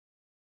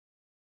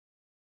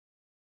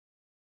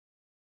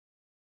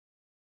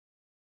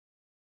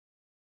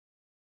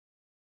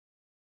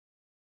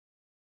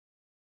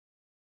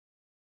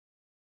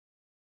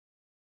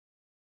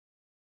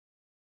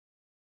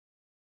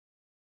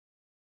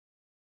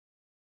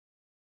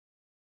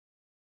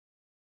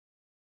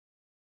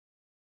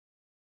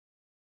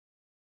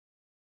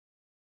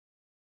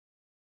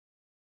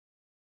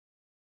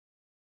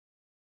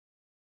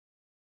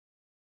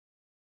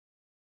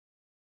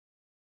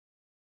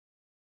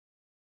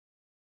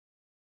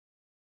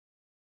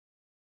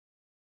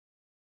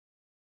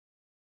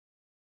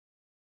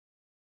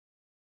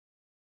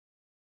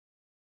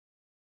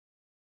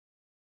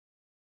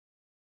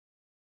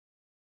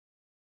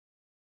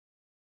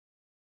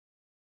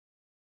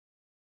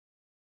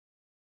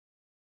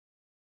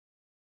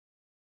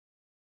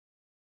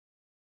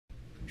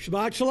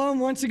Shabbat Shalom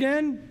once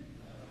again.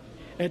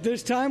 At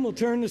this time, we'll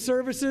turn the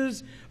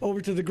services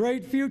over to the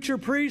great future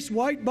priest,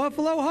 White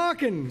Buffalo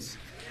Hawkins.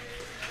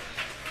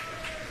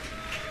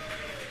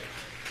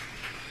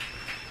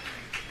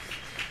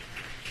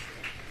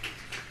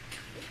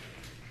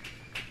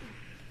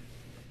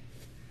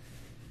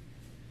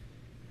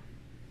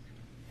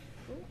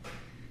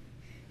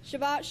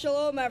 Shabbat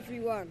Shalom,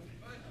 everyone.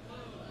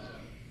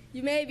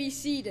 You may be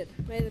seated.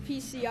 May the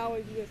peace of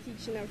Yahweh be with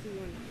each and every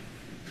one.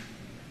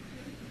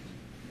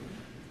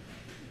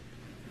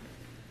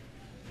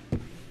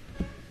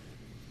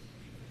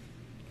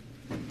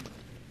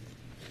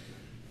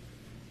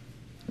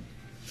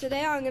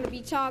 Today I'm going to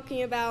be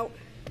talking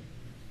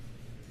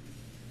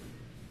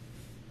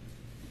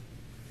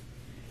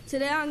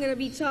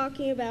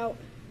about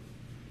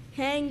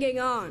hanging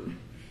on.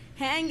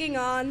 Hanging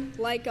on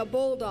like a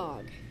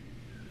bulldog.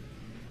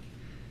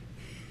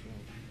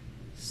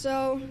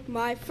 So,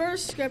 my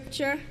first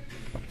scripture,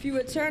 if you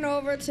would turn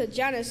over to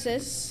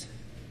Genesis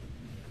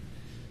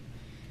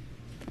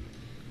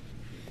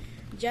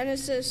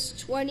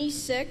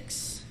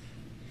 26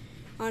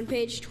 on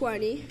page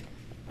 20.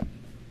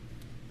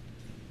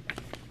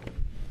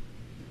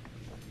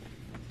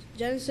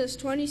 Genesis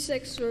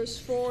 26, verse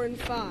 4 and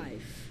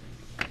 5.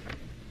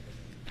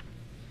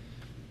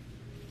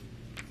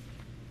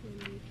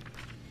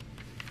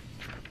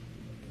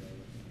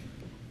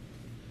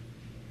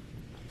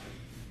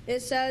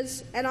 It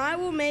says, "And I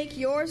will make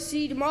your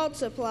seed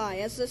multiply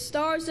as the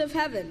stars of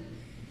heaven.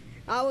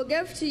 I will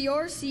give to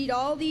your seed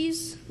all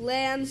these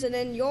lands, and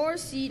in your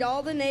seed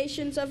all the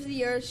nations of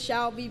the earth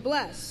shall be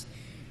blessed.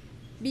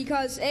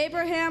 Because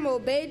Abraham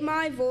obeyed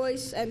my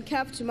voice and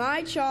kept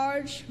my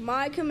charge,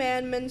 my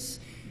commandments,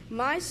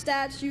 my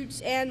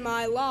statutes, and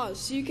my laws."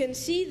 So you can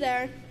see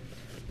there,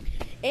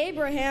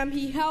 Abraham,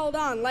 he held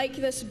on like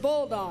this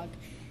bulldog.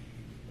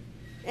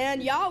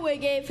 And Yahweh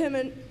gave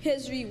him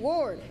his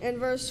reward in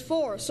verse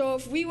 4. So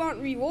if we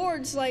want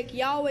rewards like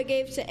Yahweh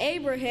gave to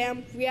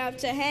Abraham, we have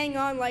to hang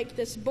on like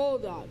this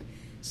bulldog.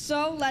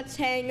 So let's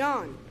hang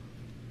on.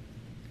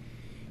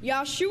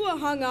 Yahshua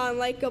hung on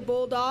like a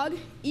bulldog,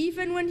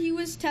 even when he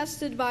was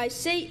tested by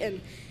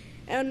Satan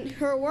and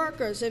her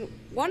workers. And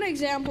one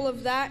example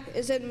of that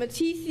is in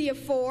Matthew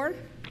 4,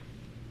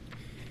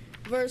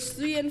 verse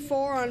 3 and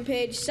 4 on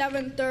page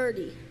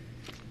 730.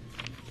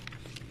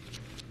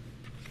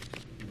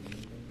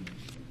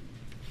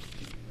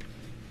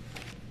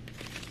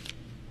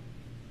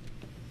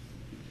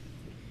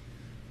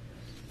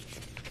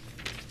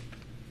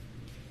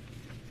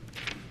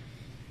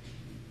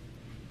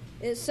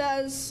 It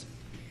says,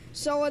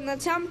 "So when the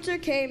tempter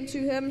came to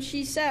him,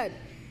 she said,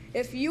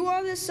 'If you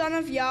are the Son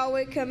of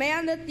Yahweh,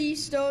 command that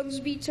these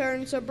stones be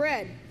turned to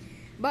bread.'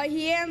 But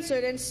he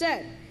answered and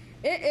said,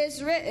 'It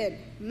is written,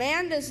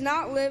 man does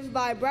not live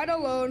by bread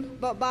alone,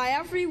 but by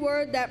every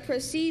word that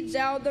proceeds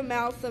out of the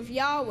mouth of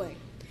Yahweh.'"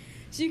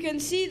 So you can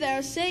see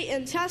there,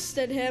 Satan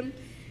tested him,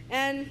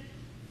 and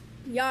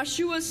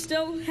Yahshua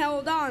still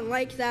held on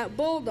like that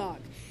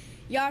bulldog.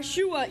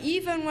 Yahshua,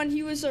 even when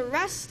he was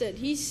arrested,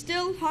 he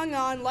still hung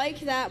on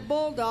like that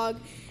bulldog.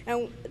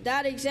 And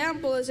that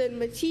example is in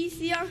Matthew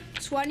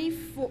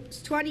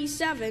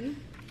 27.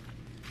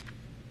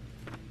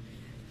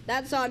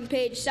 That's on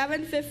page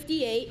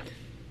 758.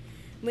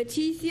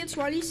 Matthew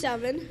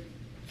 27,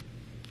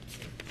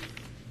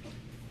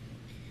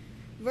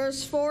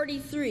 verse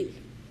 43.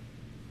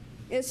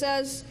 It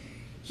says,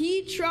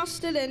 "He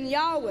trusted in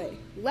Yahweh.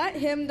 Let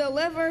him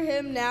deliver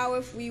him now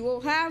if we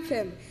will have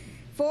him.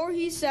 For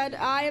he said,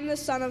 I am the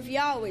Son of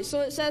Yahweh."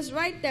 So it says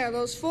right there,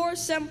 those four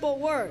simple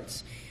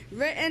words,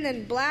 written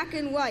in black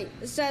and white.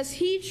 It says,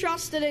 he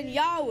trusted in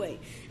Yahweh.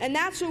 And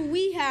that's what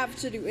we have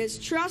to do, is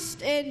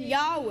trust in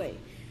Yahweh.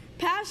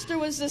 Pastor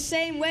was the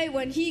same way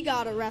when he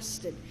got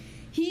arrested.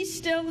 He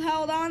still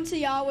held on to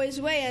Yahweh's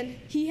way, and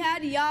he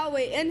had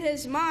Yahweh in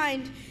his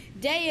mind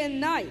day and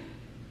night.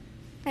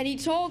 And he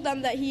told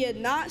them that he had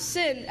not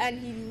sinned, and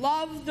he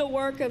loved the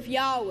work of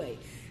Yahweh.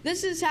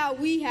 This is how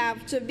we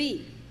have to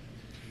be.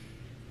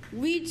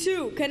 We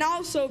too can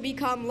also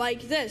become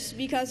like this,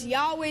 because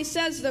Yahweh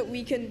says that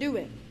we can do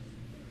it.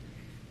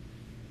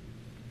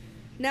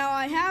 Now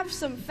I have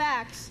some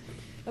facts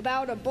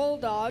about a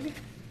bulldog,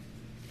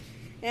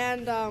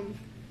 and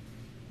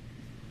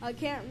I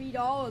can't read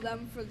all of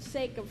them for the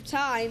sake of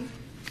time,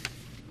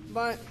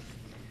 but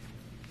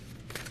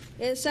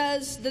it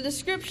says, the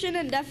description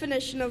and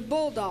definition of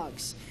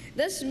bulldogs.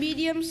 This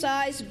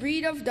medium-sized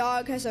breed of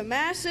dog has a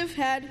massive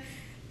head,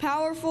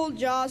 powerful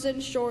jaws,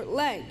 and short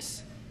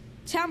legs.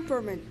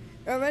 Temperament.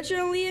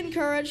 Originally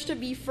encouraged to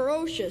be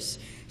ferocious.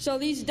 So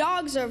these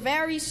dogs are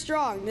very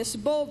strong. This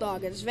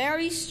bulldog is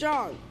very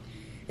strong.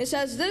 It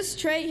says this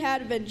trait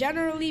had been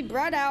generally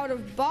bred out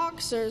of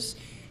boxers,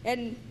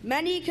 and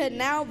many could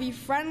now be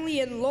friendly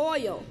and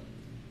loyal.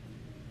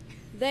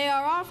 They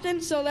are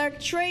often, so they're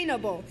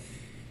trainable.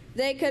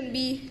 They can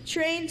be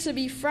trained to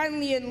be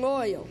friendly and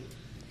loyal.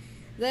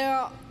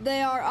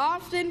 They are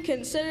often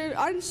considered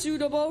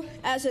unsuitable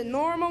as a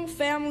normal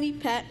family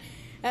pet,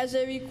 as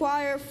they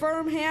require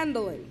firm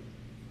handling.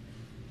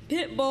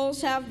 Pit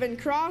bulls have been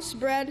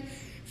crossbred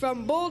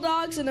from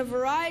bulldogs and a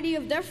variety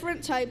of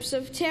different types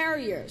of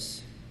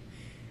terriers.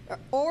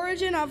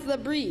 Origin of the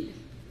breed.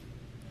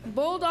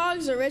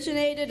 Bulldogs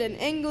originated in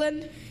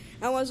England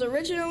and was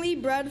originally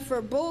bred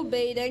for bull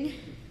baiting.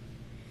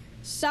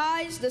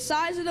 The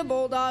size of the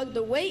bulldog.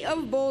 The weight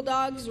of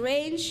bulldogs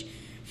range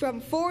from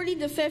 40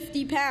 to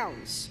 50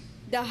 pounds.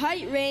 The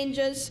height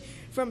ranges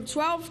from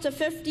 12 to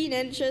 15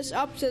 inches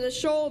up to the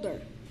shoulder.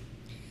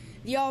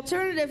 The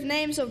alternative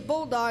names of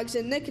bulldogs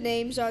and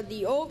nicknames are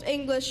the Old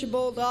English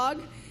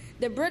Bulldog,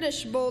 the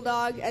British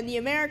Bulldog, and the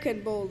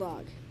American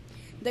Bulldog.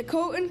 The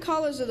coat and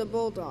colors of the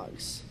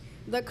bulldogs.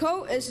 The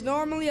coat is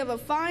normally of a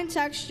fine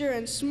texture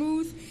and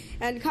smooth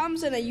and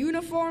comes in a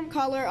uniform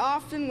color,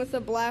 often with a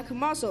black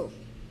muzzle.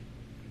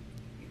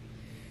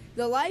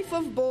 The life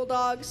of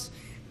bulldogs.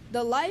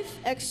 The life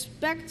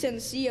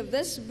expectancy of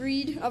this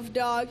breed of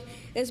dog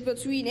is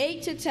between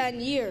 8 to 10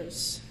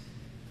 years.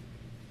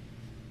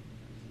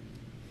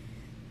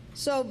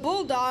 So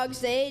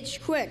bulldogs, they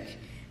age quick.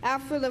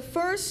 After the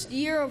first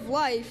year of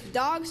life,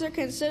 dogs are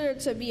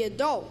considered to be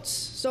adults.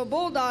 So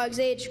bulldogs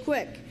age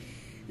quick.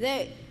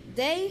 They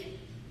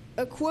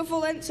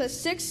equivalent to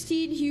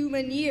 16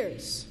 human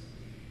years.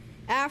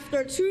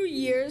 After 2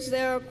 years,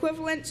 they're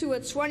equivalent to a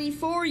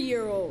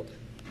 24-year-old.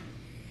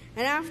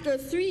 And after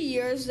 3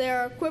 years,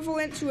 they're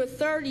equivalent to a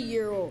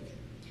 30-year-old.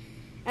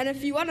 And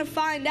if you want to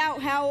find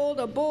out how old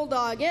a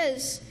bulldog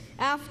is,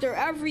 after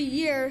every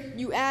year,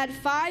 you add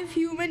 5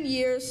 human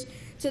years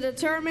to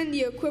determine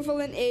the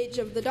equivalent age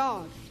of the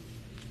dog.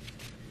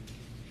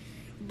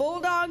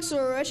 Bulldogs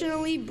were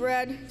originally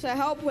bred to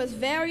help with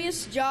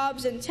various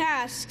jobs and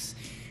tasks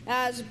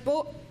as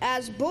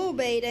bull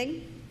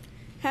baiting,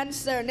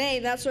 hence their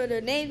name. That's where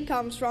their name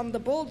comes from, the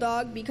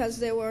bulldog, because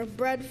they were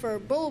bred for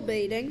bull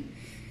baiting.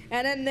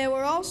 And then they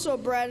were also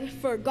bred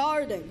for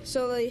guarding,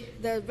 so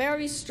they're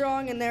very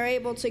strong and they're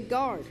able to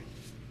guard.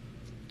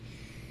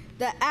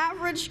 The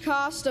average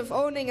cost of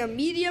owning a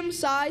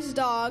medium-sized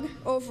dog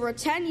over a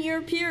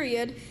 10-year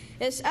period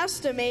is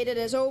estimated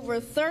as over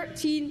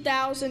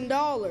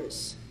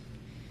 $13,000.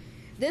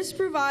 This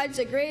provides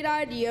a great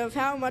idea of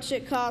how much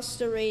it costs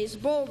to raise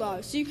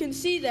bulldogs. So you can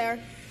see there,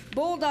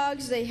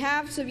 bulldogs, they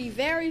have to be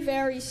very,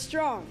 very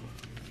strong.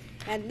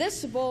 And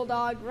this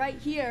bulldog right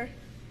here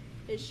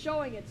is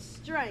showing its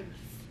strength,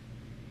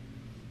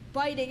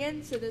 biting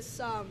into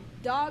this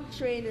dog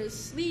trainer's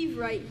sleeve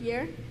right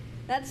here.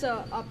 That's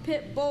a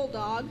pit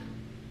bulldog.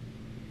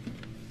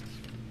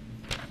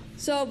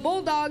 So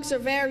bulldogs are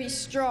very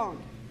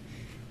strong.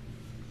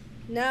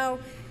 Now,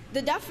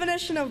 the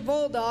definition of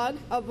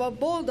a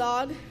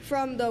bulldog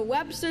from the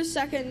Webster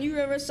Second New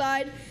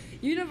Riverside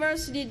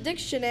University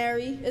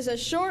Dictionary is a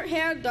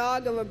short-haired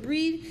dog of a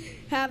breed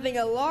having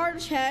a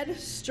large head,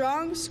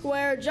 strong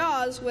square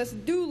jaws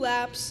with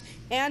dewlaps,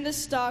 and a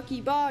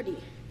stocky body.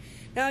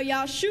 Now,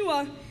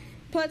 Yahshua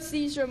puts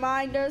these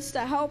reminders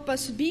to help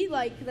us be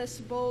like this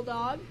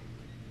bulldog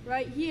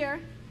right here.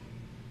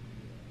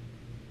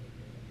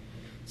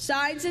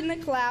 Signs in the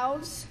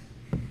clouds,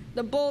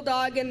 the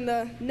bulldog in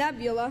the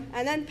nebula,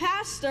 and then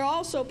Pastor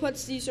also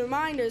puts these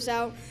reminders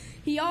out.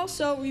 He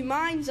also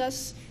reminds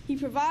us, he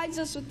provides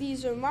us with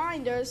these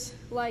reminders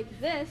like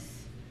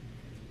this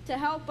to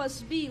help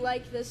us be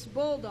like this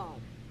bulldog.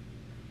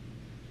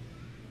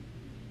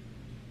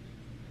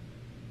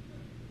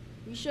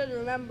 We should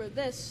remember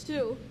this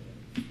too.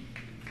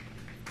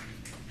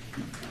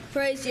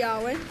 Praise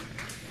Yahweh.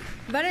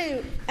 But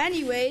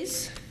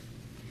anyways,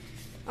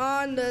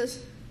 in the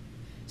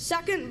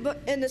second book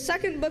of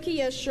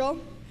Yisrayl,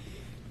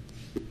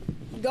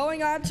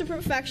 Going On to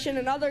Perfection,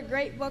 another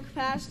great book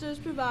pastors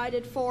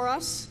provided for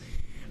us,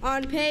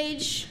 on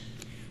page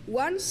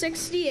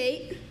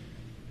 168,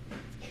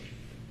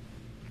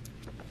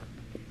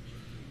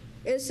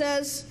 it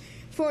says,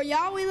 "For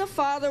Yahweh the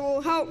Father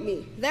will help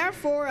me.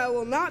 Therefore I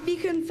will not be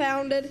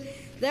confounded.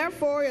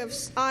 Therefore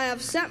I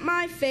have set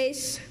my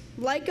face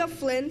like a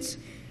flint,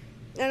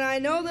 and I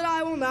know that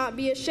I will not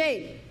be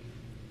ashamed.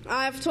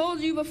 I have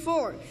told you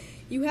before,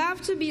 you have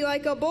to be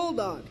like a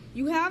bulldog.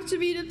 You have to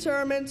be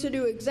determined to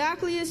do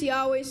exactly as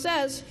Yahweh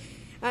says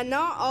and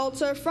not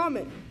alter from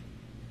it.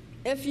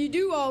 If you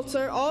do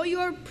alter, all you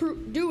are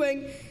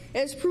doing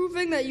is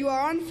proving that you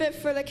are unfit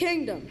for the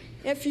kingdom.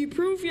 If you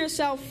prove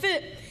yourself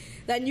fit,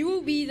 then you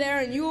will be there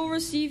and you will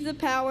receive the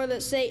power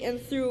that Satan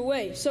threw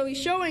away." So he's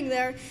showing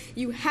there,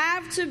 you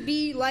have to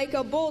be like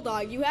a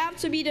bulldog. You have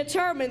to be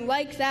determined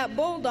like that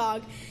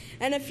bulldog.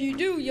 And if you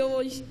do, you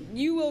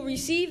will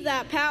receive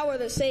that power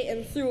that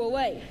Satan threw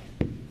away.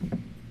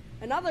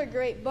 Another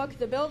great book,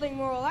 The Building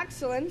Moral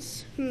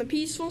Excellence, from The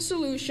Peaceful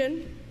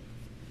Solution,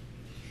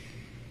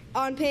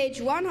 on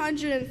page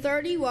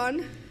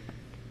 131,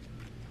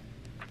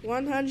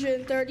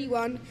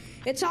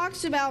 it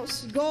talks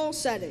about goal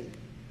setting.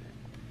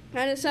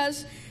 And it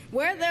says,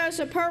 "Where there is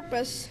a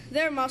purpose,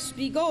 there must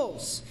be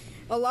goals.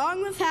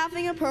 Along with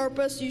having a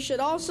purpose, you should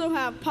also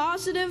have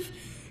positive,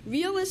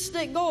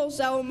 realistic goals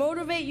that will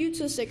motivate you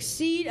to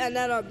succeed and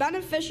that are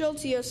beneficial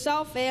to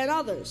yourself and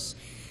others.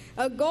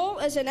 A goal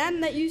is an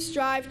end that you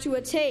strive to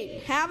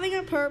attain. Having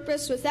a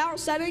purpose without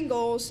setting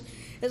goals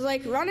is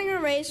like running a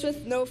race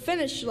with no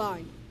finish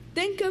line.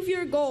 Think of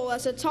your goal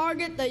as a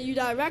target that you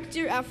direct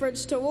your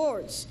efforts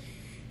towards.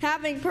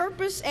 Having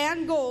purpose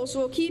and goals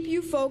will keep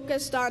you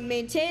focused on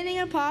maintaining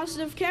a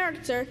positive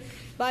character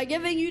by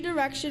giving you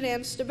direction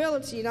and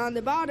stability. And on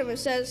the bottom it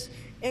says,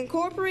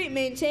 incorporate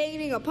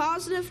maintaining a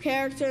positive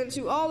character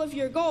into all of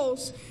your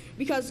goals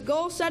because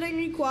goal setting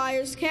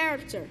requires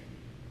character.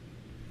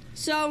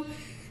 So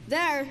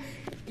there,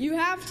 you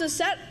have to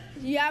set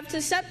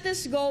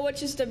this goal,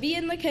 which is to be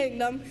in the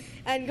kingdom,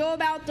 and go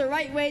about the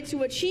right way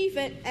to achieve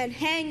it and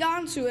hang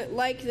on to it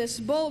like this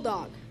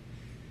bulldog.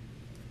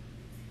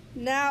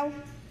 Now,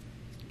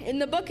 in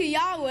the book of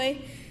Yahweh,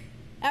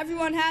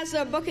 everyone has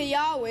their book of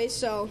Yahweh,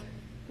 so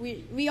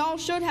we all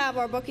should have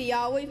our book of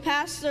Yahweh.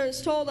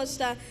 Pastors told us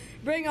to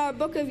bring our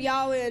book of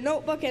Yahweh, a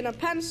notebook and a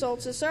pencil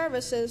to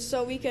services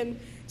so we can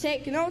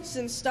take notes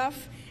and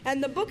stuff.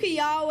 And the book of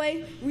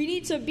Yahweh, we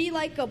need to be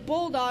like a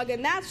bulldog,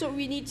 and that's what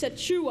we need to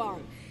chew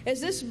on,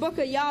 is this book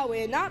of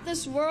Yahweh, and not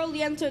this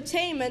worldly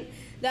entertainment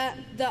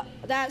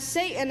that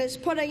Satan is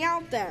putting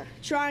out there,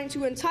 trying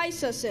to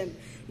entice us in.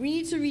 We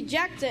need to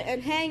reject it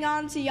and hang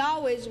on to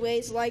Yahweh's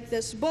ways like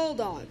this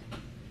bulldog.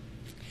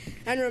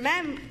 And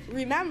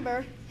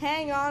remember,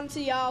 hang on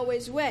to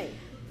Yahweh's way.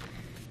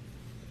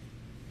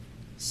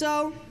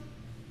 So,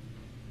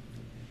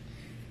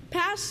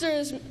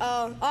 pastors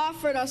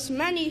offered us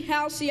many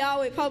House of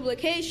Yahweh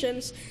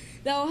publications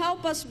that will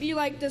help us be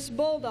like this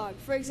bulldog.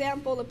 For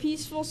example, The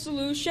Peaceful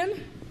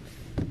Solution,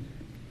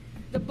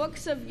 the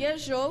books of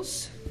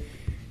Yisrayl,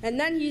 and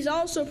then he's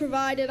also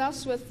provided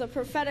us with the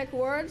prophetic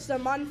words, the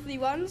monthly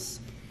ones,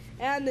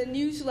 and the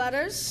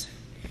newsletters.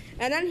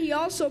 And then he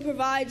also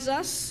provides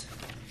us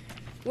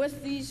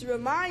with these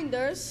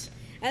reminders.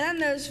 And then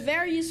there's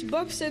various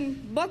books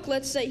and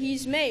booklets that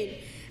he's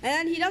made. And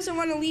then he doesn't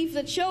want to leave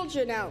the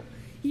children out.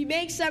 He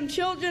makes them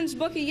Children's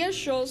Book of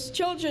Yisrael's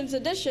Children's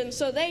Edition,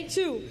 so they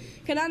too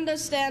can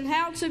understand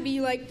how to be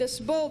like this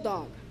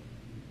bulldog.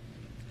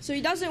 So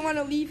he doesn't want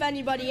to leave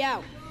anybody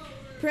out.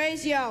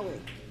 Praise Yahweh.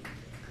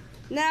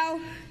 Now,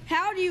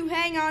 how do you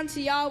hang on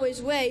to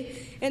Yahweh's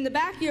way? In the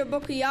back of your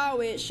book of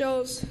Yahweh, it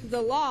shows the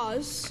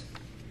laws.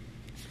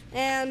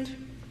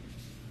 And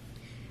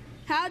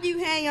how do you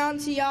hang on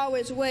to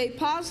Yahweh's way?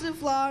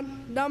 Positive law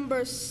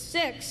number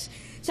 6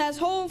 says,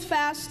 hold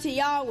fast to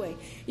Yahweh.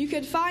 You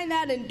can find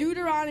that in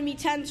Deuteronomy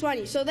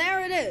 10:20. So there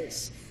it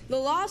is. The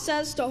law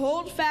says to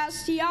hold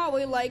fast to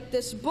Yahweh like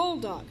this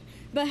bulldog.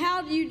 But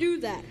how do you do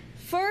that?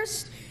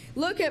 First,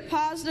 look at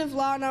positive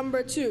law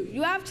number 2.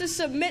 You have to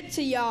submit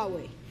to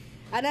Yahweh.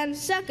 And then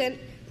second,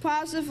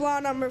 positive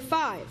law number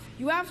 5.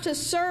 You have to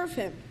serve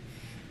him.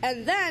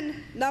 And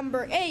then,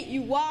 number 8,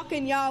 you walk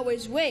in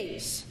Yahweh's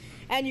ways.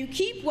 And you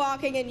keep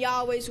walking in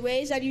Yahweh's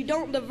ways and you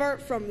don't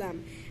divert from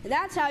them. And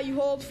that's how you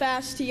hold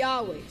fast to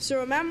Yahweh. So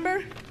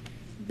remember,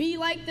 be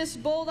like this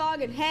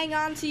bulldog and hang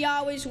on to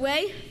Yahweh's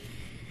way.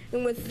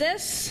 And with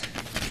this,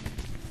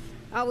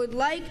 I would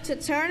like to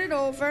turn it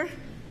over.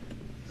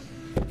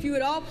 If you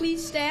would all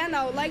please stand,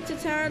 I would like to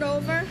turn it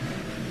over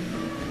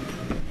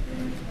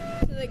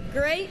to the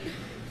great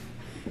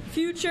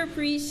future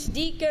priest,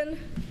 Deacon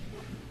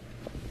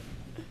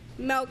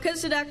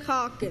Melchizedek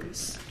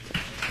Hawkins.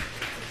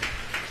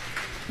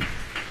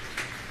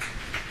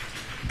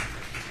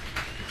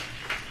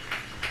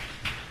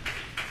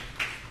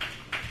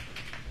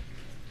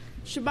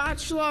 Shabbat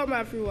Shalom,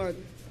 everyone.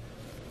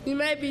 You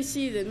may be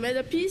seated. May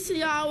the peace of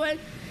Yahweh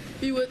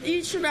be with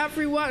each and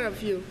every one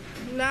of you.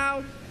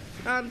 Now,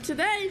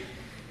 today,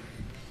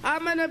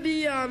 I'm going to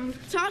be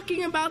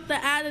talking about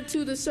the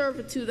attitude of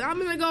servitude. I'm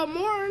going to go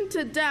more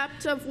into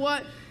depth of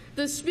what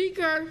the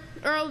speaker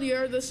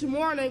earlier this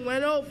morning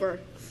went over.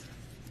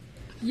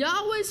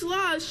 Yahweh's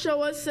laws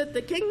show us that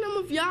the kingdom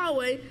of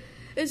Yahweh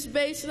is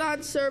based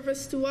on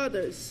service to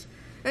others.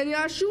 And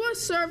Yeshua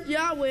served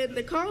Yahweh and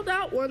the called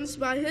out ones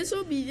by his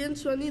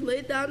obedience when he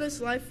laid down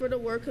his life for the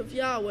work of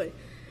Yahweh.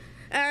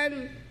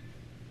 And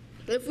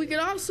if we could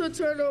also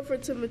turn over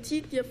to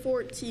Matthew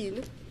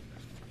 14.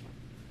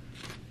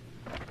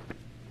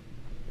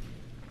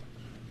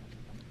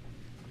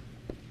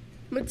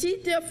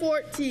 Matthew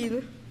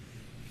 14.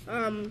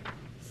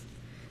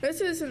 This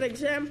is an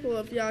example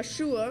of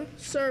Yeshua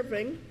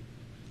serving.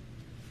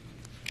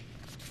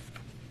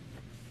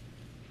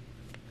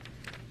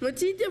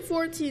 Matthew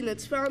 14,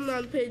 it's found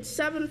on page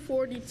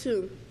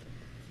 742.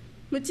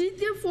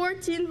 Matthew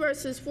 14,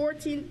 verses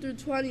 14 through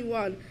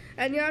 21.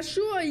 And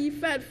Yeshua, he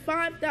fed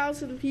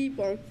 5,000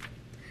 people.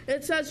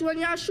 It says, when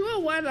Yeshua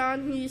went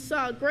on, he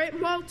saw a great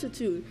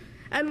multitude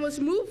and was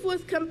moved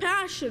with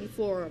compassion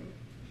for them.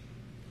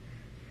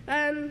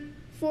 And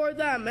for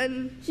them,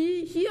 and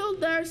he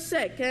healed their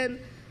sick. And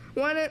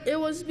when it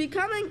was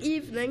becoming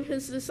evening,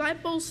 his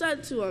disciples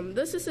said to him,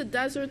 this is a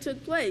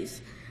deserted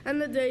place, and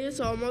the day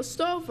is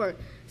almost over.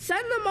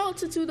 Send the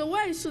multitude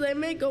away so they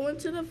may go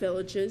into the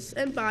villages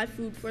and buy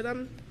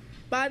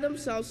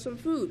themselves some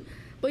food.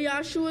 But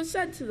Yeshua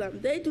said to them,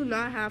 they do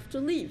not have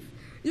to leave.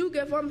 You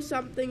give them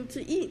something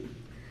to eat.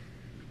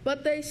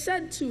 But they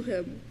said to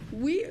him,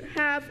 "We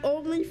have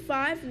only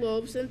 5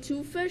 loaves and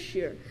 2 fish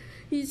here."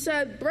 He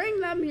said, "Bring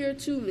them here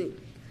to me."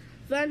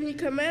 Then he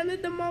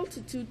commanded the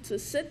multitude to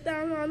sit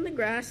down on the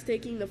grass,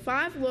 taking the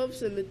 5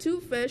 loaves and the 2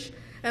 fish,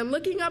 and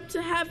looking up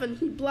to heaven,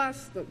 he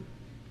blessed them,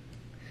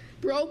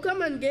 broke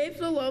them, and gave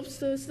the loaves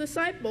to his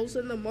disciples,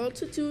 and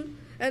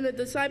the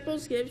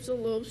disciples gave the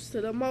loaves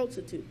to the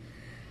multitude.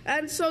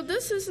 And so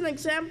this is an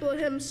example of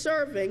him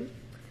serving.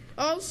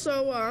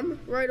 Also,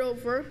 right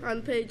over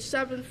on page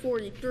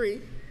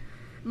 743,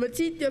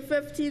 Matthew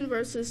 15,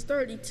 verses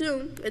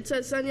 32, it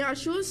says, "And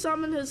Yahshua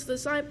summoned his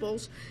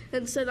disciples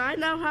and said, I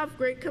now have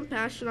great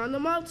compassion on the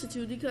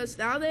multitude, because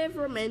now they have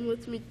remained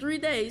with me 3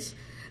 days,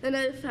 and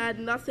have had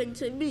nothing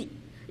to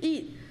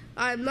eat.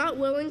 I am not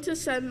willing to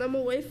send them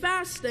away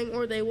fasting,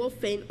 or they will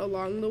faint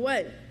along the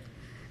way."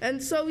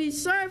 And so he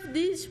served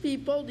these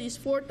people, these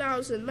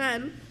 4,000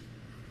 men.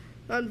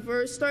 On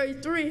verse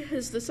 33,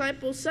 his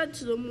disciples said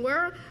to them,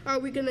 "Where are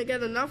we going to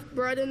get enough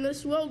bread in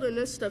this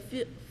wilderness to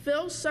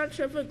fill such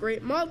of a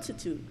great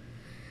multitude?"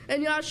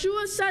 And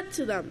Yahshua said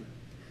to them,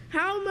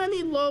 "How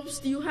many loaves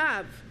do you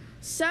have?"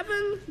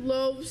 7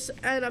 loaves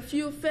and a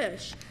few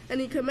fish.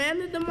 And he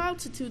commanded the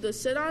multitude to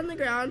sit on the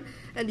ground,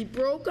 and he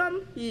broke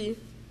them. He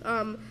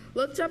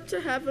looked up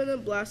to heaven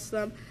and blessed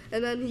them,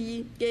 and then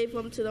he gave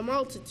them to the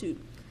multitude.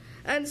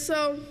 And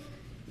so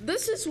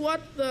this is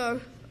what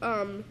the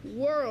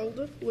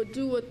world would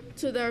do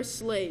to their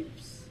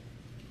slaves.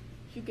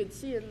 You can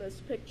see in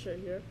this picture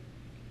here.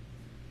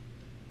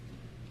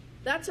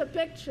 That's a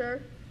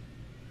picture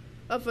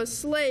of a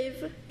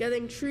slave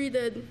getting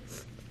treated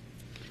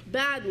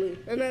badly.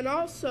 And then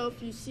also,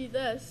 if you see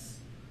this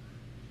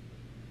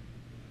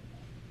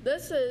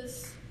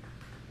is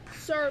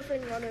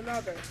serving one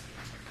another.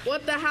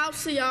 What the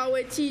House of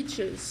Yahweh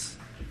teaches.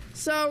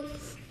 So,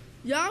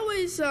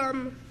 Yahweh's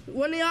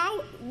when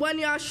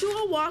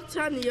Yahshua walked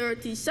on the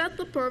earth, he set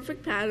the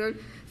perfect pattern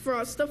for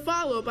us to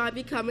follow by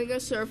becoming a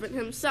servant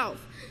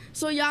himself.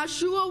 So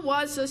Yahshua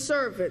was a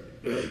servant.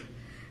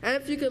 And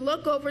if you could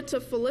look over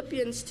to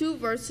Philippians 2,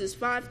 verses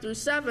 5 through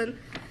 7,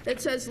 it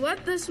says,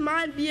 "Let this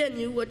mind be in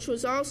you, which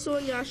was also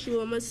in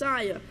Yahshua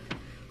Messiah,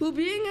 who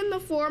being in the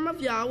form of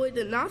Yahweh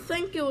did not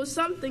think it was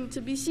something to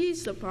be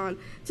seized upon,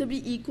 to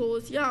be equal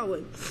with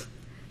Yahweh,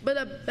 but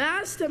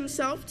abased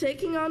himself,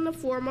 taking on the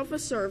form of a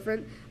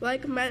servant,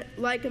 like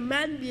a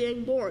man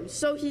being born."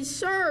 So he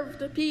served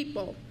the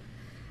people.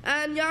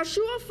 And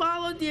Yahshua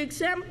followed the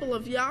example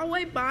of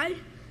Yahweh by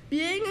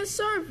being a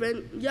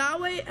servant.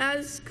 Yahweh,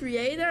 as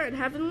creator and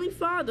heavenly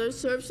father,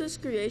 serves his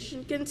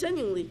creation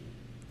continually.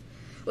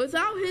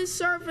 Without his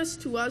service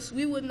to us,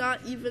 we would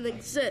not even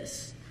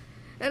exist.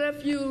 And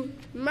if you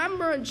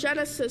remember in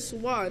Genesis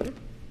 1,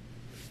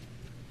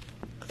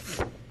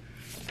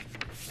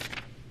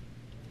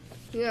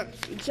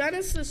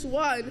 Genesis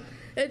 1,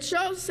 it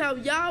shows how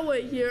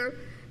Yahweh here,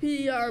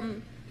 he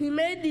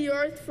made the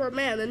earth for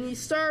man, and he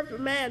served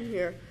man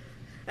here.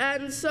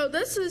 And so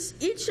this is,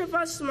 each of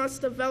us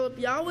must develop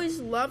Yahweh's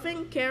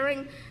loving,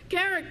 caring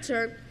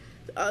character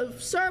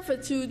of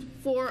servitude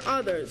for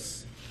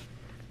others.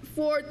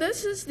 For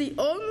this is the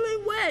only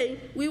way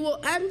we will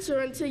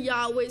enter into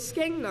Yahweh's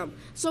kingdom.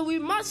 So we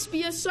must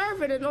be a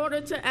servant in order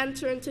to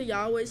enter into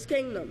Yahweh's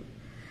kingdom.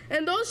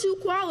 And those who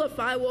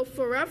qualify will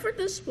forever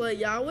display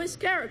Yahweh's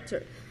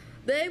character.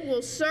 They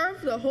will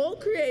serve the whole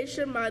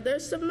creation by their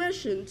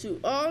submission to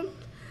all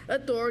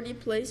authority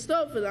placed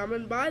over them,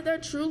 and by their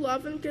true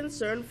love and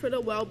concern for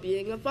the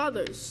well-being of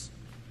others.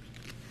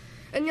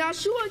 And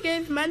Yahshua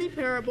gave many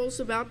parables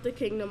about the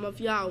kingdom of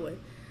Yahweh.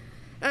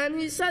 And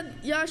he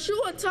said,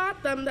 Yahshua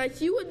taught them that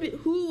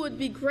who would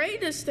be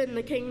greatest in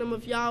the kingdom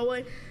of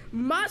Yahweh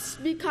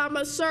must become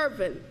a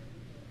servant,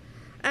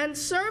 and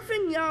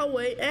serving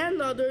Yahweh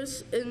and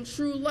others in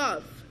true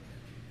love.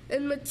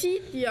 In Matthew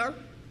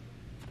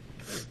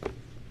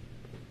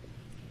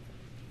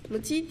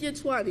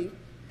 20,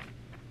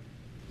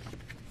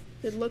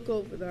 you look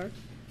over there.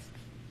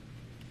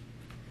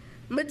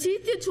 Matthew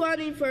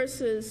 20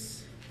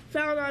 verses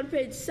found on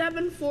page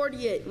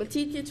 748,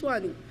 Matthew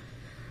 20.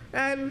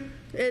 And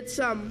it's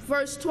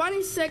verse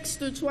 26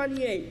 through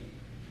 28.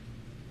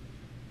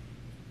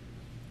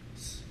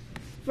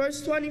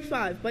 Verse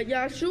 25, "But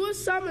Yahshua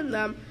summoned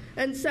them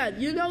and said,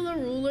 You know the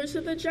rulers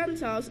of the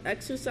Gentiles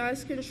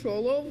exercise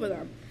control over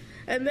them,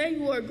 and they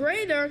who are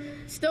greater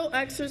still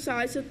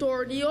exercise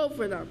authority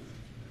over them.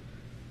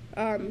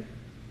 Let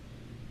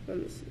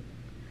me see.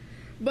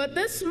 But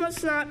this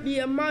must not be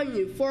among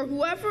you, for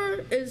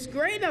whoever is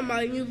great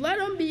among you, let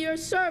him be your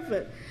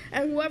servant,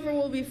 and whoever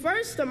will be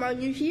first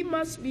among you, he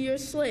must be your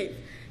slave.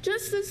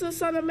 Just as the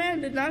Son of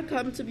Man did not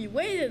come to be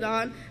waited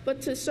on,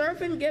 but to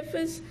serve and give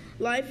his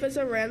life as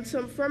a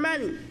ransom for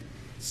many."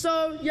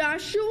 So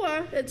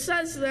Yahshua, it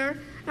says there,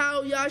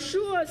 how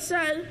Yahshua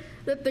said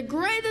that the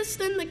greatest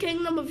in the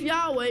kingdom of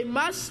Yahweh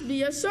must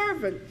be a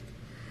servant.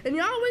 And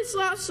Yahweh's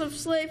loss of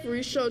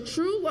slavery showed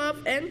true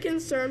love and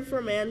concern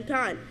for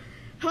mankind.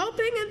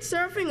 Helping and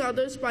serving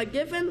others by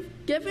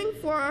giving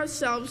for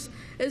ourselves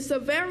is the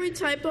very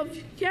type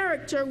of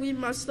character we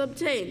must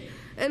obtain.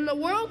 In the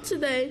world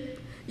today,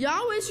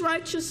 Yahweh's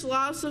righteous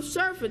laws of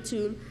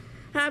servitude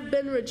have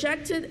been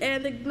rejected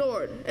and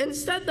ignored.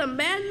 Instead, the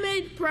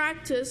man-made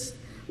practice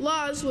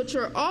laws, which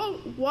are all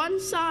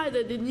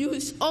one-sided and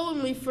used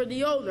only for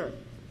the owner.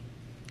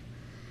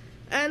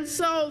 And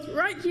so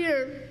right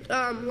here,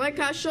 like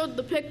I showed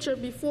the picture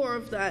before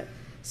of that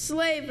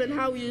slave and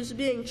how he was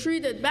being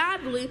treated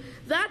badly,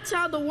 that's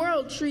how the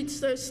world treats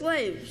their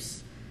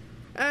slaves.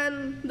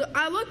 And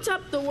I looked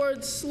up the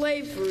word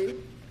slavery,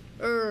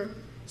 or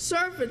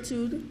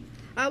servitude.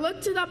 I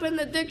looked it up in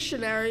the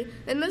dictionary,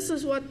 and this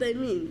is what they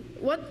mean.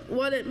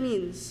 What it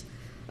means.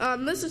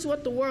 This is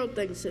what the world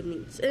thinks it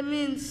means. It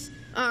means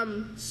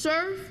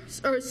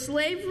serf or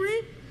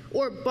slavery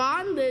or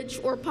bondage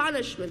or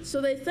punishment.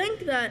 So they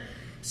think that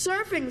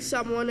serving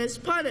someone is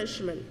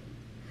punishment.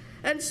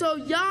 And so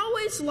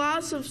Yahweh's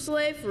laws of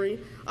slavery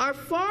are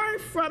far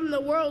from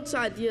the world's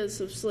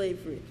ideas of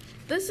slavery.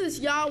 This is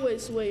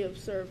Yahweh's way of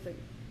serving,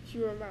 if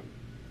you remember.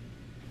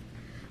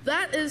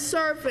 That is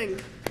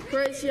serving.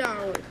 Praise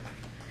Yahweh.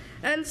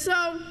 And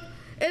so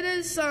it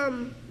is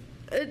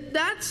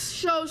that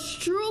shows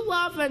true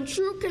love and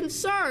true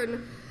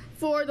concern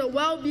for the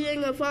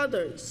well-being of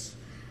others.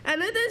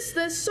 And it is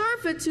this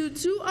servitude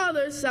to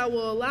others that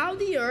will allow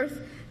the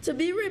earth to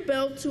be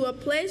rebuilt to a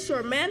place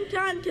where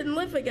mankind can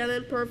live again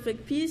in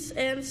perfect peace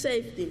and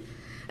safety.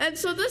 And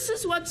so this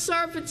is what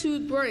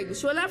servitude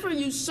brings. Whenever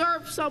you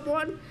serve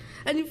someone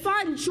and you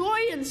find joy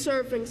in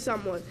serving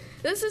someone,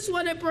 this is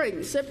what it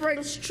brings. It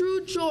brings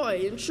true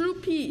joy and true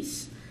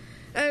peace.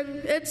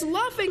 And it's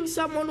loving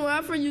someone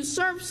whenever you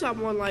serve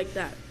someone like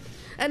that,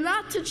 and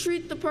not to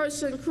treat the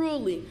person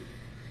cruelly.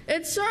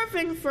 It's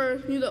serving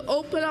for you to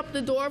open up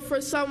the door for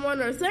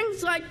someone or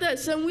things like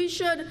this, and we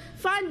should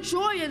find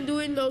joy in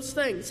doing those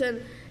things.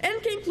 And in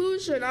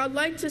conclusion, I'd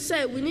like to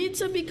say we need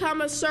to become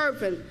a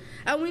servant,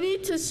 and we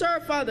need to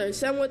serve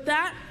others. And with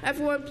that,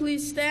 everyone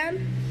please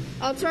stand.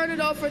 I'll turn it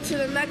over to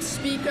the next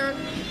speaker,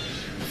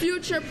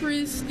 future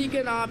priest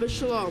Deacon Abba.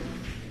 Shalom.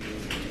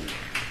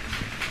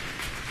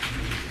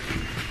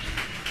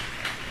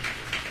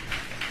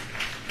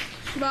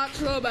 Shabbat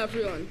Shalom,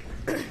 everyone.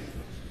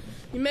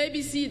 You may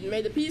be seated.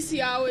 May the peace of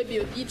Yahweh be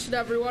with each and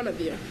every one of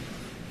you.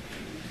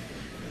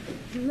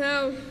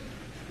 Now,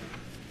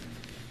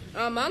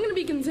 I'm going to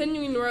be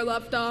continuing where I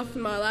left off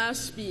in my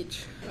last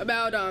speech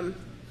about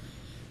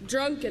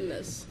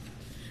drunkenness.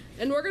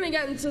 And we're going to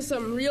get into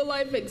some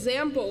real-life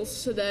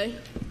examples today,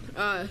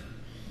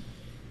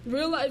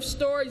 real-life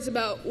stories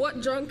about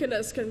what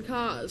drunkenness can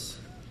cause.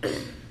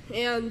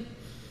 And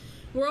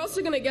we're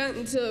also going to get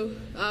into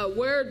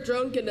where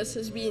drunkenness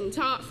is being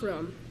taught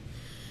from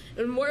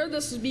and where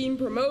this is being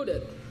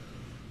promoted.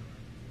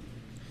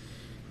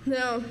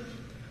 Now,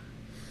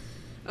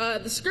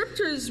 the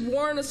scriptures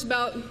warn us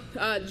about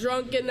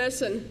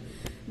drunkenness and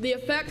the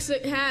effects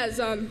it has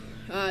on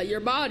your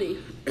body.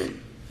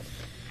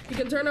 You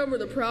can turn over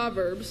to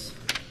Proverbs.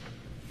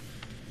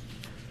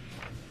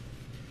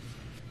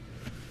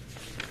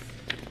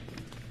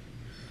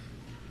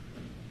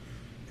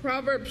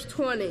 Proverbs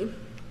 20.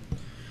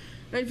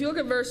 And if you look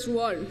at verse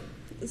 1,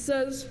 it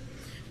says,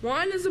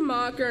 "Wine is a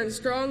mocker and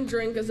strong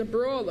drink is a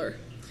brawler.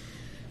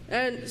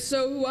 And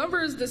so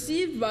whoever is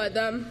deceived by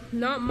them,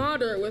 not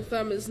moderate with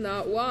them, is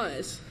not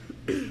wise."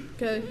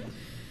 Okay.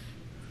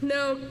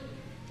 Now,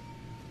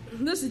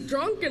 this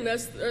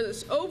drunkenness, or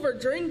this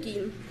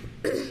over-drinking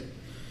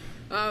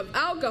of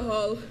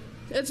alcohol,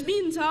 it's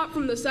being taught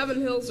from the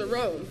 7 hills of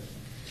Rome.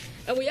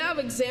 And we have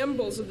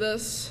examples of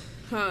this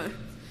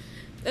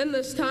in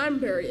this time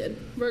period.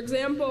 For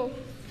example,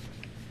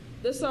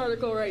 this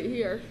article right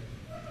here.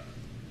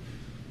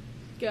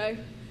 Okay.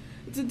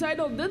 It's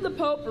entitled, "Did the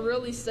Pope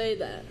Really Say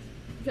That?"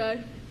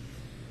 Okay.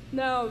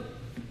 Now,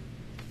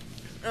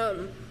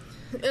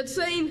 it's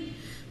saying,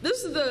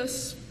 this is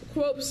the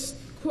Pope's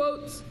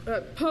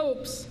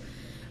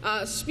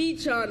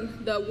speech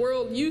on the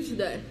World Youth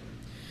Day.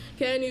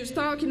 Okay, and he was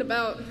talking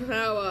about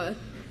how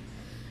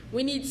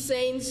we need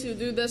saints who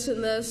do this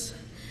and this.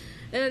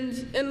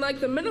 And in like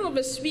the middle of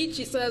his speech,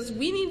 he says,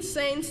 "We need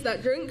saints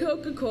that drink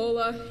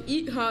Coca-Cola,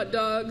 eat hot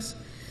dogs,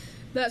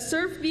 that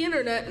surf the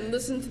internet and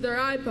listen to their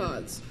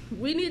iPods.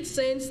 We need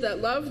saints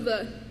that love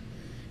the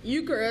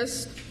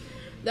Eucharist,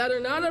 that are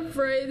not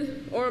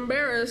afraid or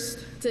embarrassed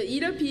to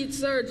eat a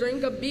pizza or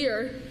drink a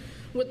beer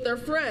with their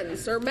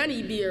friends, or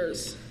many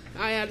beers."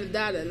 I added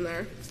that in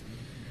there.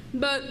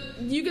 But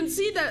you can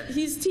see that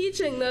he's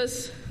teaching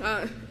this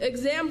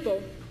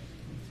example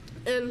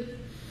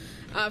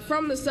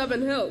from the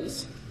 7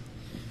 hills.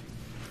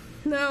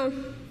 Now,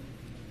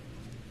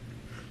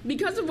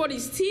 because of what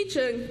he's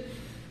teaching,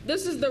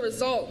 this is the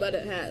result that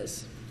it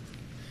has.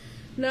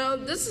 Now,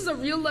 this is a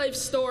real-life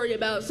story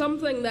about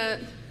something that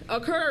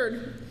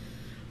occurred.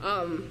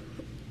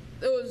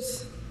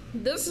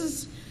 This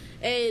is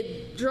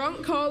a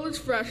drunk college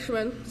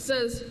freshman. It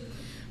says,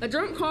 "A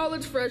drunk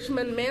college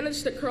freshman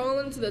managed to crawl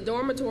into the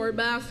dormitory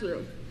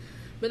bathroom,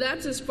 but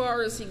that's as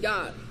far as he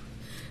got."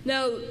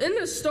 Now, in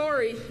this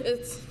story,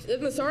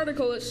 in this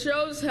article, it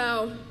shows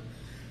how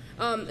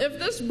if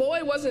this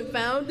boy wasn't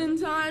found in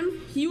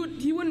time, he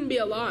wouldn't be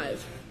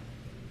alive.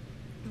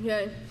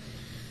 Okay.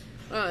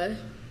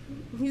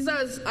 He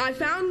says, I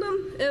found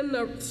him in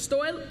the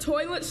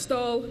toilet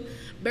stall,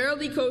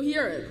 barely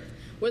coherent,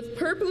 with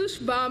purplish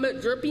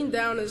vomit dripping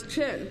down his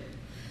chin.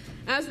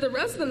 As the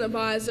resident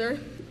advisor,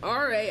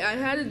 RA, I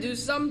had to do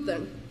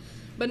something,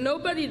 but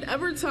nobody had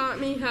ever taught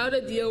me how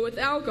to deal with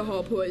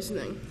alcohol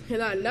poisoning,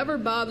 and I never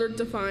bothered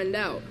to find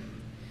out.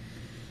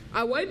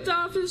 I wiped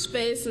off his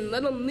face and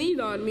let him lean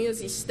on me as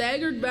he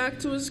staggered back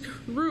to his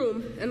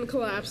room and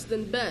collapsed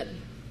in bed.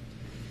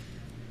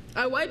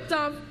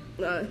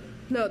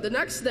 The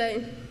next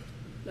day,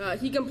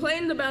 he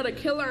complained about a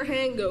killer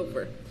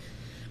hangover,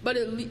 but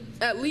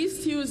at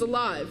least he was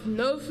alive,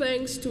 no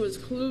thanks to his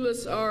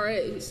clueless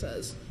RA, he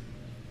says.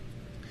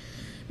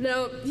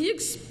 Now,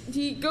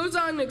 he goes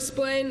on to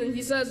explain, and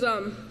he says,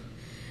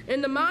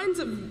 in the minds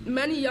of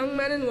many young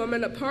men and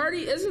women, a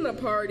party isn't a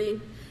party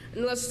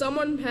unless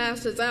someone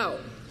passes out.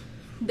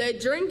 They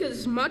drink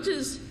as much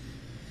as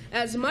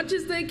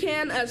they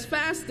can, as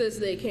fast as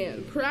they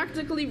can,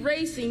 practically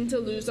racing to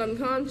lose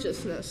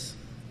unconsciousness.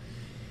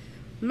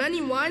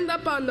 Many wind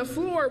up on the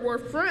floor where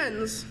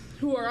friends,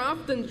 who are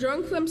often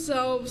drunk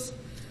themselves,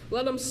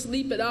 let them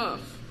sleep it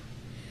off.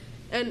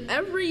 And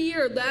every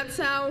year, that's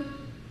how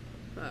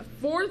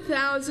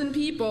 4,000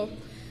 people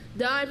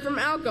die from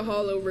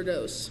alcohol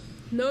overdose,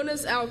 known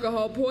as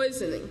alcohol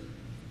poisoning.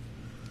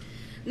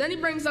 And then he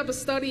brings up a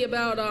study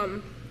about,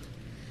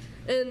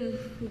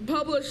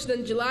 published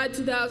in July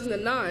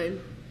 2009,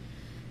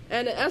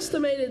 and it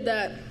estimated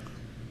that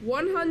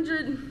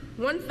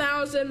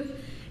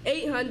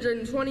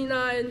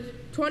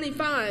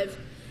 1,825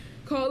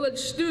 college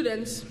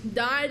students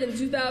died in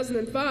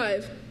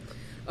 2005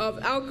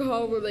 of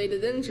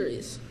alcohol-related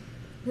injuries.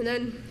 And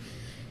then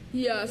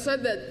he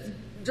said that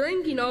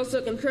drinking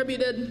also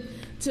contributed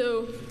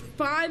to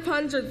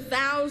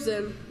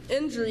 500,000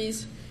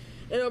 injuries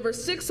and over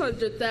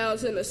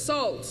 600,000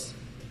 assaults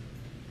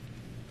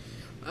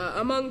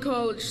among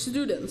college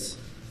students.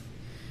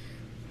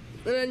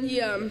 And then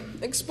he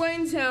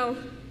explains how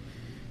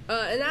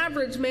an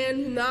average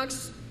man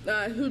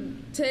who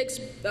takes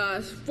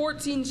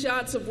 14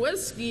 shots of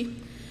whiskey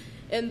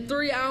in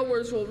 3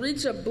 hours will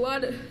reach a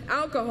blood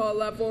alcohol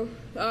level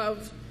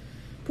of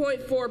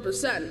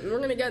 0.4%. And we're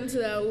going to get into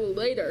that a little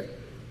later.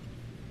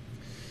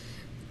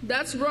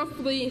 That's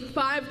roughly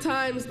 5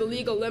 times the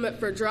legal limit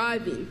for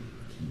driving.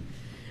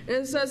 And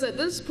it says at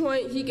this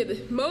point he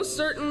could most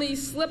certainly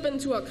slip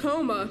into a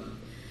coma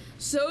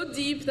so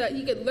deep that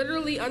he could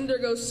literally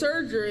undergo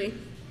surgery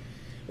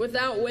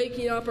without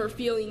waking up or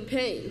feeling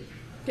pain.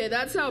 Okay,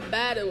 that's how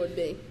bad it would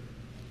be.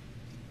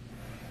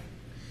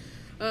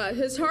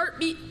 His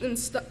heartbeat and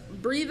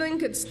breathing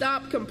could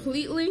stop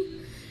completely.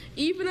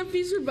 Even if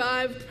he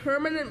survived,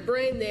 permanent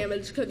brain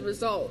damage could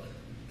result.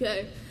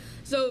 Okay,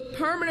 so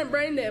permanent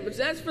brain damage,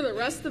 that's for the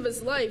rest of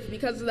his life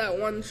because of that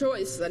one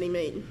choice that he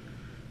made.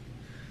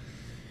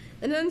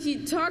 And then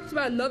he talked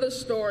about another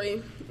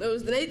story. It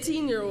was an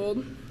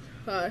 18-year-old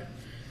at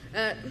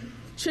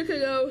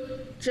Chicago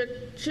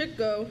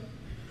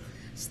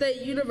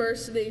State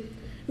University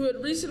who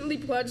had recently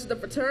pledged the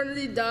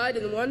fraternity, died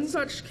in one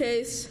such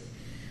case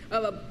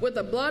with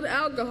a blood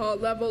alcohol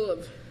level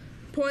of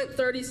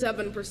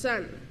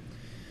 0.37%.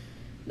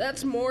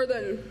 That's more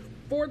than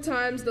 4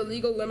 times the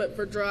legal limit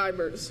for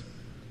drivers.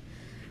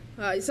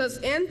 He says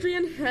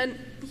Adrian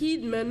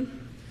Heedman,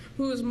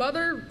 whose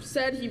mother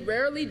said he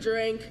rarely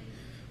drank,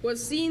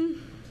 was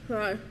seen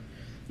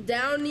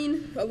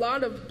downing a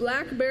lot of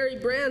blackberry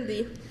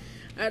brandy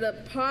at a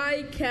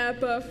Pi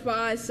Kappa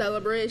Phi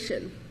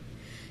celebration.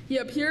 He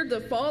appeared to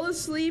fall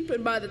asleep,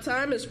 and by the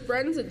time his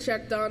friends had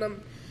checked on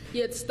him, he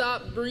had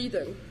stopped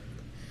breathing.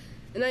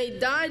 And then he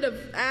died of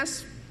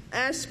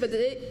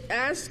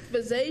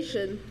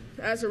asphyxiation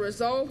as a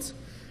result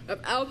of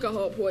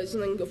alcohol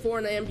poisoning before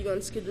an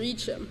ambulance could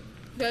reach him.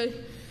 Okay,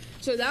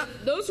 so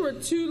those were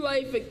 2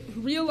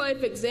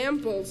 real-life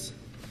examples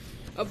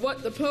of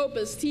what the Pope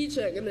is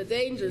teaching and the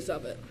dangers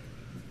of it.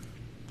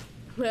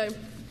 Okay,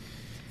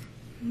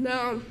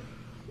 now,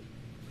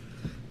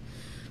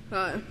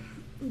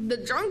 the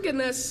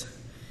drunkenness,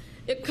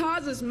 it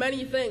causes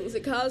many things.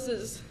 It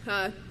causes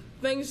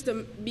things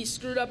to be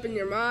screwed up in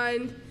your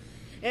mind,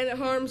 and it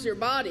harms your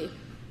body.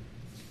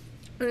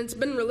 And it's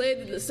been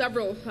related to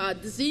several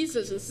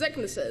diseases and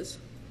sicknesses.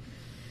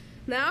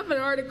 Now, I have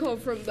an article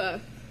from the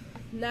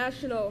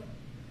National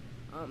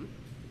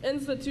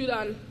Institute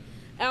on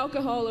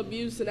Alcohol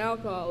Abuse and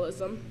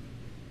Alcoholism.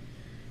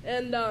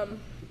 And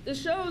it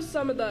shows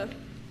some of the,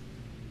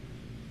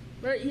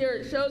 right here,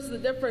 it shows the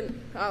different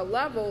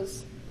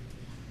levels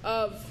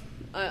of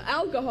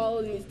alcohol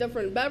in these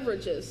different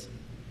beverages.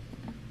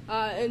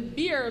 In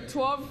beer,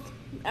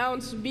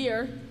 12-ounce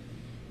beer,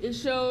 it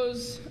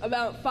shows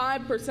about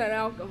 5%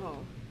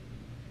 alcohol.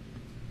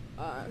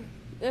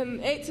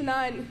 In 8 to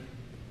 9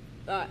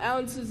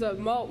 ounces of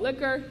malt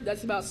liquor,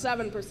 that's about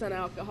 7%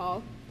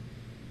 alcohol.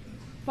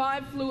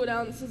 5 fluid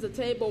ounces of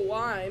table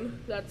wine,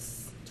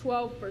 that's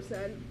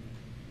 12%.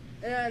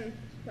 And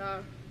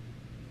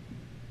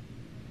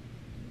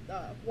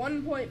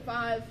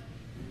 1.5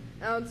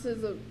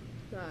 ounces of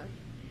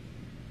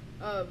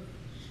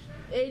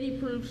 80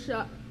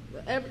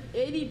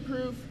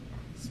 proof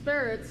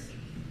spirits,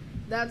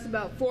 that's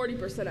about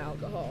 40%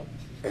 alcohol.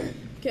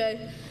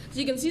 Okay, so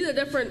you can see the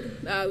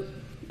different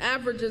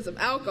averages of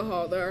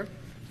alcohol there.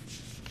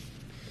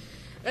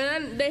 And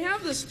then they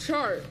have this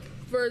chart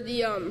for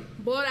the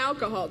blood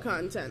alcohol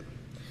content.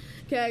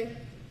 Okay,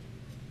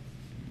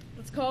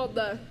 it's called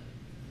the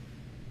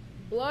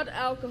blood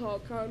alcohol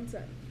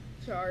content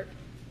chart.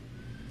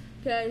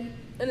 Okay,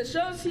 and it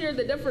shows here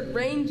the different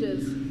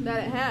ranges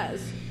that it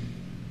has.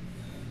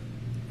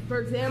 For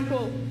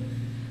example,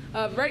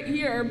 right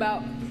here,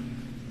 about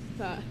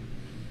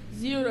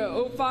 0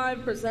 to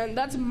 0.05%,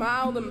 that's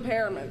mild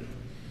impairment.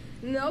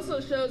 And it also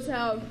shows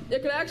how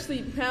it could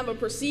actually have a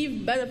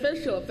perceived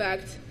beneficial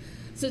effect,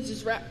 such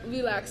as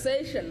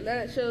relaxation. Then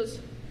it shows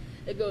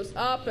it goes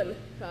up and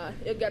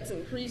it gets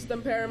increased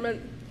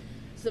impairment,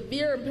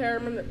 severe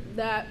impairment,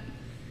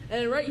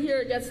 and right here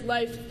it gets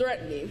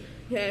life-threatening.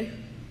 Okay,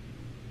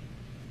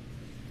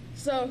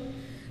 so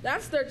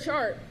that's their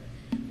chart.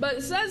 But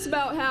it says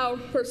about how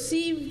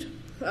perceived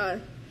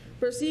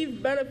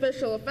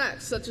beneficial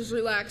effects, such as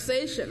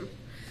relaxation.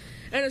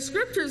 And the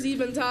scriptures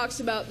even talks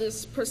about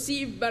this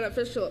perceived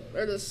beneficial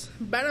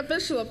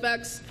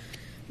effects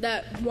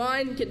that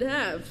wine could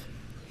have.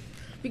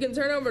 We can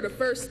turn over to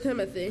 1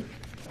 Timothy.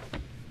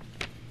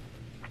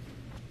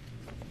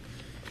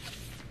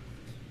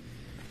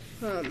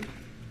 1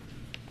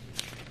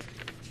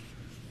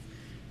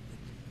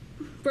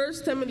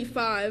 Timothy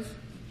 5,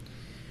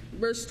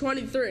 verse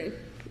 23.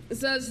 It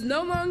says,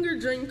 "No longer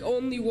drink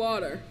only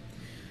water,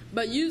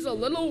 but use a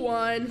little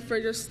wine for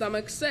your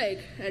stomach's sake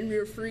and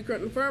your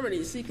frequent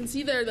infirmities." So you can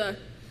see there the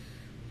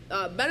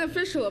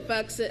beneficial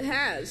effects it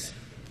has.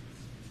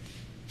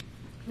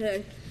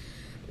 Okay.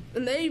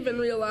 And they even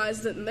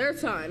realized it in their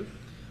time.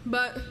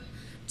 But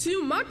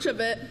too much of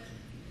it,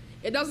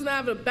 it doesn't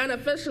have a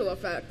beneficial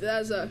effect. It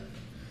has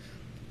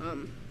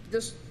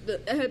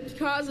it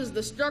causes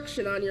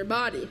destruction on your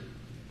body.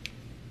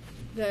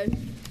 Okay.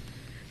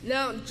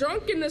 Now,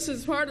 drunkenness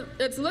is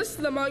it's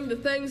listed among the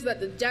things that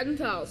the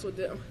Gentiles would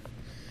do.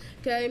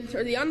 Okay,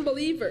 or the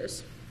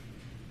unbelievers.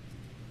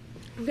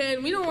 Okay,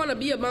 and we don't want to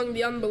be among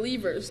the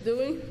unbelievers, do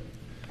we?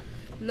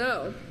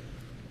 No.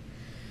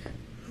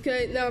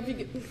 Okay, now if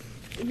you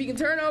can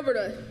turn over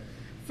to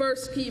 1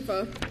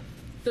 Kepha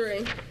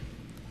 3.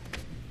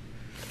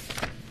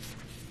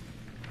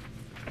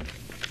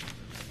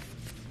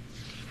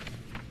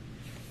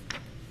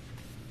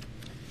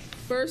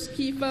 First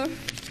Kepha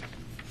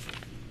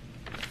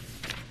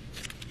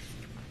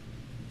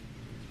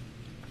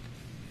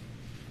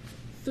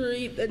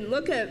 3, and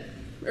look at,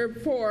 or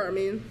 4,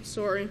 and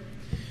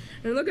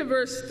look at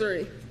verse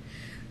 3.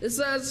 It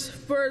says,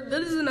 "For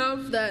this is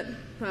enough that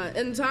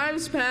in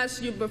times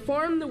past you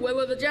performed the will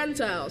of the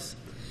Gentiles,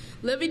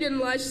 living in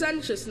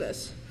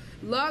licentiousness,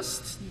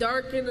 lust,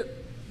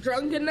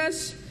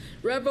 drunkenness,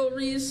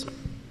 revelries,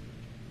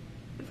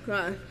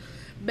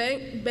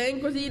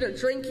 banqueting or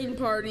drinking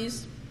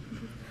parties,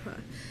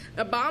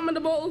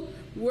 abominable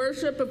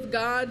worship of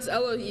gods,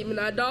 Elohim, and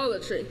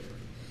idolatry."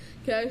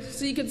 Okay,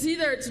 so you can see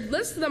there it's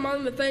listed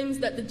among the things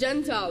that the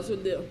Gentiles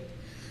would do,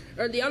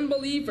 or the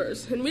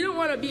unbelievers. And we don't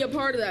want to be a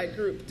part of that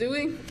group, do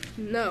we?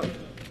 No.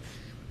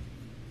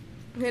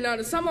 Okay, now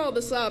to sum all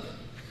this up,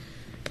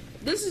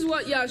 this is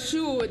what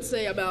Yahshua would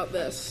say about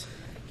this.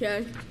 Okay?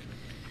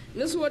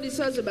 And this is what he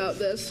says about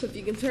this. If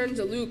you can turn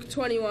to Luke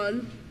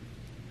 21,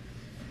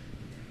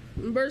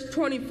 verse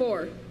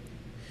 24.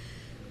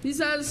 He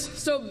says,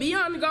 "So be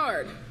on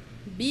guard,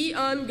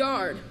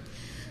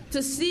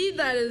 to see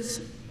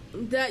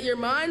that your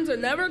minds are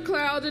never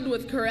clouded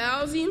with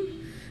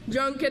carousing,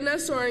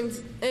 drunkenness, or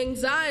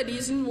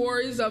anxieties and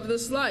worries of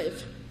this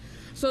life,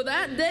 so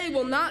that day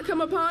will not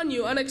come upon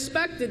you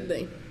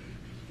unexpectedly.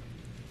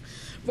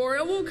 For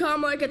it will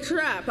come like a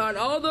trap on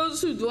all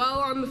those who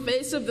dwell on the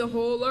face of the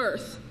whole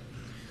earth.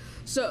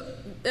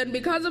 And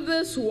because of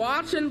this,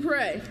 watch and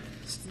pray,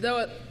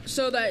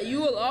 so that you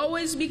will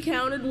always be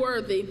counted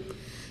worthy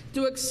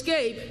to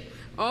escape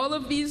all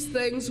of these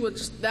things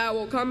that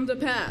will come to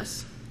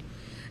pass,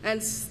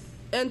 and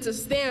to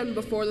stand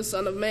before the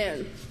Son of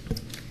Man."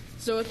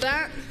 So with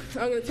that,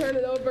 I'm going to turn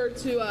it over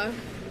to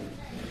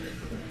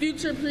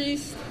future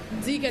priest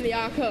Deacon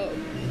Yaakov.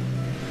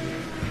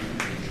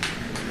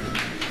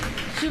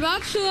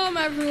 Shabbat Shalom,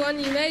 everyone.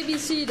 You may be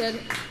seated.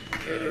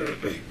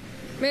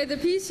 May the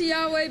peace of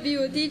Yahweh be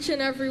with each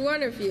and every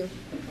one of you.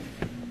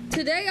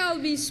 Today I'll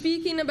be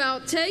speaking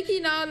about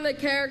taking on the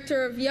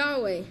character of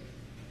Yahweh.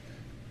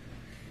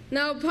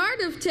 Now,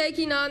 part of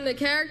taking on the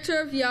character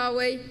of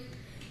Yahweh,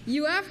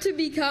 you have to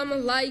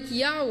become like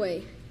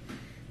Yahweh.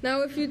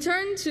 Now, if you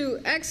turn to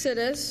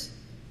Exodus,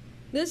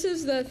 this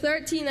is the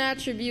 13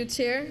 attributes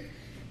here.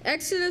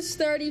 Exodus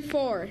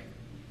 34.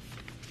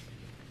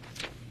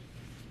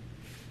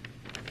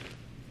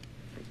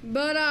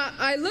 But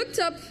I looked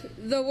up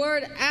the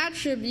word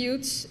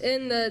attributes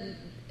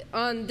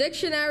on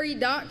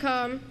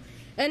dictionary.com,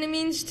 and it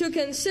means to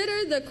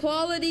consider the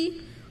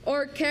quality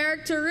or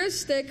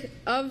characteristic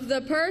of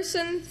the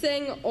person,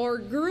 thing, or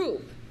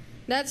group.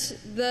 That's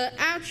the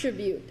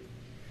attribute.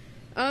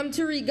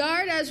 to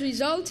regard as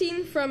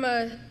resulting from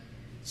a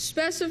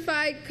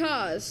specified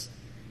cause.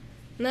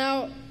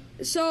 Now,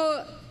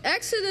 so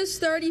Exodus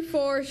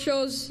 34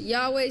 shows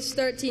Yahweh's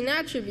 13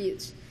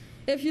 attributes.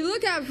 If you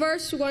look at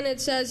verse 1, it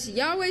says,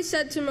 Yahweh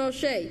said to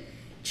Moshe,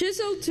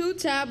 chisel 2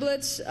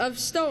 tablets of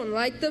stone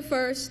like the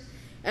first,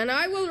 and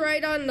I will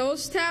write on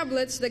those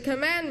tablets the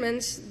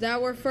commandments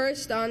that were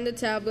first on the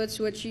tablets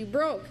which you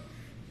broke.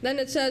 Then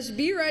it says,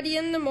 be ready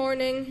in the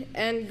morning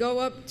and go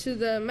up to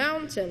the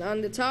mountain,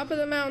 on the top of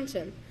the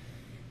mountain.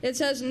 It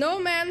says, no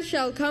man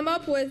shall come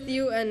up with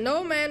you, and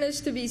no man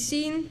is to be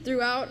seen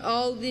throughout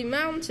all the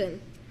mountain.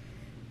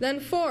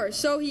 Then 4,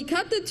 so he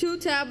cut the 2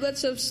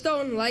 tablets of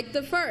stone like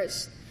the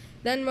first.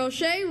 Then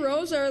Moshe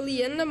rose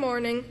early in the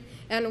morning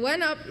and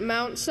went up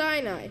Mount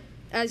Sinai,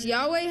 as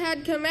Yahweh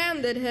had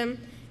commanded him,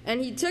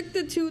 and he took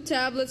the 2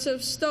 tablets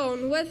of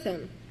stone with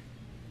him.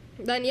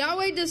 Then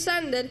Yahweh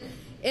descended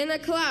in a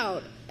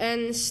cloud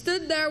and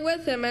stood there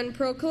with him and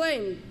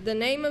proclaimed the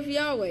name of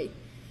Yahweh.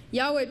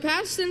 Yahweh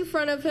passed in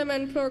front of him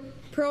and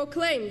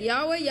proclaimed,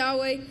 Yahweh,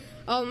 Yahweh,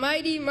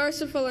 Almighty,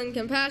 merciful, and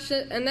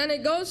compassionate. And then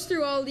it goes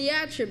through all the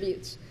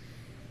attributes.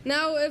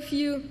 Now, if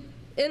you,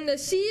 in the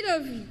seed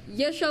of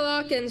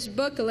Yisrael's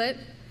booklet,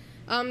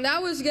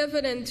 that was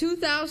given in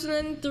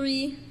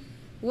 2003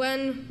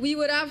 when we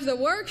would have the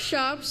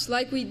workshops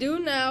like we do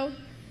now,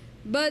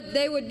 but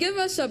they would give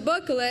us a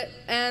booklet,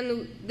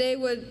 and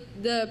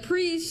the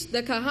priests,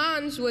 the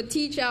kahans, would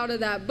teach out of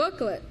that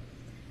booklet.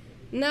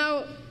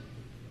 Now,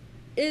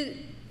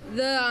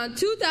 the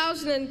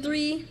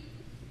 2003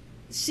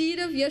 seed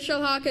of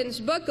Yisrael's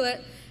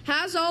booklet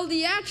has all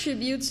the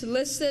attributes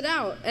listed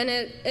out, and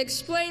it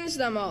explains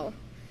them all.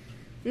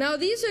 Now,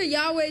 these are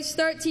Yahweh's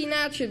 13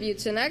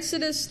 attributes in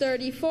Exodus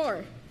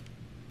 34.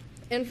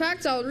 In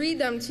fact, I'll read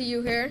them to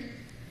you here.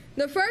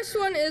 The first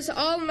one is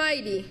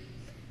Almighty.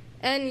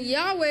 And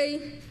Yahweh,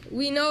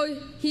 we know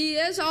He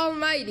is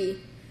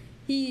Almighty.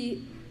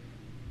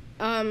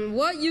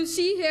 What you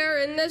see here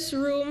in this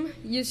room,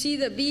 you see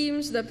the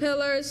beams, the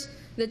pillars,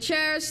 the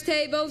chairs,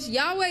 tables.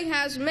 Yahweh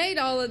has made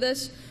all of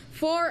this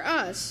for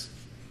us.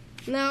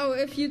 Now,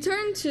 if you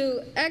turn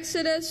to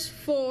Exodus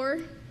 4,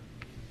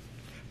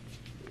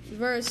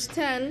 verse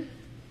 10,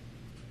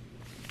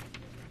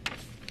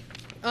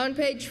 on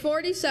page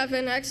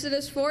 47,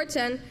 Exodus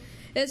 4:10,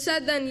 it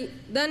said,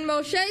 Then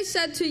Moshe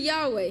said to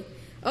Yahweh,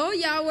 O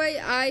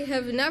Yahweh, I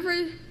have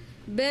never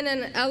been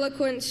an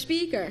eloquent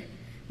speaker,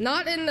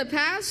 not in the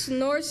past,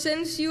 nor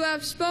since you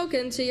have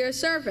spoken to your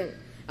servant.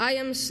 I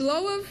am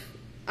slow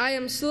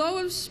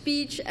of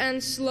speech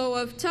and slow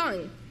of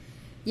tongue.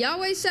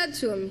 Yahweh said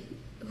to him,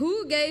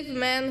 Who gave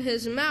man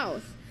his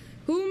mouth?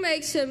 Who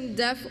makes him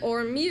deaf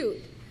or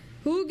mute?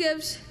 Who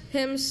gives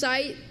him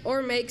sight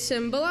or makes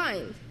him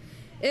blind?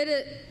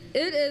 It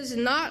is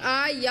not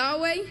I,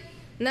 Yahweh.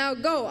 Now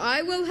go,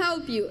 I will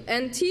help you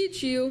and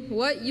teach you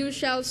what you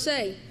shall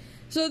say.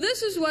 So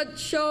this is what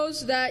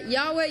shows that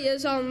Yahweh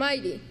is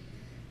Almighty.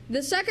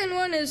 The second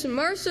one is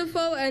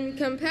merciful and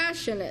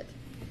compassionate.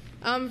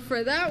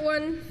 For that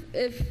one,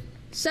 if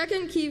 2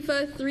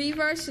 Kepha 3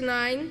 verse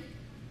 9,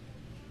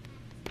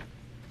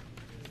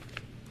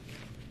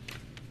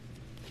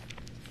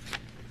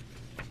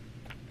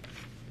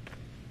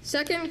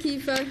 Second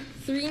Kepha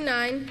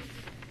 3:9,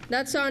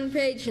 that's on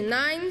page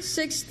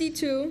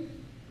 962.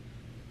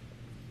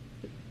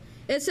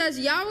 It says,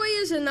 Yahweh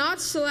is not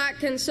slack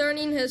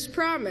concerning his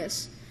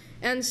promise,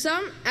 and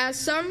some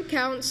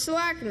count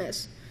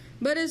slackness,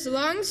 but is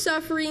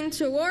long-suffering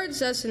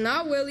towards us,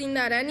 not willing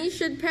that any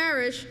should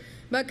perish,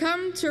 but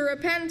come to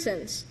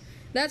repentance.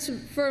 That's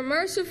for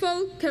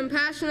merciful,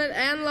 compassionate,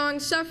 and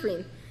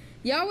long-suffering.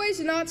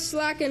 Yahweh's not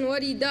slack in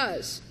what he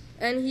does,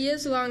 and he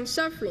is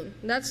long-suffering.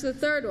 That's the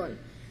third one.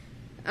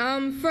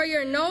 For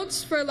your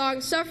notes for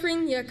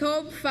long-suffering,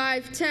 Jacob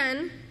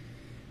 5:10.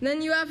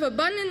 Then you have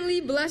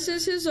abundantly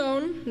blesses his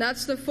own.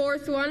 That's the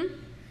fourth one.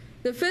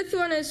 The fifth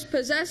one is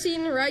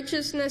possessing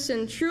righteousness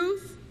and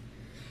truth.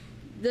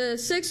 The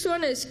sixth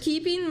one is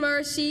keeping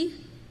mercy.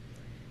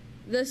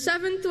 The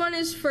seventh one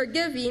is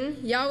forgiving.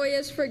 Yahweh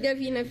is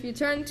forgiving. If you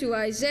turn to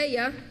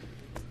Isaiah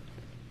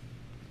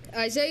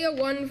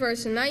 1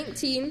 verse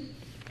 19,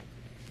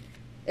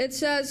 it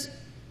says,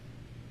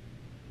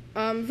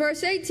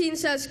 verse 18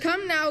 says,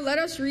 Come now, let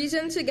us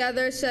reason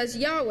together, says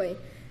Yahweh.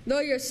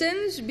 Though your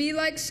sins be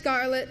like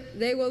scarlet,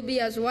 they will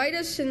be as white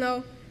as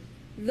snow.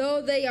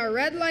 Though they are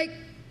red like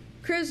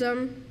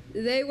crimson,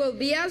 they will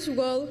be as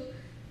wool.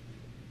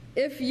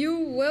 If you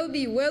will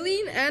be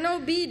willing and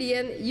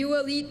obedient, you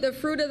will eat the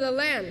fruit of the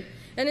land.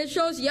 And it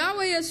shows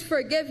Yahweh is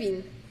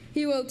forgiving.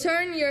 He will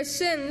turn your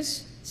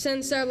sins,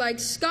 since they're like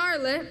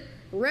scarlet,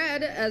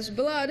 red as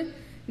blood,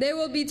 they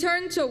will be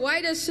turned to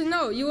white as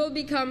snow. You will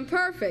become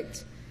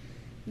perfect.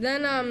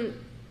 Then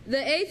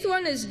the eighth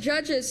one is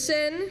judges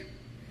sin.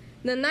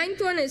 The ninth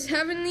one is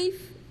Heavenly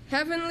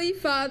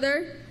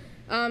Father.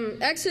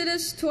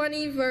 Exodus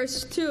 20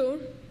 verse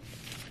 2.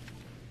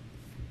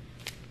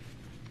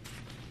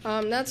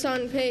 That's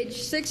on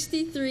page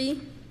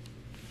 61.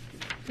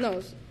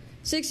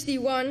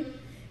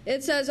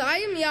 It says, I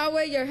am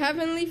Yahweh, your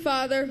heavenly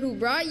Father, who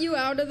brought you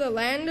out of the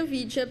land of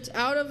Egypt,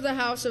 out of the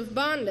house of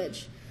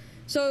bondage.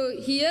 So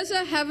he is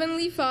a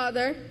heavenly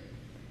Father.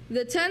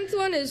 The 10th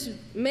one is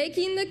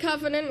making the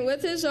covenant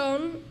with his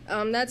own.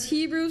 That's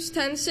Hebrews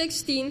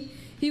 10:16.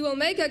 He will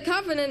make a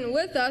covenant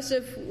with us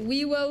if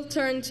we will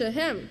turn to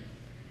him.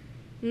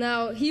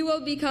 Now, he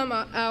will become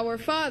our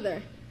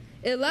Father.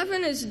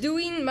 11 is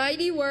doing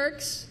mighty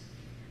works.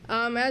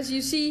 As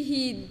you see,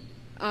 he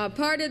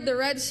parted the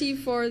Red Sea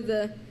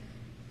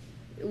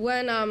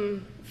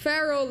when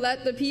Pharaoh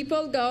let the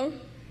people go.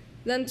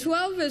 Then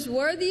 12 is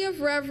worthy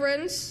of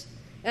reverence.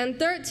 And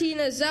 13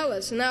 is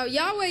zealous. Now,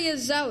 Yahweh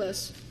is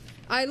zealous.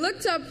 I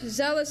looked up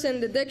zealous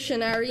in the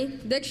dictionary,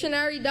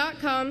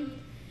 dictionary.com,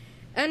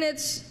 and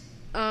it's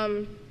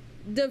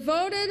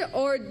devoted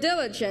or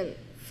diligent,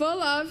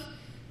 full of,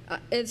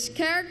 it's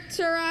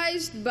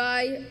characterized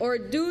by or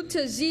due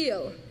to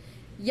zeal.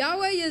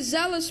 Yahweh is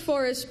zealous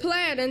for his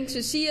plan and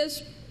to see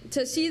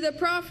the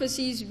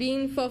prophecies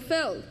being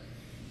fulfilled.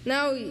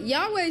 Now,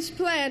 Yahweh's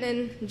plan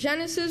in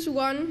Genesis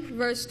 1,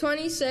 verse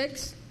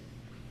 26,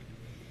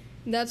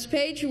 that's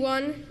page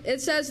 1.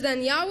 It says,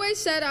 Then Yahweh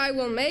said, I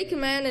will make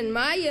man in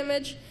my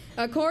image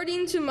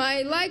according to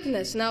my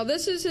likeness. Now,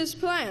 this is his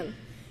plan.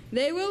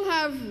 They will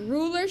have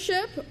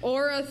rulership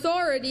or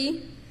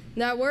authority.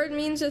 That word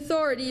means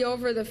authority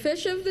over the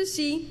fish of the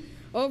sea,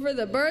 over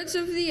the birds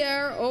of the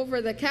air, over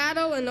the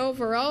cattle, and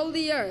over all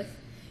the earth,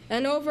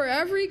 and over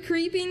every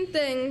creeping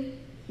thing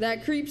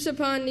that creeps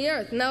upon the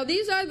earth. Now,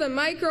 these are the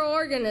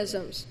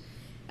microorganisms.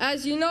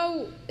 As you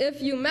know,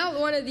 if you melt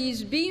one of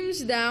these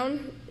beams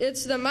down,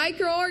 it's the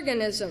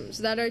microorganisms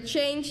that are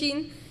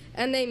changing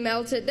and they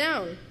melt it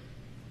down.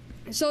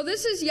 So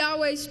this is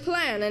Yahweh's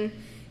plan, and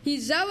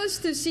he's zealous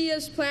to see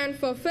his plan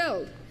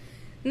fulfilled.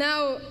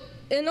 Now,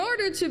 in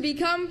order to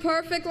become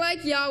perfect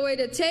like Yahweh,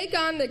 to take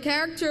on the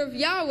character of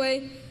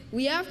Yahweh,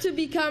 we have to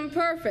become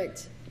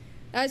perfect.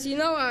 As you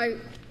know,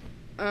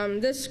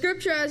 this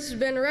scripture has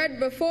been read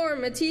before,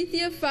 Matthew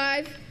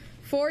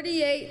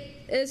 5:48.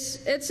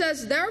 It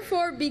says,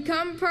 Therefore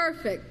become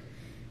perfect,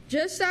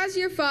 just as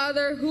your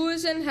Father who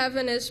is in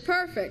heaven is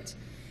perfect.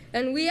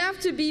 And we have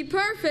to be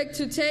perfect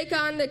to take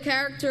on the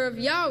character of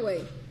Yahweh,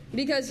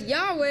 because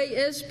Yahweh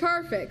is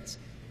perfect.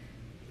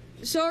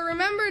 So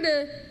remember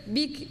to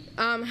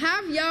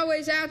have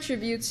Yahweh's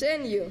attributes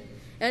in you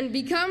and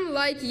become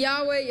like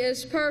Yahweh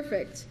is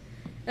perfect.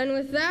 And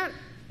with that,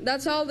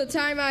 that's all the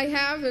time I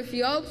have. If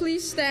you all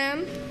please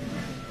stand,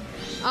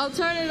 I'll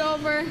turn it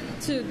over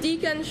to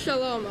Deacon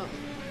Shalom.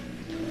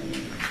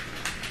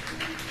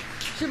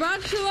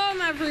 Shabbat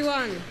Shalom,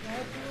 everyone.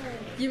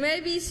 You may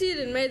be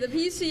seated. May the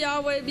peace of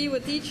Yahweh be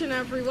with each and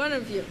every one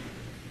of you.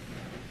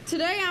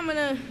 Today I'm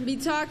going to be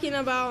talking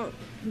about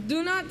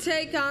do not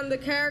take on the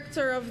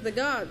character of the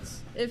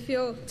gods. If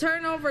you'll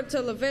turn over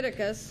to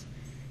Leviticus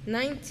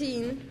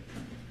 19,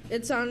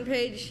 it's on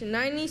page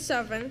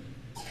 97.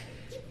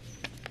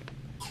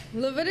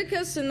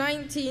 Leviticus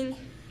 19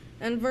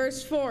 and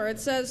verse 4, it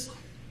says,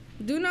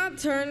 Do not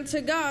turn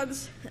to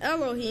gods,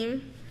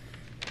 Elohim,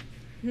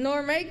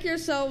 nor make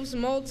yourselves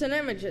molten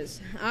images.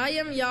 I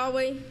am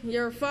Yahweh,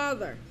 your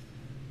Father.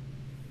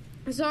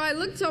 So I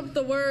looked up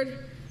the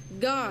word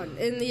God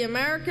in the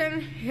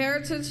American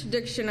Heritage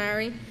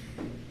Dictionary,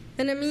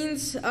 and it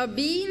means a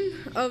being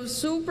of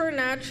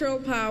supernatural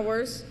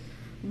powers,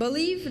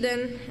 believed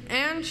in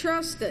and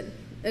trusted,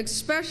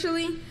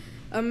 especially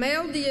a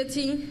male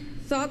deity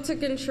thought to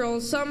control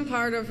some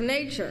part of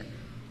nature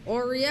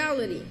or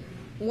reality,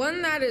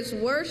 one that is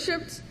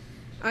worshipped,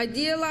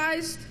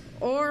 idealized,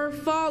 or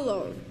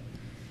followed.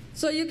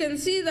 So you can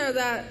see there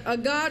that a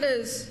God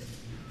is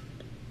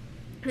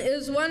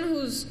one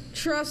who's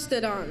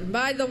trusted on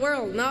by the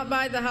world, not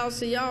by the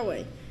house of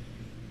Yahweh.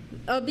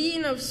 A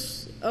being of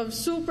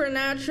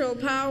supernatural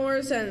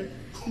powers,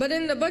 but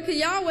in the book of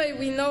Yahweh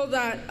we know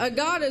that a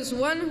God is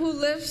one who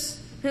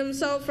lifts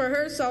himself or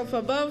herself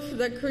above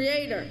the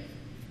Creator,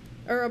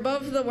 or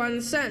above the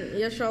one sent,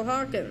 Yisrayl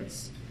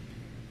Hawkins.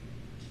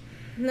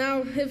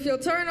 Now, if you'll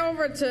turn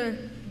over to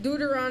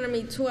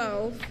Deuteronomy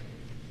 12,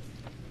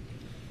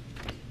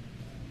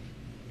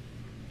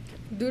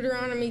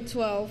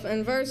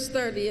 and verse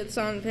 30, it's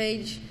on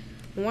page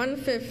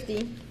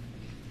 150.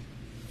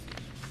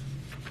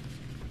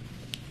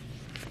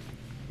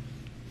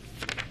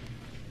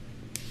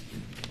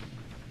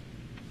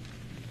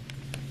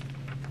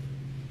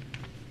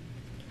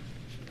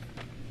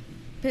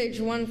 Page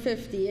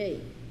 158.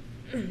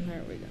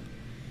 There we go.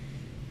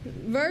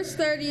 Verse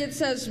 30, it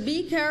says,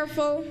 Be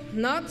careful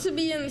not to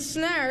be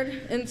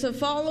ensnared into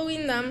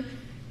following them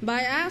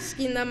by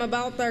asking them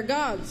about their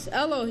gods,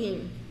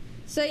 Elohim,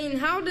 saying,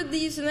 How did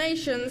these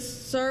nations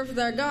serve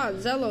their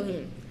gods,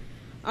 Elohim?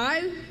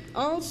 I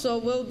also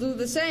will do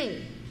the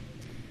same.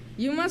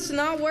 You must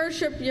not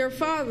worship your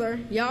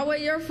Father, Yahweh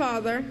your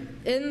Father,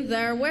 in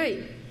their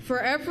way. For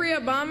every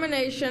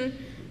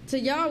abomination to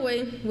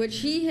Yahweh which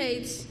he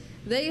hates,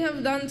 they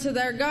have done to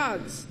their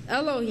gods,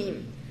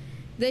 Elohim.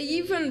 They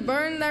even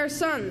burn their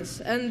sons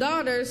and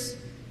daughters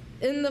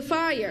in the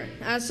fire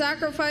as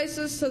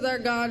sacrifices to their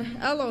God,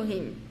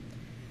 Elohim.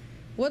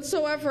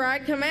 Whatsoever I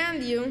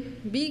command you,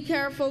 be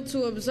careful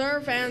to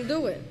observe and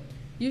do it.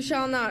 You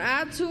shall not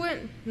add to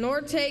it,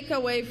 nor take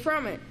away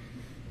from it.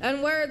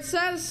 And where it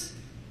says,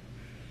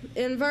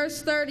 in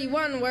verse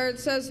 31, where it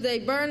says they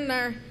burn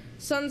their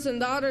sons and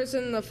daughters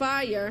in the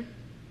fire,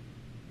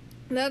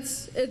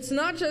 it's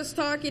not just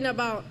talking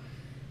about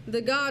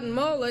the god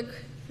Moloch.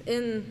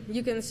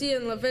 You can see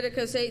in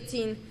Leviticus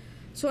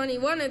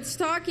 18:21, it's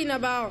talking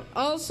about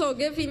also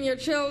giving your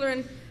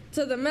children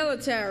to the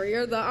military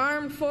or the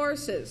armed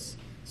forces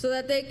so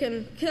that they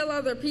can kill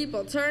other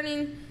people,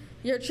 turning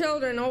your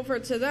children over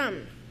to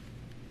them.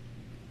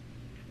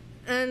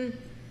 And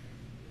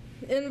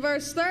in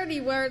verse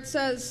 30, where it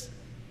says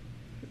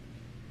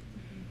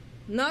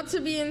not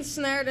to be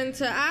ensnared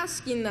into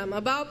asking them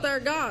about their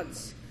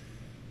gods,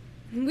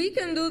 we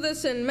can do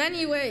this in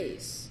many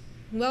ways.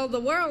 Well, the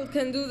world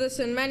can do this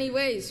in many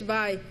ways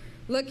by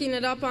looking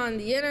it up on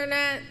the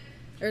internet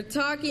or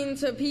talking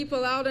to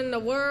people out in the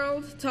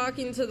world,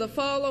 talking to the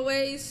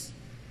fallaways.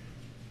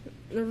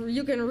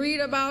 You can read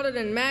about it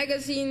in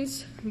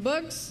magazines,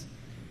 books.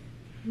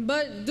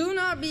 But do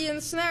not be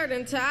ensnared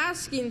into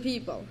asking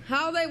people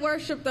how they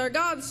worship their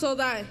gods so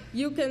that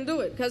you can do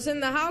it. Because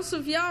in the house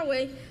of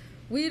Yahweh,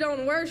 we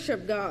don't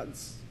worship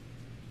gods.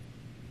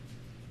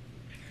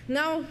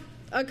 Now,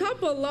 a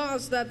couple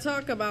laws that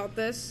talk about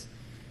this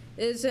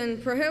is in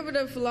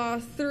Prohibitive Law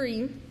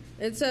 3.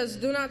 It says,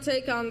 do not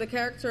take on the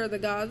character of the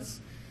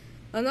gods.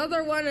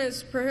 Another one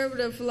is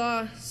Prohibitive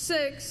Law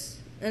 6,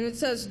 and it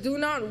says, do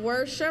not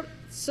worship,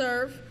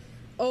 serve,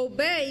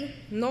 obey,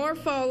 nor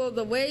follow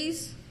the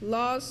ways,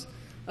 laws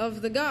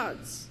of the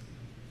gods.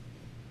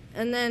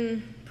 And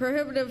then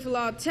Prohibitive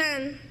Law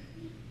 10,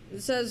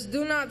 it says,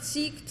 do not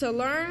seek to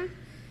learn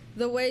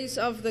the ways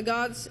of the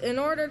gods in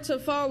order to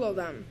follow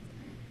them.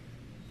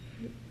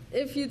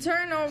 If you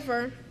turn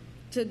over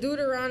to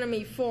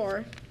Deuteronomy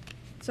 4,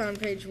 it's on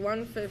page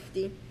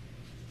 150.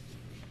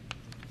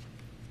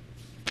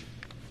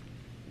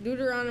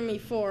 Deuteronomy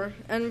 4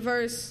 and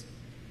verse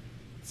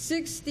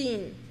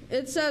 16.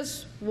 It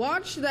says,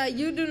 watch that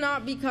you do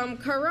not become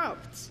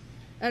corrupt,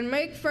 and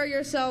make for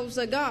yourselves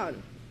a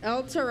god,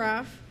 El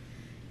Teraph,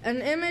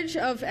 an image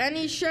of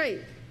any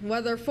shape,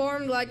 whether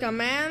formed like a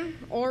man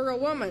or a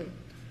woman,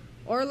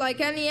 or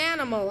like any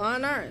animal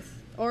on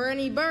earth, or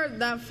any bird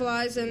that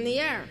flies in the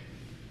air,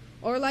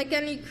 or like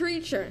any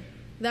creature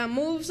that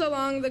moves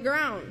along the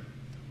ground,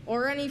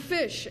 or any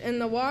fish in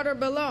the water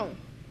below.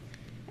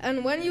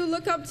 And when you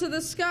look up to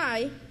the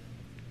sky,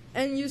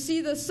 and you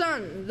see the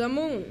sun, the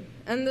moon,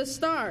 and the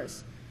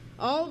stars,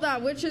 all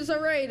that which is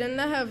arrayed in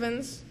the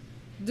heavens,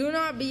 do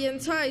not be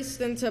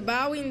enticed into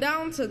bowing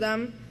down to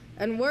them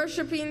and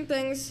worshiping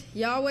things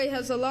Yahweh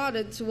has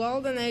allotted to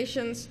all the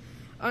nations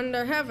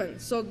under heaven.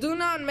 So do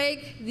not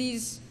make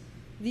these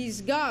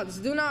gods.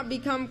 Do not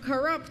become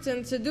corrupt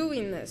into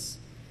doing this.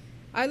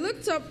 I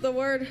looked up the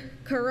word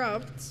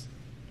corrupt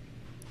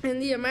in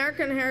the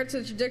American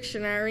Heritage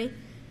Dictionary,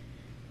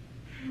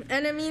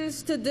 and it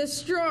means to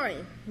destroy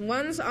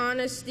one's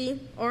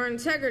honesty or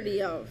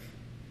integrity of.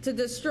 To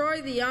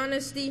destroy the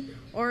honesty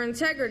or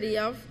integrity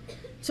of,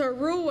 to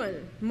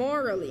ruin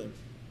morally,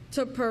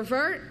 to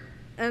pervert,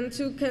 and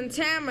to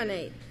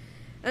contaminate.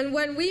 And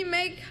when we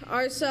make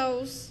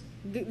ourselves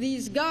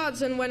these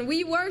gods, and when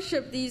we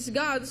worship these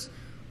gods,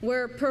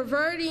 we're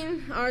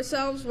perverting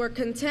ourselves, we're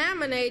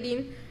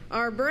contaminating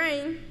our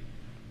brain,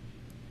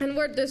 and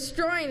we're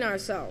destroying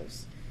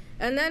ourselves.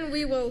 And then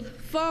we will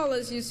fall,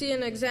 as you see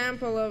an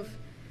example of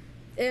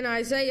in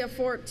Isaiah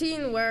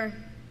 14, where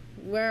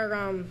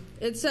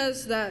it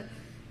says that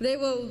they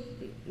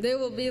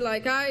will be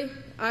like, I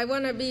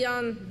want to be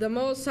on the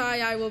Most High,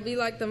 I will be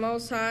like the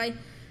Most High,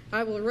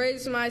 I will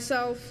raise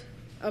myself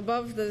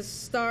above the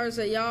stars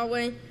of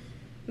Yahweh.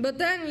 But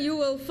then you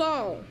will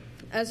fall,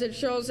 as it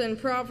shows in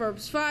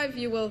Proverbs 5,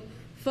 you will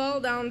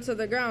fall down to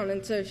the ground,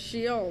 into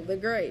Sheol, the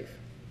grave.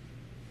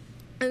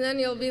 And then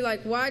you'll be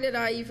like, why did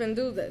I even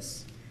do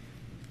this?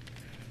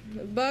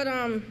 But,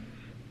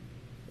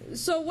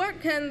 so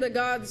what can the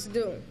gods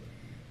do?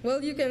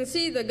 Well, you can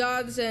see the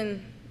gods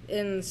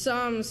in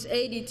Psalms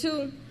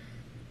 82,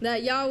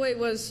 that Yahweh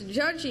was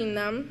judging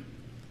them.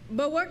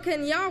 But what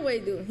can Yahweh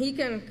do? He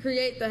can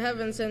create the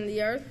heavens and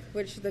the earth,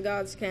 which the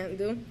gods can't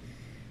do.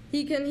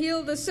 He can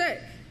heal the sick,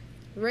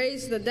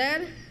 raise the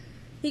dead.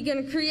 He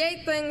can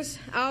create things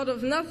out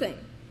of nothing.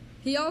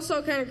 He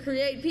also can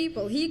create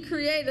people. He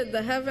created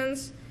the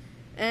heavens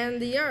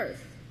and the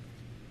earth.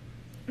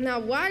 Now,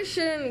 why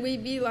shouldn't we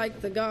be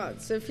like the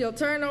gods? If you'll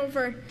turn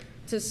over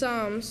to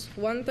Psalms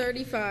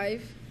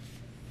 135.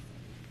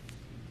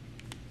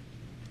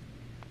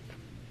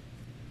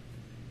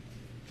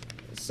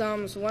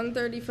 Psalms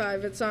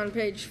 135, it's on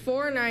page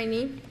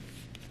 490.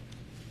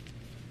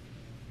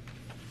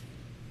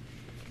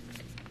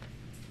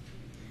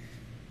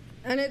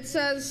 And it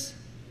says,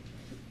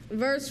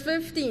 verse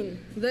 15,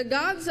 the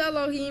gods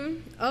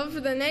Elohim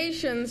of the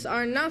nations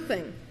are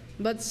nothing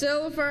but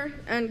silver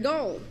and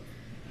gold,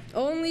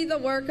 only the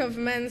work of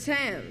men's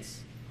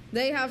hands.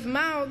 They have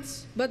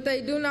mouths, but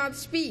they do not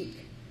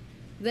speak.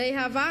 They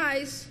have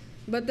eyes,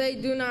 but they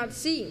do not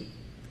see.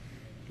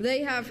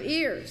 They have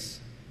ears,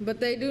 but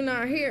they do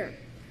not hear,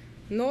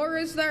 nor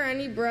is there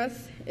any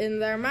breath in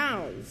their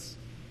mouths.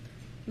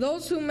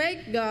 Those who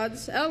make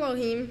gods,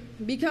 Elohim,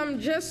 become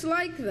just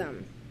like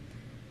them.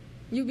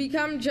 You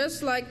become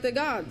just like the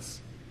gods.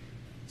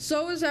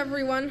 So is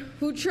everyone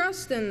who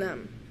trusts in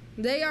them.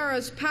 They are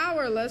as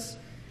powerless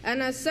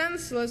and as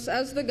senseless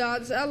as the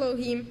gods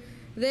Elohim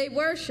they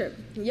worship.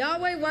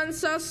 Yahweh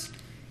wants us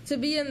to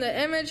be in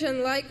the image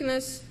and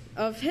likeness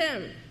of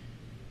Him,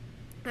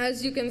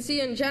 as you can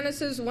see in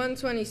Genesis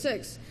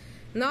 1:26,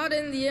 not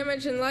in the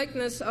image and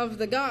likeness of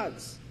the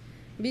gods,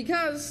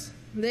 because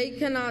they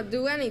cannot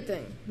do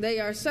anything. They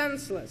are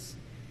senseless.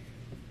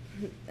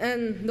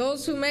 And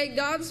those who make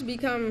gods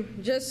become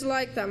just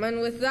like them. And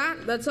with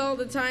that, that's all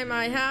the time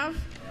I have.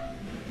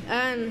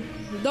 And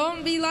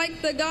don't be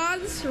like the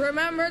gods.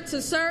 Remember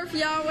to serve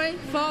Yahweh,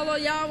 follow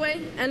Yahweh,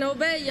 and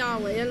obey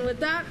Yahweh. And with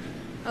that,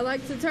 I'd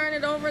like to turn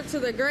it over to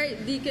the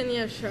great Deacon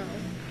Yisrayl.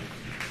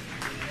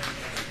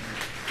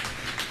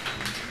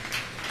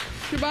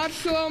 Shabbat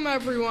Shalom,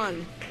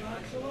 everyone.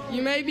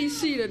 You may be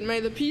seated. May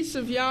the peace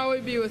of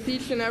Yahweh be with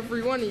each and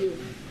every one of you.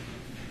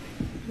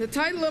 The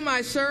title of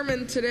my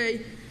sermon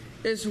today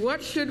is,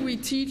 What Should We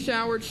Teach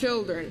Our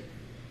Children?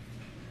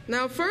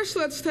 Now, first,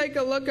 let's take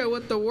a look at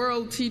what the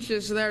world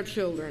teaches their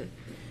children.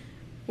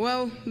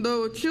 Well,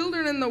 the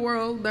children in the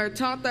world, they're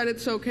taught that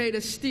it's okay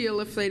to steal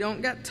if they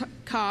don't get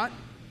caught.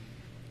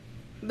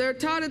 They're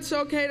taught it's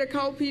okay to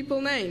call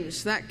people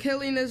names, that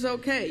killing is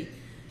okay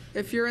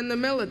if you're in the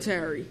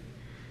military.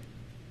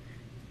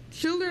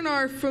 Children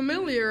are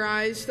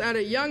familiarized at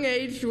a young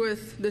age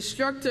with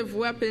destructive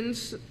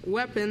weapons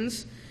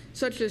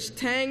such as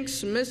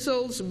tanks,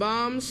 missiles,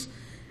 bombs,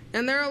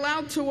 and they're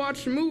allowed to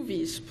watch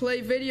movies,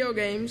 play video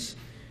games,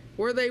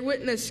 where they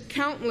witness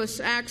countless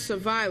acts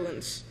of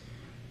violence.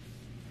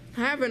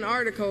 I have an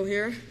article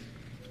here.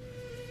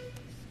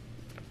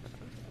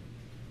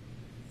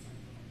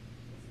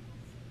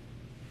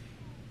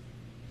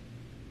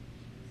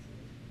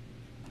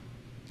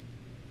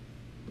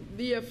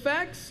 The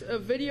effects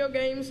of video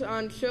games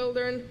on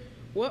children,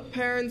 what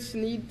parents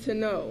need to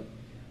know.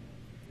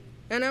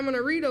 And I'm going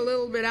to read a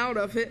little bit out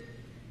of it.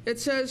 It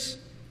says,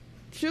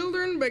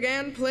 children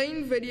began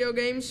playing video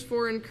games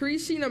for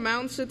increasing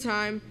amounts of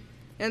time,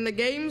 and the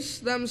games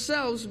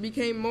themselves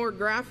became more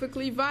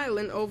graphically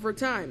violent over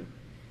time.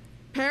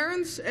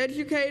 Parents,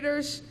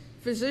 educators,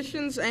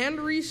 physicians, and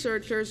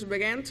researchers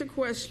began to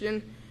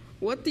question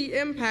what the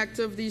impact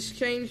of these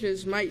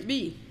changes might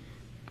be.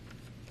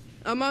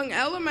 Among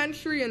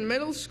elementary and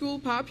middle school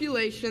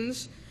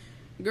populations,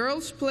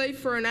 girls play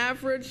for an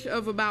average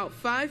of about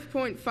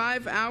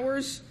 5.5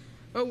 hours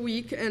a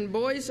week, and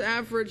boys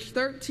average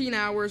 13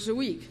 hours a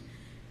week.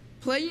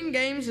 Playing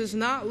games is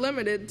not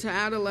limited to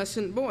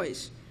adolescent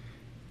boys.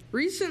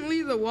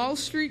 Recently, the Wall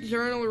Street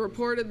Journal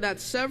reported that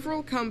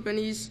several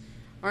companies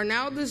are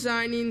now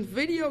designing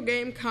video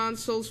game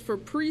consoles for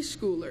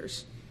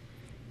preschoolers.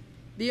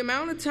 The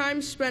amount of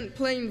time spent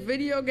playing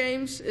video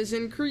games is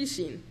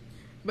increasing,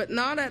 but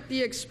not at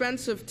the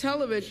expense of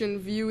television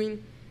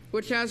viewing,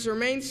 which has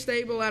remained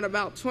stable at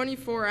about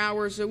 24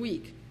 hours a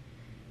week.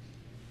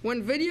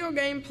 When video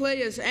game play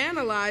is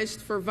analyzed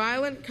for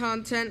violent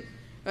content,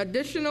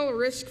 additional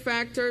risk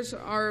factors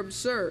are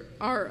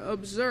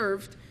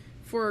observed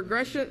for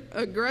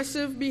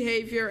aggressive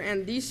behavior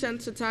and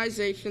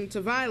desensitization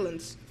to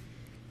violence.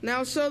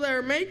 Now, so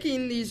they're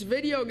making these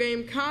video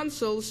game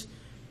consoles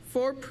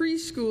for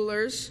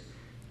preschoolers,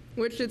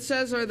 which it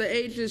says are the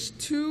ages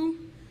 2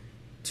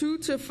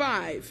 to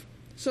 5.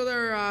 So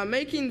they're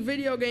making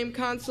video game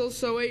consoles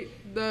so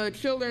the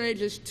children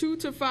ages 2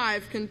 to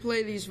 5 can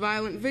play these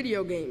violent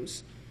video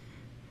games.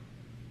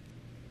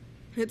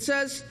 It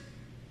says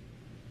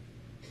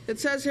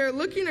here,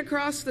 looking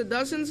across the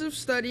dozens of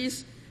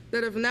studies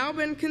that have now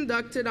been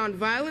conducted on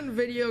violent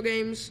video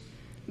games,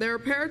 there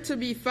appear to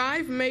be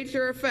 5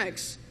 major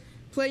effects.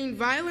 Playing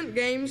violent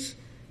games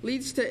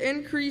leads to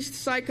increased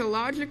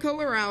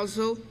psychological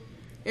arousal,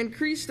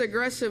 increased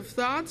aggressive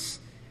thoughts,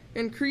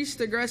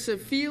 increased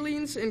aggressive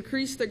feelings,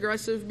 increased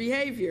aggressive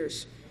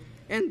behaviors,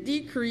 and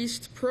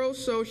decreased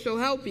pro-social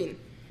helping.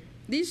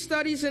 These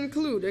studies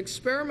include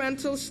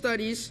experimental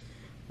studies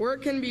where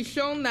it can be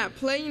shown that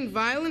playing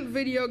violent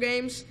video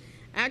games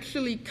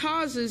actually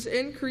causes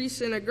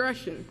increase in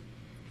aggression.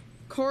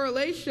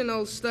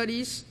 Correlational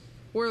studies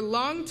where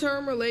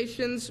long-term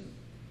relations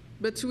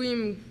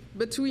between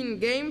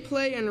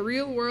gameplay and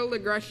real-world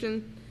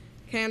aggression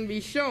can be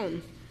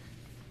shown.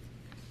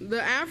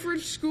 The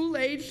average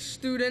school-age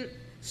student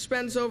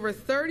spends over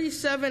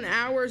 37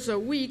 hours a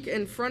week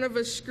in front of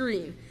a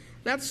screen.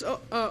 That's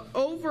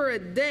over a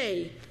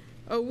day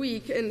a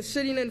week and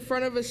sitting in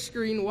front of a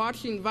screen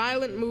watching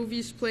violent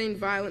movies, playing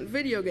violent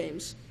video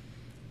games.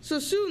 So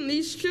soon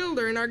these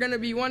children are going to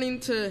be wanting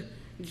to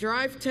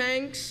drive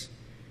tanks,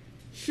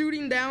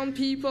 shooting down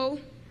people.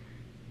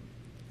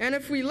 And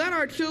if we let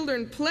our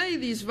children play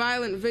these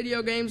violent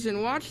video games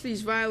and watch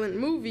these violent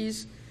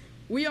movies,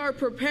 we are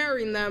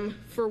preparing them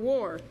for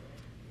war.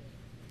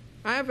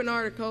 I have an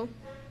article.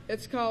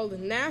 It's called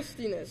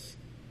Nastiness.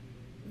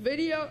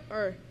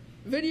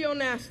 Video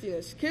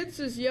nastiness. Kids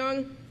as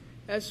young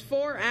as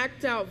 4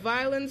 act out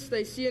violence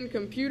they see in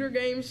computer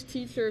games,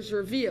 teachers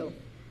reveal.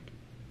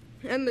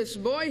 And this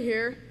boy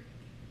here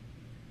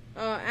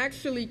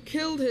actually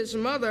killed his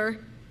mother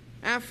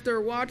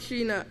after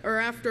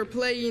after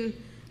playing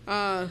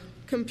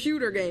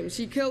computer games.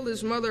 He killed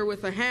his mother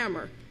with a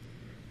hammer.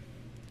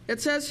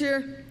 It says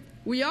here,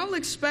 we all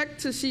expect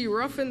to see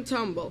rough and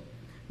tumble,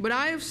 but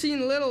I have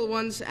seen little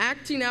ones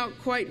acting out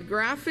quite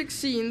graphic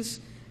scenes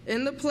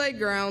in the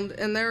playground,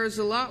 and there is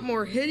a lot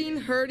more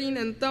hitting, hurting,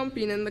 and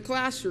thumping in the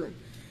classroom.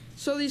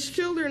 So these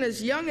children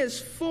as young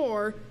as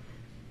 4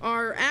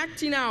 are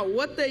acting out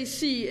what they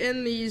see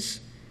in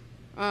these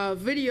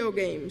video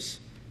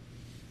games.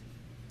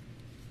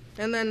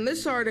 And then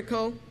this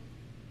article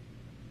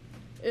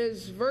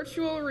is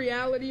Virtual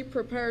Reality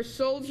Prepares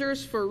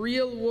Soldiers for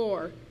Real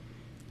War.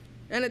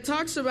 And it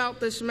talks about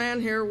this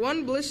man here.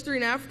 One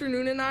blistering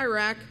afternoon in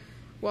Iraq,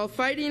 while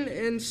fighting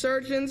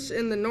insurgents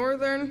in the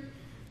northern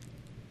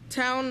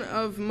town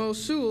of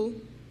Mosul,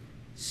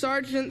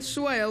 Sergeant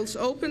Swales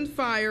opened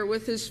fire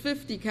with his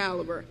 .50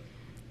 caliber.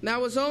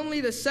 That was only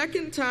the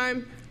second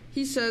time,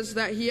 he says,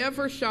 that he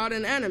ever shot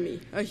an enemy,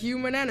 a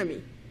human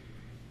enemy.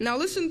 Now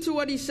listen to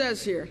what he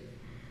says here.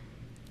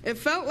 It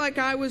felt like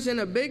I was in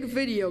a big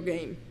video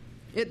game.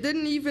 It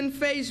didn't even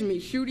faze me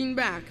shooting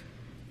back.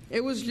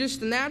 It was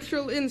just a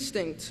natural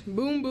instinct.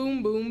 Boom,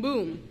 boom, boom,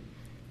 boom.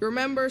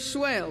 Remember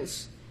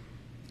Swales,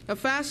 a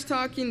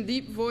fast-talking,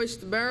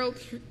 deep-voiced,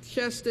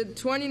 barrel-chested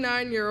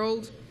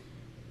 29-year-old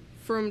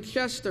from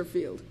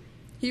Chesterfield.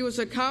 He was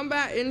a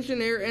combat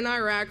engineer in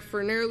Iraq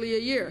for nearly a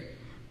year.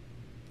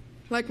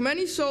 Like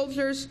many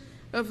soldiers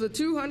of the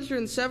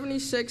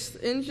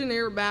 276th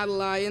Engineer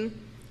Battalion,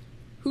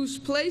 whose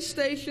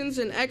PlayStations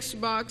and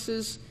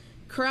Xboxes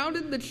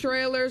crowded the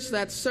trailers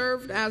that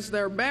served as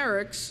their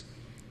barracks,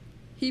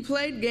 he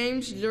played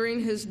games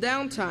during his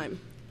downtime.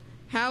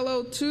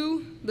 Halo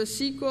 2, the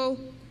sequel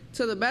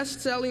to the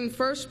best-selling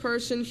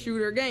first-person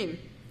shooter game,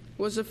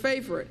 was a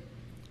favorite.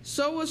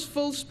 So was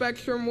Full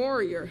Spectrum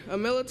Warrior, a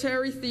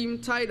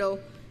military-themed title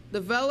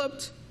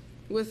developed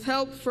with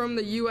help from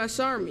the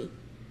U.S. Army.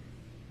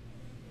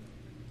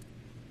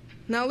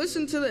 Now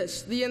listen to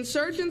this. The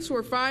insurgents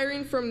were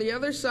firing from the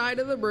other side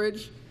of the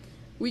bridge.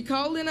 We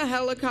called in a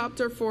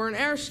helicopter for an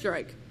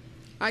airstrike.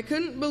 I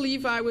couldn't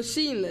believe I was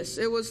seeing this.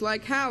 It was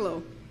like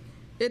Halo.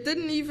 It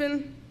didn't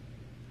even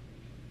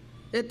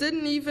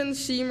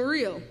seem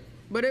real,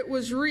 but it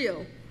was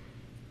real.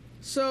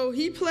 So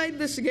he played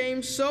this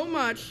game so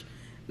much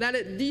that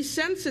it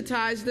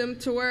desensitized him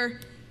to where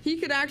he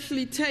could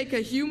actually take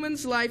a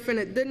human's life and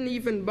it didn't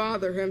even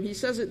bother him. He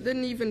says it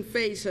didn't even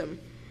faze him.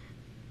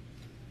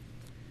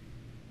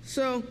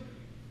 So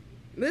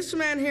this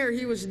man here,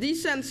 he was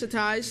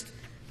desensitized.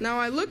 Now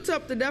I looked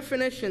up the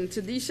definition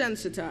to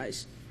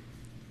desensitize,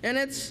 and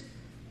it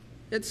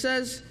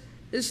says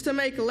is to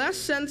make less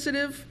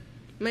sensitive,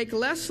 make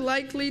less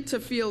likely to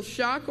feel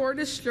shock or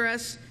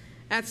distress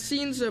at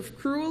scenes of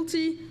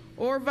cruelty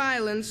or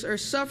violence or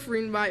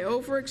suffering by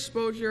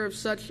overexposure of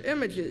such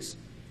images.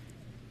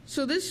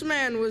 So this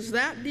man was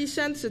that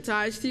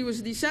desensitized. He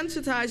was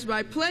desensitized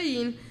by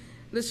playing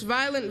this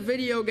violent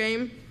video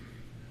game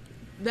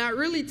that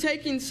really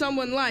taking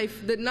someone's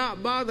life did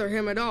not bother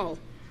him at all.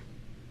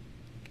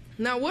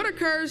 Now, what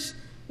occurs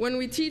when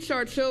we teach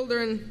our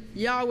children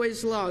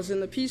Yahweh's laws in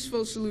the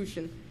peaceful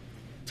solution?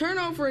 Turn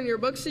over in your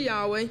books of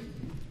Yahweh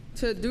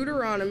to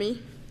Deuteronomy.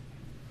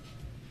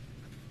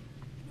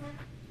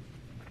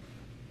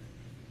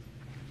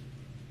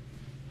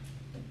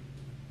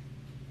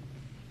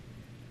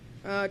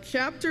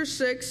 Chapter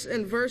 6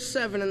 and verse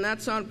 7, and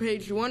that's on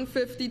page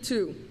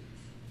 152.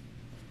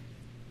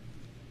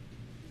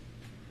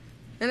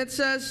 And it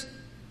says,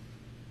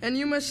 and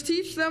you must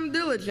teach them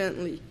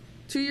diligently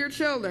to your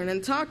children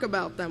and talk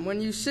about them when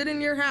you sit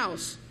in your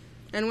house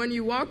and when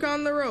you walk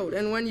on the road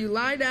and when you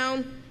lie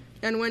down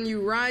and when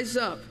you rise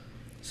up.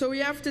 So we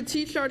have to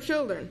teach our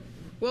children.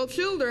 Well,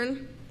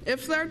 children,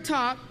 if they're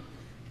taught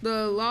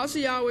the laws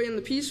of Yahweh and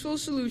the peaceful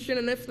solution,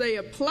 and if they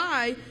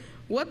apply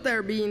what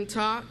they're being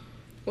taught,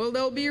 well,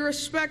 they'll be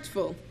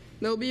respectful.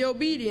 They'll be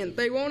obedient.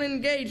 They won't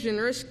engage in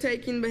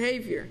risk-taking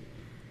behavior.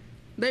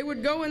 They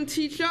would go and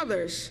teach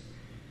others.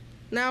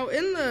 Now,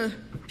 in the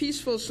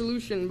Peaceful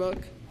Solution book,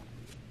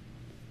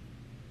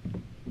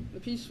 the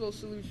Peaceful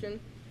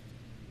Solution,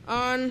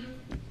 on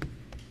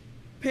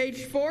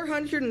page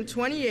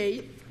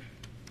 428,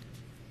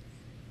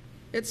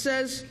 it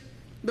says,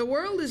 the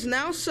world is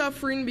now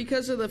suffering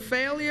because of the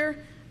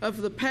failure of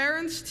the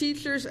parents,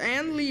 teachers,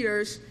 and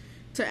leaders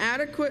to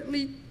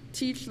adequately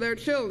teach their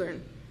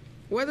children,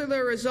 whether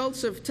the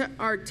results of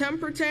are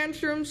temper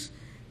tantrums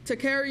to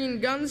carrying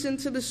guns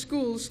into the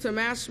schools to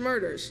mass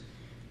murders.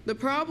 The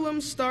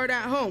problems start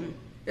at home.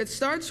 It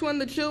starts when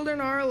the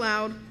children are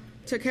allowed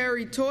to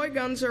carry toy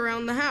guns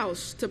around the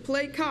house, to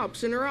play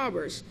cops and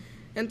robbers,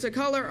 and to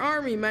color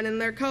army men in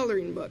their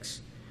coloring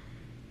books.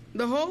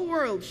 The whole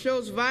world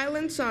shows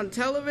violence on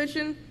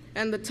television,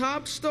 and the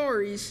top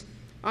stories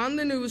on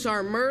the news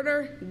are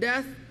murder,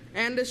 death,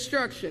 and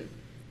destruction.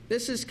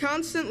 This is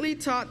constantly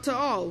taught to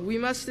all. We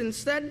must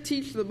instead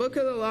teach the book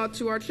of the law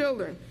to our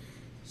children.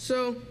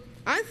 So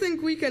I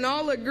think we can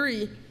all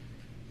agree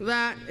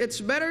that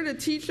it's better to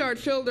teach our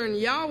children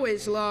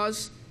Yahweh's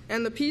laws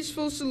and the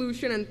peaceful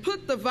solution and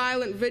put the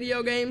violent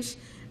video games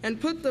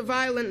and put the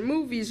violent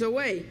movies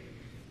away.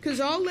 Because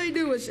all they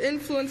do is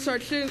influence our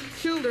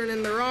children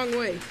in the wrong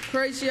way.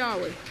 Praise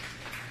Yahweh.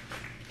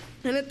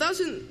 And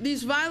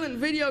these violent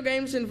video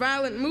games and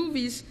violent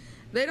movies,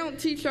 they don't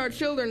teach our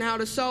children how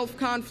to solve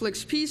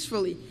conflicts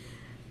peacefully.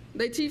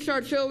 They teach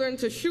our children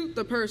to shoot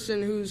the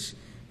person who's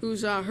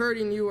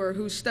hurting you or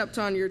who stepped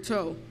on your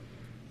toe.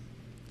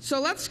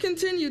 So let's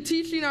continue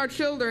teaching our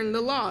children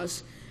the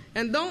laws,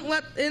 and don't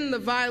let in the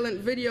violent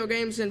video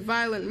games and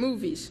violent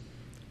movies.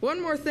 One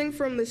more thing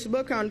from this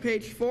book on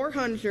page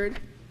 400.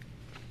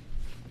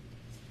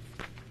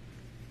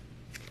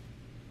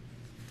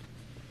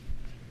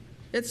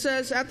 It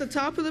says at the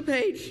top of the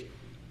page,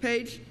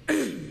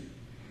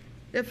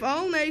 if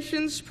all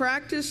nations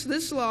practice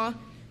this law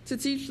to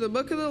teach the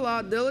book of the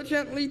law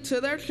diligently to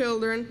their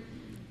children,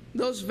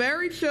 those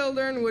very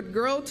children would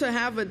grow to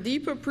have a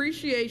deep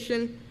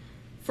appreciation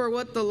for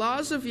what the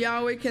laws of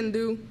Yahweh can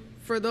do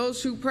for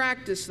those who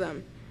practice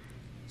them.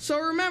 So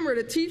remember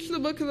to teach the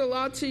book of the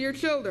law to your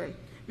children,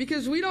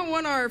 because we don't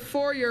want our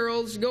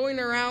 4-year-olds going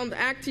around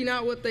acting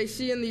out what they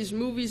see in these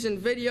movies and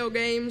video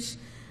games.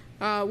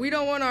 We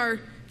don't want our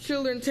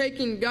children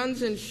taking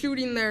guns and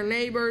shooting their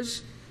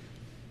neighbors.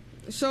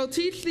 So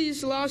teach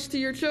these laws to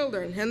your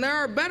children. And there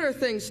are better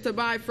things to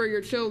buy for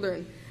your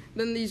children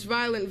than these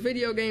violent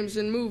video games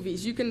and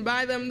movies. You can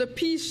buy them the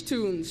peace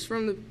tunes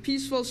from the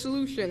Peaceful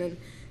Solution and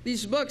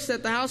these books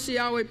that the House of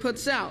Yahweh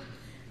puts out.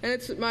 And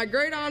it's my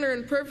great honor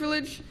and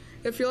privilege,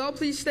 if you'll all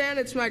please stand,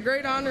 it's my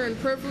great honor and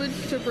privilege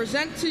to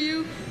present to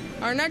you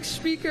our next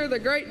speaker, the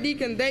great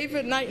Deacon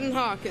David Knighton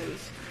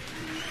Hawkins.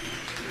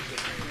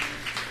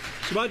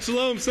 Shabbat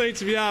Shalom,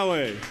 saints of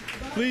Yahweh.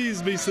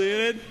 Please be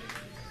seated.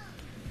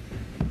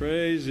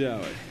 Praise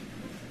Yahweh.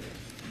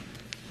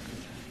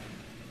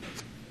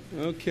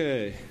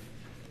 Okay.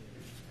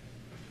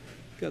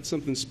 Got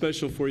something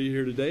special for you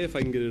here today, if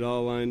I can get it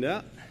all lined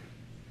out.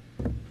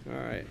 All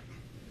right.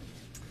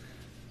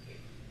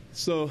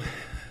 So,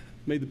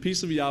 may the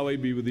peace of Yahweh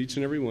be with each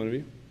and every one of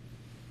you.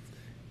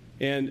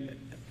 And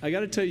I got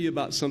to tell you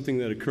about something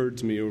that occurred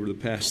to me over the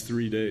past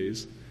 3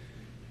 days.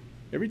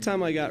 Every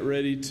time I got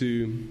ready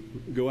to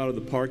go out of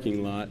the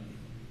parking lot,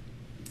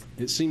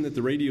 it seemed that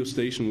the radio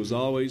station was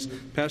always,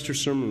 Pastor's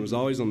sermon was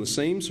always on the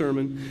same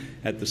sermon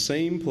at the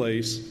same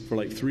place for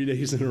like 3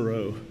 days in a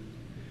row.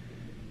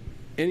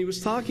 And he was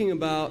talking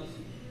about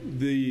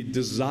the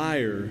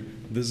desire,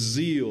 the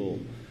zeal,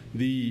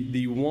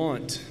 the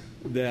want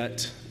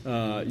that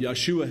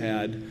Yeshua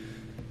had,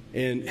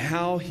 and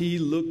how he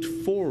looked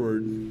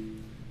forward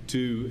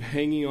to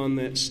hanging on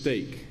that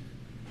stake.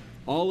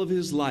 All of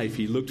his life,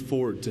 he looked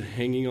forward to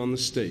hanging on the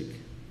stake.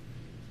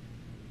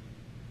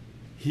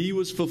 He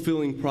was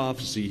fulfilling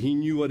prophecy. He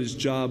knew what his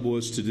job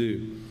was to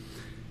do.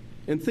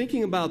 And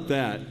thinking about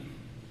that,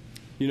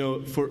 you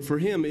know, for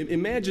him,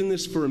 imagine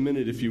this for a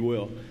minute, if you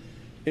will.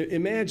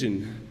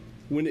 Imagine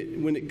when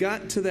it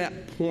got to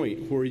that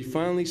point where he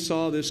finally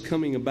saw this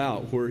coming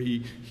about, where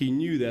he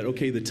knew that,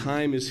 okay, the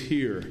time is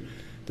here.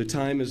 The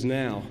time is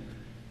now.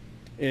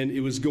 And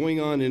it was going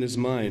on in his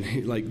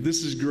mind, like,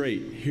 this is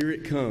great. Here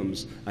it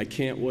comes. I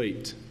can't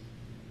wait.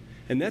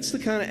 And that's the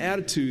kind of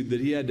attitude that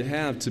he had to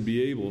have to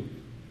be able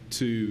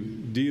to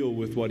deal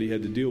with what he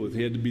had to deal with.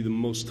 He had to be the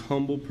most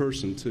humble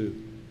person,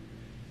 too,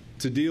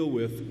 to deal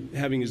with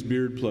having his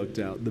beard plucked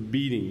out, the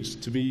beatings,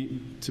 to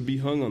be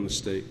hung on the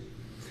stake.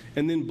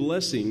 And then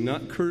blessing,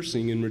 not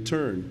cursing in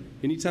return.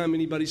 Anytime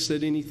anybody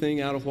said anything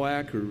out of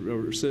whack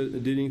or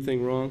did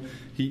anything wrong,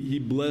 he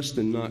blessed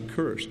and not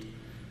cursed.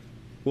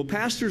 Well,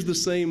 pastor's the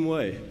same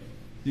way.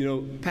 You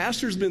know,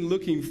 pastor's been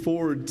looking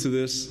forward to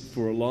this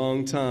for a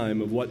long time,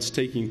 of what's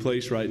taking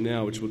place right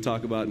now, which we'll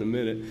talk about in a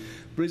minute.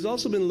 But he's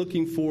also been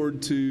looking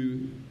forward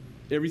to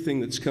everything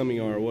that's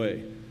coming our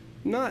way.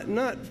 Not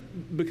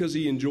because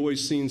he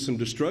enjoys seeing some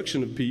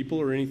destruction of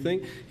people or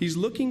anything. He's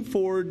looking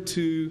forward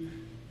to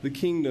the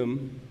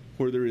kingdom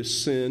where there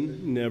is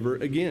sin never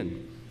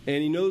again.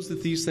 And he knows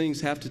that these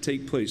things have to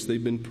take place.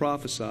 They've been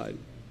prophesied.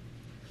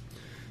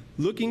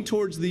 Looking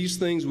towards these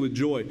things with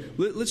joy.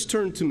 Let's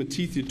turn to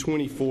Matthew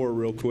 24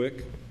 real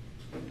quick.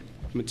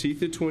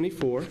 Matthew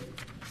 24.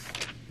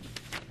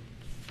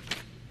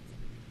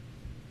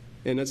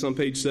 And that's on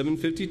page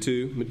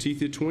 752,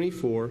 Matthew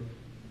 24.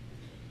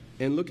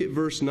 And look at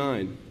verse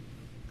 9.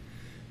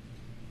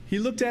 He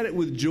looked at it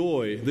with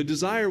joy. The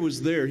desire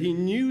was there. He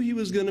knew he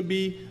was going to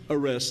be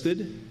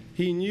arrested.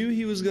 He knew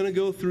he was going to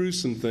go through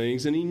some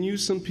things, and he knew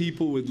some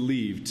people would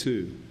leave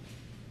too.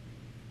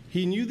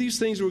 He knew these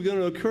things were going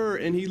to occur,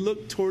 and he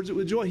looked towards it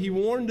with joy. He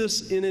warned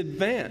us in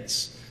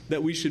advance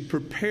that we should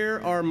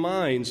prepare our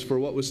minds for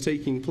what was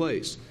taking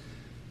place.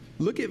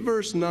 Look at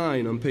verse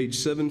 9 on page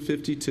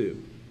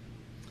 752.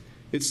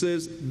 It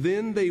says,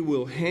 "Then they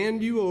will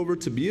hand you over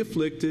to be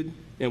afflicted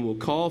and will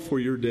call for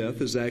your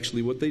death," is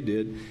actually what they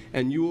did,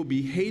 "and you will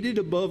be hated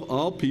above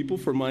all people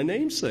for my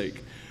name's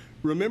sake."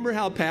 Remember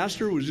how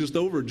Pastor was just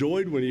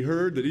overjoyed when he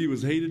heard that he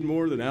was hated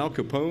more than Al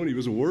Capone? He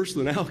was worse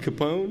than Al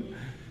Capone.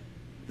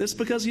 That's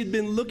because he'd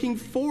been looking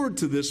forward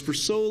to this for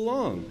so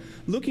long,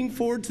 looking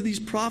forward to these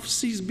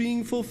prophecies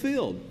being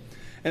fulfilled.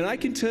 And I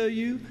can tell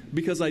you,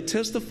 because I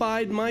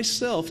testified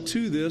myself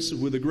to this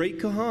with a great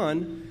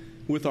Kahan,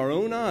 with our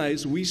own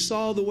eyes, we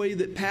saw the way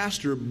that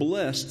Pastor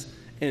blessed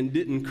and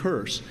didn't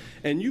curse.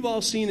 And you've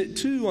all seen it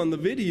too on the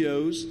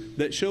videos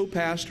that show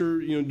Pastor,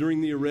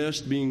 during the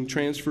arrest being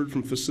transferred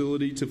from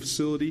facility to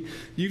facility.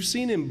 You've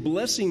seen him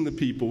blessing the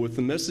people with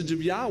the message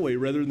of Yahweh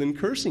rather than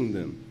cursing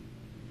them.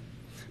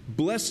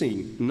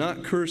 Blessing,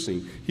 not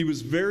cursing. He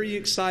was very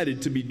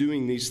excited to be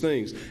doing these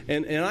things.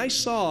 And I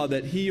saw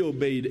that he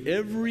obeyed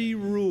every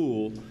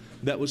rule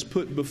that was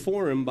put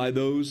before him by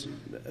those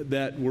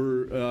that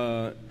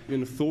were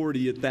in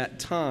authority at that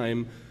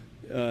time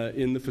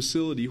in the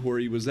facility where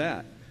he was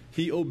at.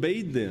 He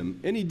obeyed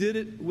them, and he did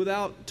it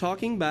without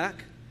talking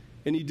back,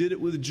 and he did it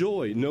with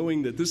joy,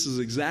 knowing that this is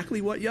exactly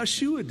what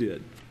Yeshua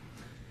did.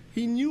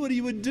 He knew what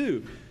he would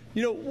do.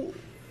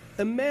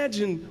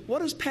 Imagine, what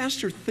does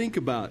Pastor think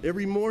about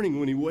every morning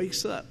when he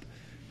wakes up?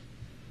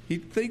 He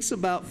thinks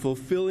about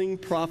fulfilling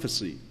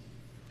prophecy.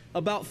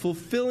 About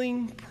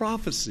fulfilling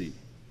prophecy.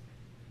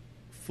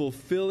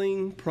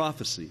 Fulfilling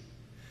prophecy.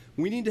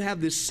 We need to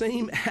have this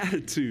same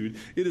attitude.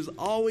 It is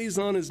always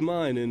on his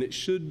mind, and it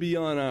should be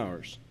on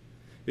ours.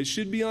 It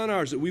should be on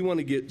ours that we want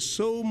to get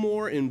so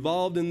more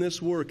involved in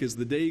this work as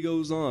the day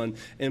goes on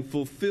and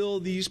fulfill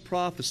these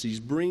prophecies,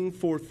 bring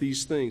forth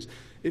these things.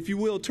 If you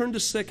will, turn to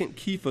 2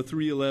 Kepha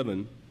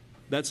 3:11.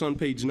 That's on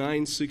page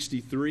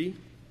 963.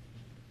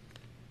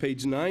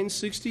 Page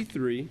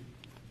 963.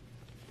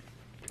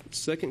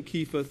 2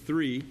 Kepha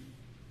 3,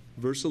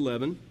 verse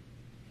 11.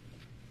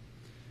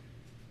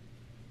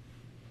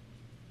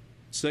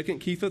 2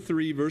 Kepha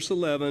 3, verse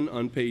 11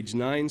 on page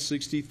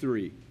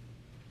 963.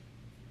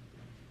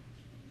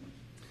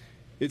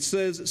 It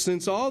says,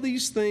 "Since all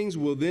these things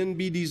will then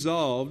be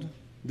dissolved,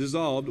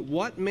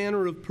 what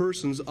manner of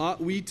persons ought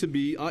you to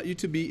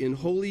be in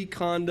holy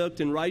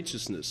conduct and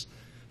righteousness?"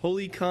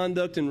 Holy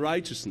conduct and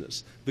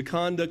righteousness, the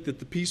conduct that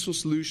the Peaceful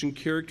Solution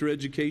Character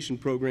Education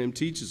Program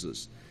teaches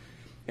us.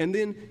 And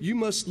then you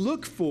must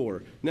look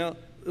for, now,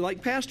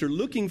 like Pastor,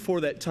 looking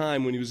for that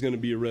time when he was going to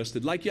be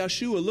arrested, like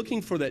Yeshua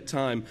looking for that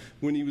time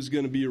when he was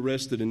going to be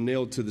arrested and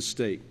nailed to the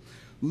stake.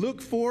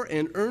 Look for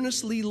and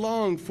earnestly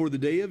long for the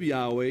day of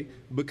Yahweh,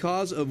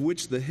 because of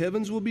which the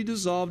heavens will be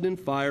dissolved in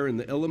fire and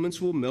the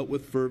elements will melt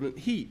with fervent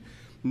heat.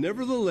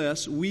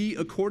 Nevertheless, we,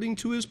 according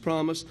to his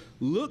promise,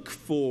 look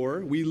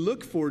for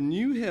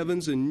new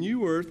heavens and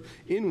new earth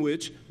in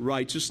which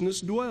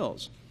righteousness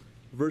dwells.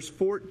 Verse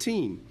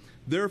 14,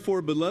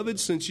 "Therefore, beloved,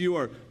 since you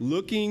are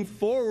looking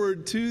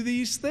forward to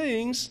these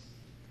things,"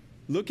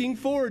 looking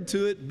forward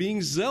to it,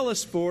 being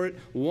zealous for it,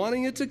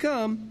 wanting it to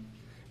come,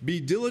 "be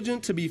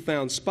diligent to be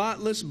found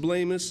spotless,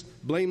 blameless,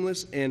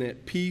 and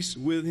at peace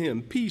with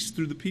him." Peace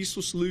through the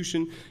Peaceful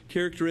Solution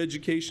Character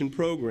Education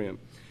Program.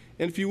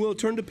 And if you will,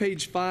 turn to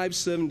page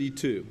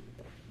 572.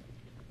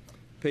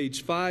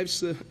 Page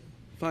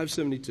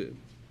 572.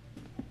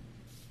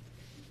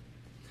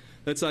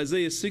 That's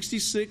Isaiah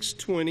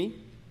 66:20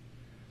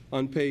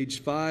 on page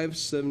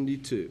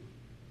 572.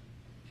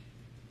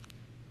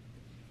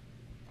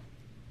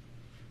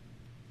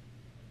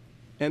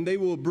 "And they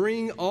will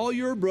bring all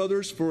your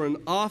brothers for an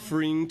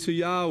offering to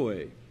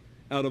Yahweh,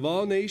 out of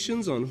all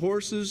nations, on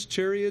horses,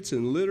 chariots,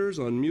 and litters,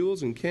 on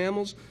mules and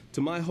camels,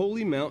 to my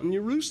holy mountain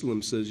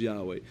Jerusalem, says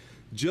Yahweh.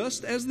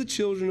 Just as the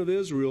children of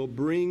Israel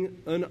bring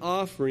an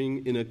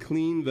offering in a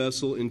clean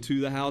vessel into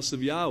the house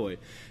of Yahweh."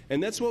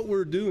 And that's what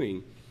we're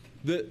doing.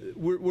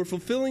 We're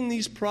fulfilling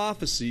these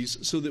prophecies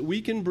so that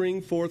we can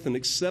bring forth an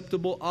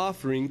acceptable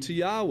offering to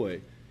Yahweh.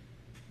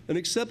 An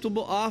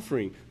acceptable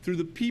offering through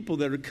the people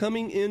that are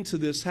coming into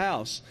this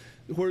house,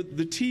 where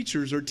the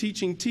teachers are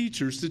teaching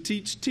teachers to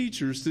teach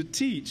teachers to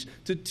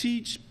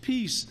teach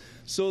peace,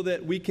 so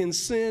that we can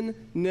sin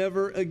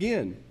never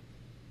again.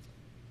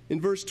 In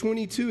verse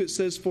 22 it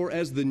says, "For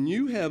as the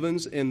new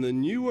heavens and the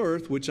new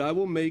earth which I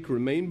will make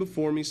remain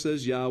before me,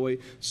 says Yahweh,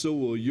 so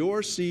will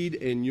your seed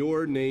and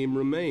your name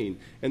remain."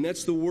 And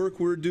that's the work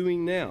we're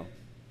doing now.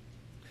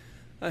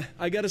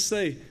 I got to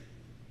say,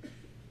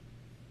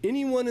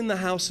 anyone in the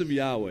house of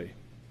Yahweh,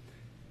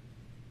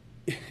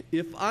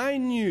 if I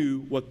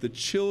knew what the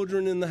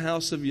children in the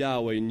house of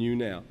Yahweh knew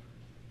now,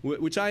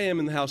 which I am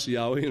in the house of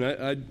Yahweh,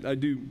 and I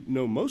do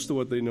know most of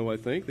what they know, I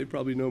think. They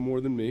probably know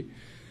more than me.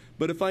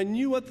 But if I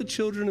knew what the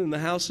children in the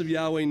house of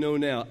Yahweh know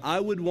now, I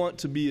would want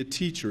to be a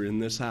teacher in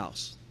this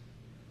house.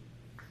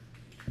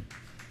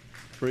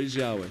 Praise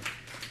Yahweh.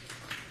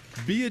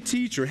 Be a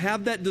teacher.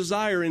 Have that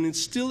desire and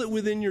instill it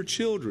within your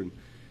children.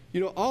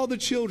 All the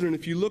children,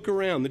 if you look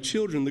around, the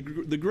children,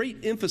 the great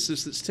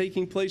emphasis that's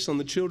taking place on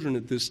the children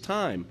at this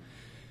time.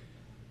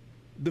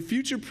 The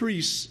future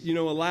priests,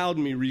 allowed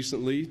me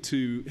recently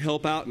to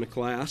help out in a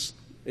class,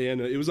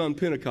 and it was on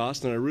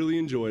Pentecost, and I really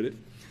enjoyed it.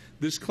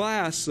 This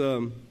class,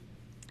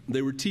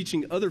 they were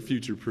teaching other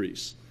future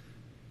priests.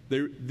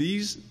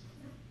 These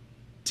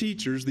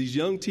teachers, these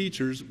young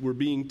teachers, were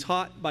being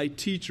taught by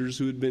teachers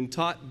who had been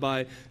taught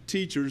by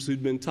teachers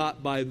who'd been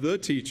taught by the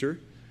teacher,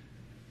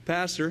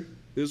 Pastor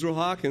Israel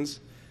Hawkins.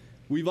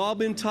 We've all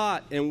been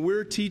taught, and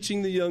we're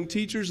teaching the young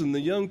teachers, and the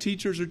young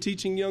teachers are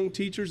teaching young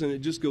teachers, and it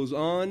just goes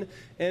on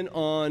and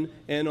on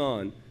and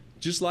on.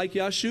 Just like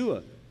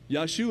Yeshua.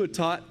 Yeshua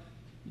taught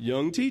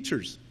young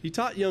teachers. He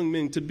taught young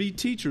men to be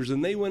teachers,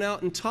 and they went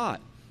out and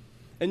taught.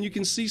 And you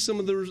can see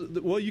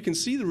you can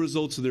see the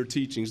results of their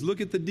teachings.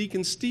 Look at the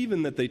deacon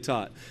Stephen that they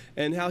taught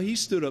and how he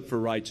stood up for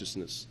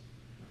righteousness.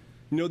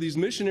 You know, these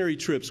missionary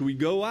trips, we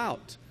go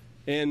out.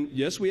 And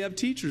yes, we have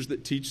teachers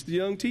that teach the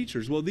young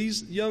teachers. Well,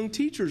 these young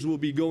teachers will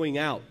be going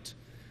out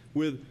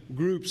with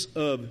groups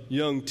of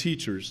young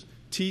teachers,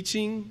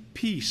 teaching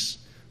peace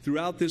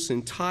throughout this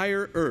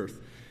entire earth.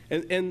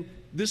 And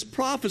this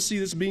prophecy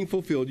that's being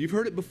fulfilled, you've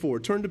heard it before.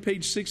 Turn to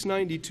page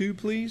 692,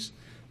 please.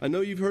 I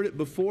know you've heard it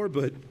before,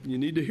 but you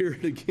need to hear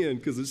it again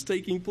because it's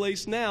taking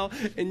place now,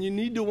 and you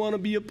need to want to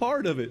be a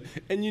part of it.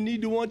 And you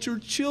need to want your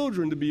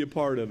children to be a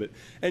part of it.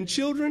 And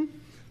children,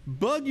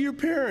 bug your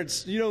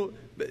parents.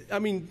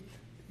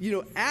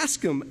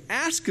 Ask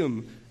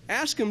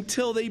them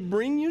till they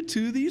bring you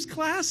to these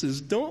classes.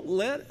 Don't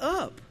let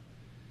up.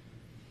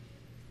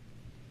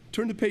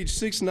 Turn to page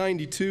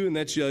 692, and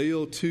that's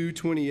Yael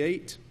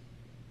 2:28.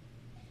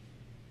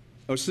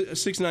 Or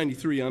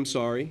 693, I'm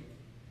sorry.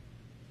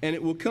 And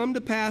it will come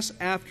to pass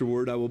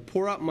afterward, I will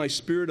pour out my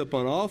spirit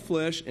upon all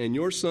flesh, and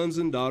your sons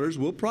and daughters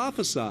will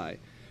prophesy.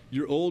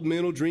 Your old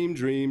men will dream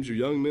dreams, your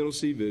young men will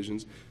see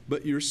visions,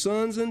 but your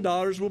sons and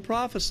daughters will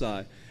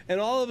prophesy. And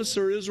all of us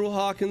are Israel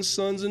Hawkins'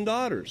 sons and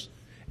daughters.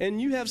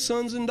 And you have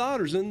sons and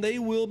daughters, and they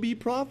will be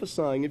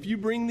prophesying if you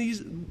bring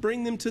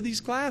them to these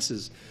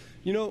classes.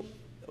 You know,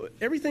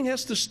 everything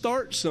has to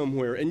start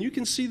somewhere, and you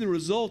can see the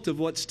result of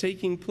what's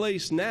taking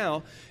place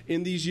now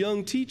in these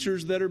young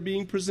teachers that are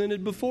being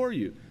presented before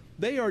you.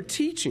 They are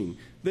teaching.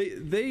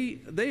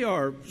 They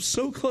are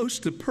so close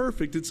to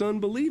perfect, it's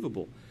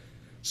unbelievable.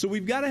 So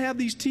we've got to have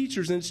these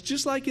teachers, and it's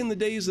just like in the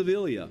days of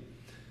Ilya,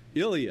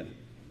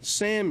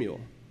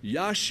 Samuel,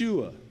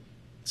 Yeshua.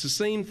 It's the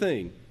same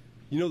thing.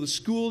 You know, the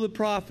school of the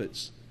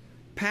prophets,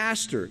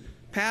 pastor,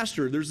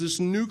 there's this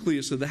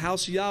nucleus of the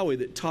House of Yahweh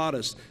that taught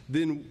us.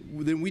 Then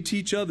we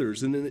teach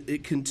others, and then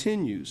it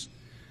continues.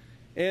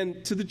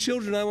 And to the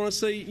children, I want to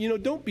say, you know,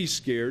 don't be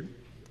scared.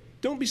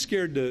 Don't be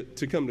scared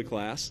to come to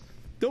class.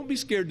 Don't be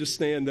scared to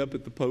stand up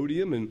at the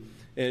podium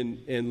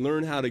and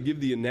learn how to give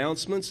the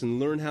announcements and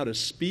learn how to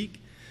speak.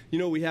 You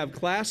know, we have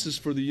classes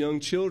for the young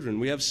children.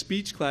 We have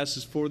speech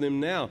classes for them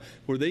now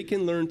where they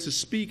can learn to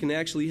speak and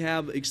actually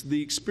have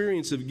the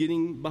experience of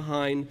getting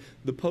behind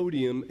the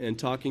podium and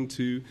talking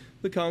to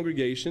the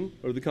congregation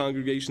or the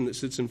congregation that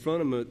sits in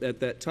front of them at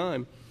that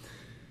time.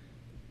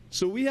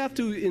 So we have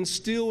to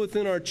instill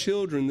within our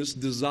children this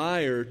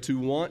desire to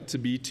want to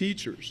be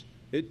teachers.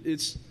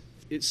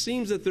 It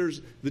seems that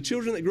the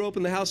children that grow up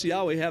in the House of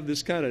Yahweh have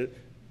this kind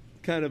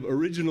of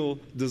original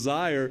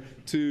desire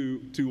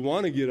to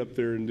want to get up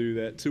there and do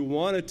that, to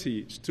want to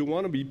teach, to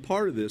want to be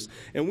part of this.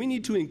 And we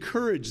need to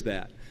encourage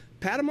that.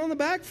 Pat them on the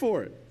back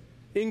for it.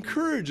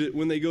 Encourage it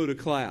when they go to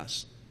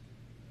class.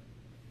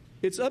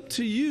 It's up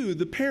to you,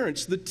 the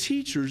parents, the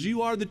teachers.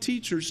 You are the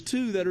teachers,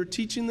 too, that are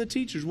teaching the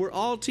teachers. We're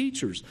all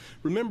teachers.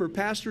 Remember,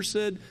 Pastor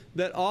said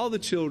that all the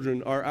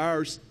children are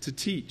ours to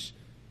teach.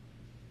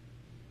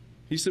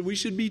 He said we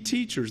should be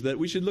teachers, that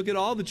we should look at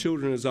all the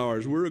children as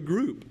ours. We're a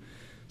group.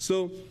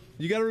 So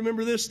you got to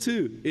remember this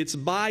too. It's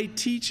by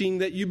teaching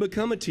that you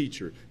become a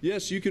teacher.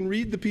 Yes, you can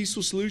read the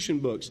Peaceful Solution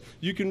books.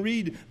 You can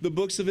read the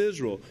books of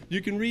Israel.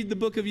 You can read the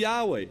book of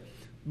Yahweh.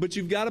 But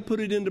you've got to put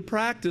it into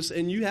practice,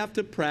 and you have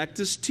to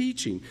practice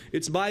teaching.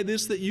 It's by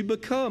this that you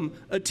become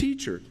a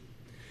teacher.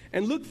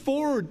 And look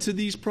forward to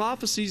these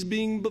prophecies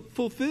being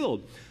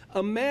fulfilled.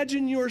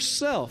 Imagine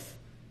yourself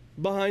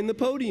behind the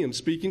podium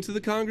speaking to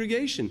the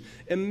congregation.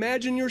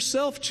 Imagine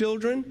yourself,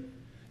 children.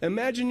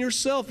 Imagine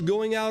yourself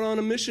going out on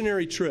a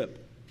missionary trip.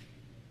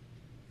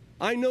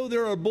 I know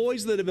there are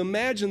boys that have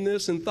imagined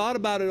this and thought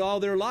about it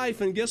all their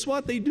life, and guess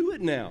what? They do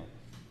it now.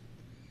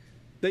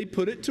 They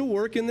put it to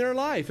work in their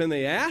life, and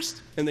they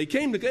asked, and they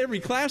came to every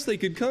class they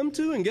could come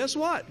to, and guess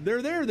what?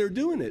 They're there. They're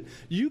doing it.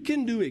 You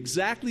can do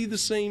exactly the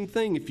same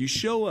thing if you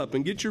show up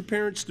and get your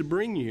parents to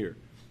bring you here.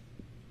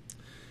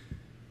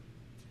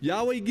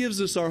 Yahweh gives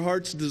us our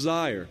heart's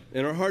desire,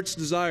 and our heart's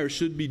desire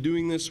should be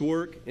doing this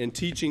work and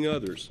teaching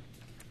others.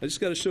 I just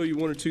got to show you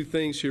one or two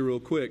things here real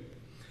quick.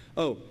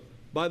 Oh,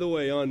 by the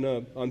way,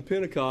 on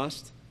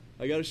Pentecost,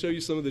 I got to show you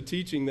some of the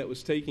teaching that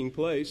was taking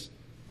place.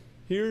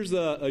 Here's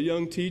a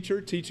young teacher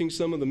teaching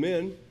some of the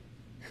men,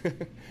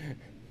 and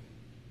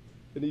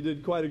he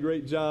did quite a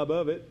great job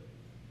of it.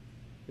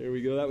 There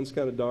we go. That one's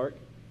kind of dark.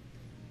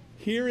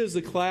 Here is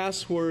a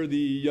class where the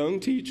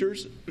young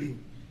teachers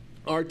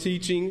are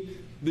teaching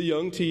the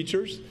young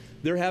teachers.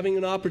 They're having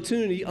an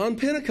opportunity on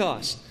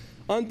Pentecost.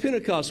 On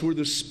Pentecost, where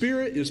the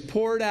Spirit is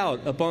poured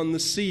out upon the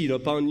seed,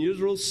 upon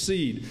Israel's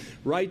seed,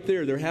 right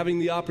there, they're having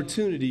the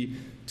opportunity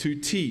to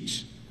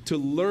teach, to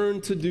learn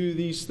to do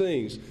these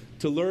things,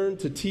 to learn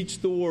to teach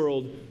the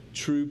world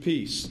true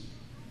peace.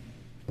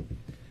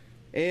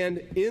 And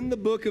in the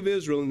book of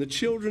Israel, in the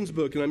children's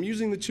book, and I'm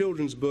using the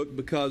children's book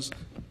because,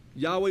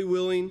 Yahweh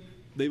willing,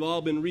 they've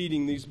all been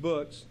reading these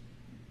books.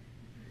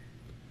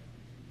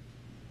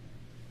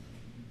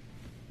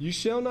 You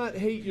shall not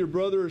hate your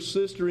brother or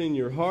sister in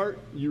your heart.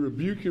 You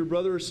rebuke your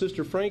brother or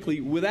sister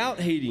frankly without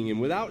hating him,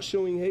 without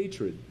showing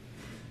hatred.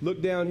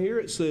 Look down here,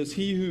 it says,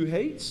 he who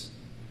hates.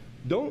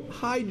 Don't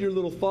hide your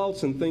little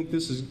faults and think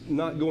this is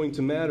not going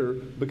to matter,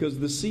 because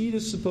the seed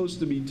is supposed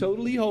to be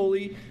totally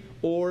holy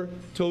or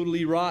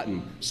totally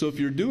rotten. So if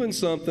you're doing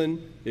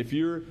something, if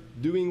you're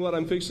doing what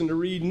I'm fixing to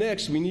read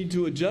next, we need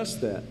to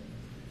adjust that.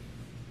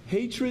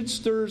 Hatred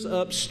stirs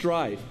up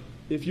strife.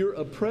 If you're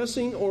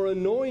oppressing or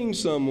annoying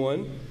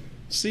someone,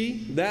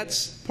 see,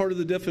 that's part of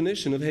the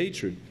definition of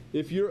hatred.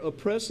 If you're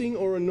oppressing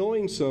or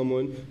annoying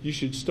someone, you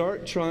should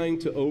start trying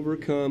to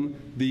overcome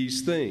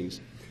these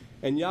things.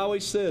 And Yahweh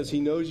says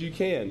He knows you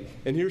can.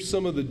 And here's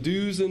some of the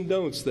do's and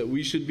don'ts that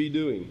we should be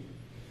doing.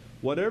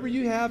 Whatever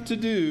you have to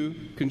do,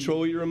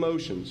 control your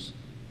emotions.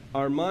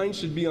 Our mind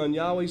should be on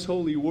Yahweh's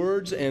holy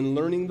words and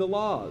learning the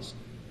laws.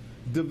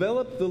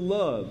 Develop the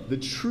love, the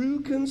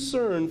true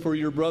concern for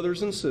your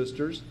brothers and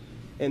sisters.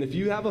 And if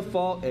you have a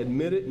fault,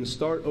 admit it and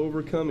start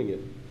overcoming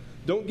it.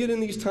 Don't get in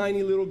these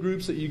tiny little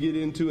groups that you get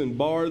into and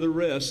bar the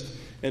rest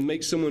and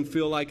make someone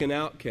feel like an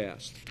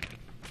outcast.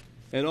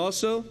 And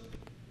also,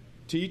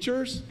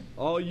 teachers,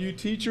 all you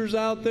teachers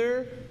out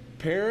there,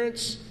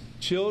 parents,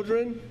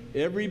 children,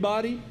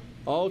 everybody,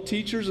 all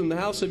teachers in the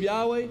house of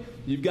Yahweh,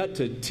 you've got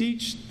to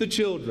teach the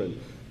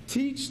children.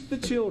 Teach the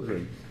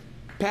children.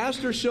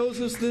 Pastor shows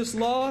us this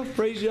law,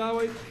 praise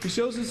Yahweh. He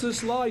shows us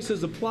this law. He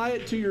says, apply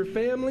it to your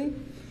family.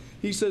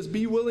 He says,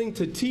 be willing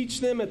to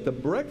teach them at the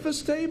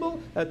breakfast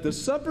table, at the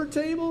supper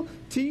table.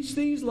 Teach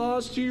these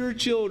laws to your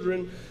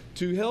children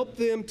to help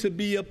them to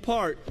be a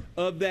part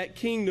of that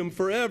kingdom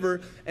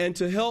forever and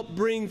to help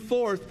bring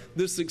forth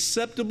this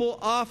acceptable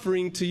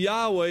offering to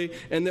Yahweh,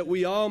 and that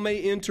we all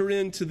may enter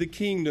into the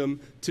kingdom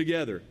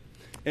together.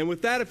 And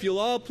with that, if you'll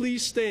all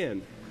please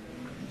stand.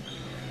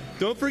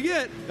 Don't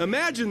forget,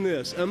 imagine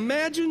this.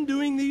 Imagine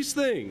doing these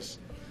things.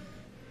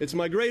 It's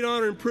my great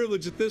honor and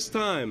privilege at this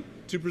time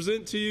to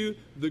present to you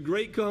the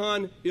great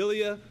Kohan,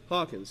 Ilya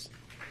Hawkins.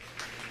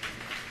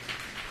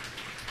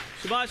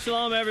 Shabbat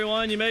Shalom,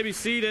 everyone. You may be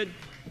seated.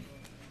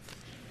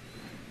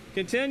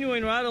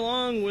 Continuing right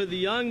along with the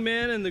young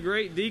men and the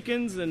great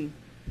deacons and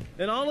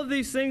all of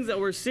these things that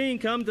we're seeing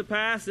come to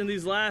pass in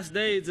these last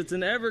days, it's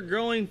an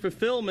ever-growing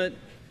fulfillment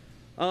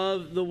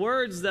of the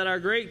words that our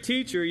great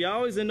teacher,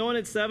 Yahweh's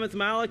anointed seventh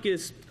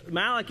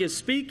Malach is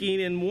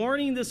speaking and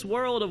warning this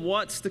world of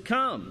what's to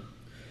come.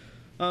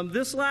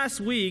 This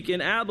last week in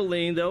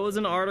Abelin, there was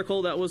an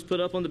article that was put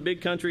up on the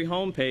Big Country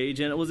homepage,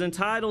 and it was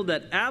entitled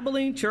that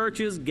Abelin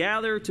churches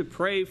gather to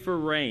pray for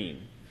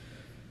rain.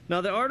 Now,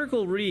 the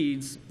article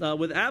reads,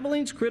 with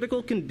Abelin's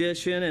critical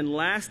condition and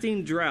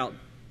lasting drought,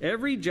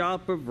 every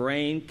drop of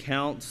rain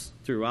counts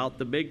throughout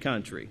the Big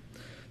Country.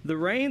 The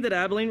rain that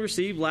Abelin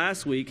received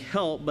last week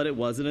helped, but it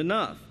wasn't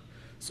enough.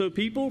 So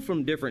people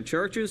from different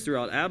churches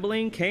throughout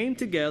Abelin came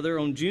together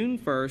on June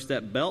 1st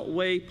at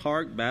Beltway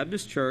Park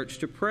Baptist Church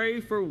to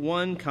pray for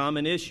one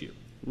common issue,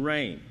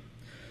 rain.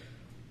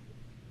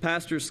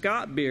 Pastor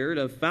Scott Beard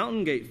of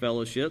Fountain Gate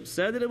Fellowship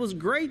said that it was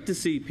great to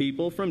see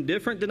people from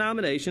different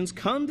denominations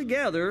come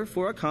together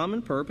for a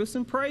common purpose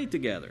and pray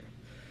together.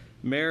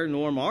 Mayor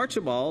Norm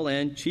Archibald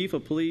and Chief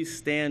of Police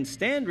Stan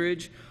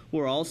Standridge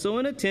were also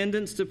in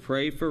attendance to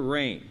pray for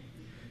rain.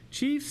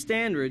 Chief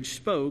Standridge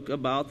spoke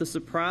about the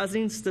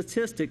surprising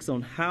statistics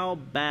on how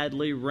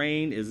badly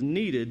rain is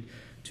needed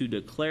to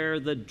declare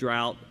the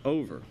drought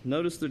over.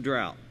 Notice the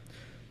drought.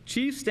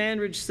 Chief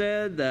Standridge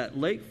said that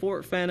Lake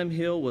Fort Phantom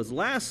Hill was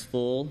last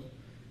full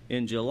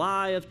in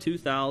July of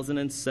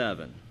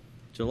 2007.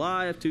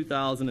 July of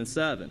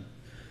 2007.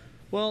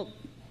 Well,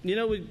 you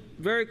know,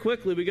 very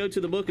quickly we go to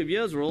the book of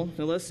Yisrayl,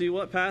 and let's see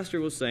what Pastor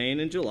was saying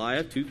in July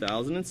of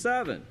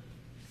 2007.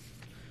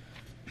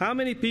 How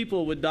many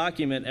people would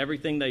document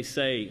everything they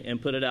say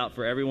and put it out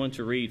for everyone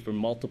to read for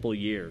multiple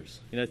years?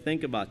 You know,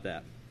 think about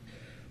that.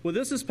 Well,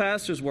 this is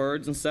Pastor's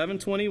words in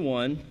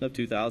 7/21 of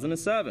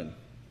 2007.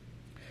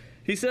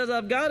 He says,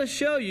 I've got to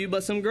show you,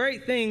 but some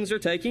great things are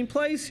taking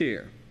place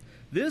here.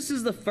 This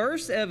is the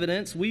first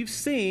evidence we've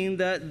seen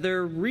that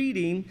they're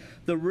reading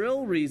the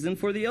real reason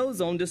for the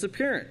ozone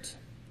disappearance.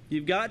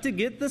 You've got to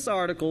get this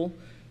article.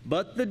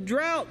 But the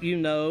drought, you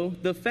know,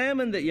 the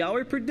famine that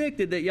Yahweh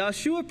predicted, that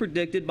Yahshua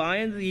predicted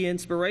by the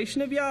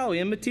inspiration of Yahweh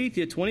in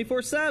Matithia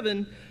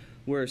 24/7,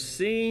 we're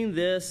seeing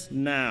this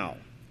now.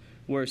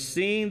 We're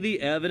seeing the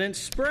evidence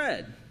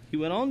spread. He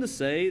went on to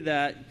say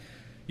that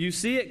you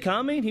see it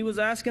coming. He was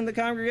asking the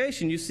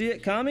congregation, you see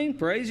it coming?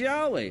 Praise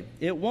Yahweh.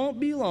 It won't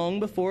be long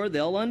before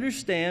they'll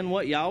understand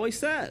what Yahweh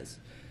says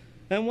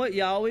and what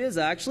Yahweh is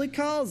actually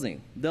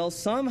causing.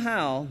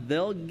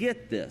 They'll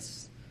get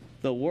this.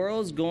 The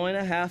world's going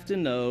to have to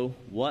know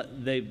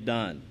what they've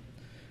done.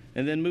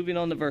 And then moving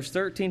on to verse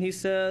 13, he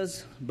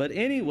says, but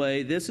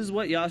anyway, this is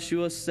what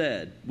Yahshua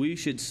said. We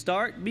should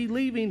start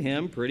believing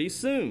him pretty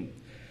soon.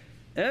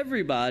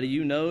 Everybody,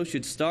 you know,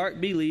 should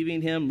start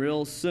believing him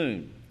real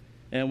soon.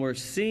 And we're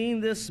seeing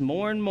this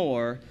more and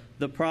more,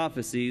 the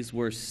prophecies.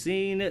 We're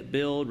seeing it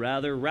build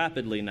rather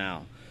rapidly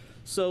now.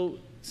 So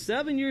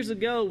 7 years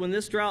ago when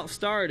this drought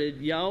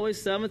started,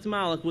 Yahweh's seventh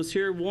Malach was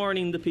here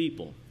warning the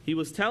people. He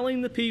was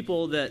telling the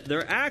people that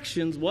their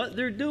actions, what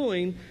they're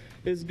doing,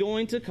 is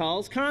going to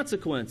cause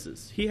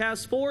consequences. He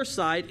has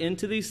foresight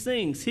into these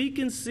things. He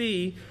can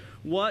see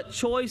what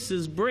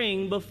choices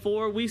bring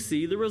before we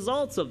see the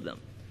results of them.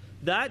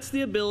 That's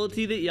the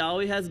ability that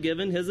Yahweh has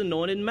given his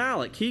anointed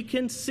Malach. He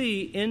can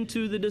see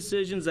into the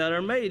decisions that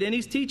are made, and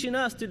he's teaching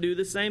us to do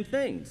the same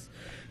things.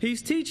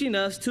 He's teaching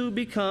us to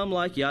become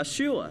like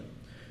Yeshua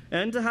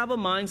and to have a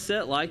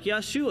mindset like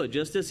Yeshua,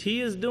 just as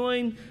he is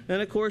doing,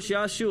 and of course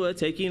Yeshua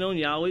taking on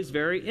Yahweh's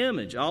very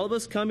image. All of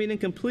us coming in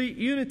complete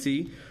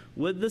unity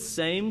with the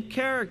same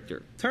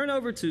character. Turn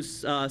over to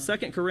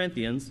 2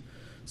 Corinthians.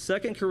 2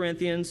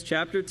 Corinthians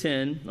chapter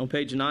 10 on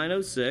page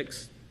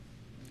 906,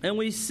 and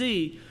we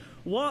see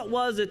what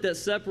was it that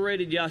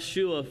separated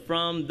Yeshua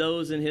from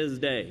those in his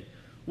day.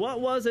 What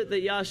was it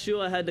that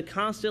Yeshua had to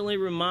constantly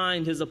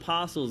remind his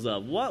apostles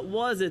of? What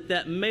was it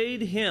that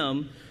made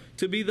him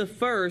to be the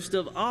first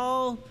of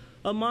all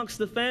amongst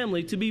the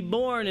family to be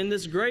born in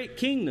this great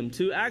kingdom,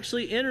 to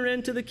actually enter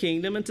into the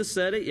kingdom and to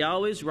sit at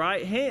Yahweh's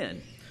right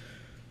hand?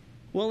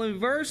 Well, in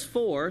verse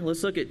 4,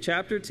 let's look at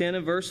chapter 10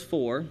 and verse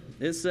 4.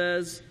 It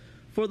says,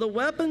 "For the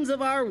weapons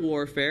of our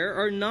warfare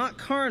are not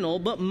carnal,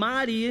 but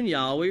mighty in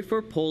Yahweh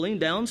for pulling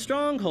down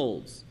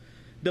strongholds,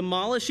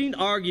 demolishing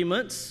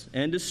arguments,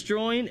 and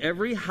destroying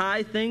every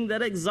high thing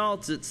that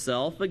exalts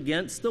itself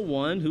against the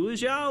one who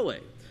is Yahweh."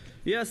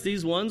 Yes,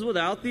 these ones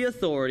without the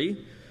authority,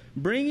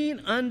 bringing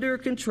under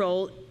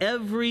control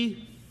every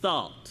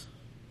thought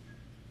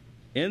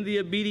in the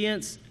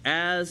obedience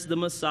as the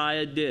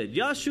Messiah did.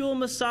 Yahshua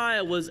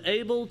Messiah was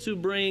able to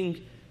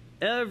bring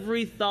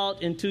every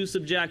thought into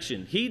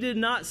subjection. He did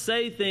not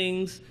say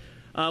things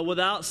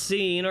without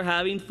seeing or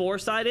having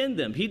foresight in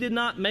them. He did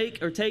not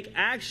make or take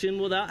action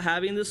without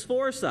having this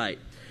foresight.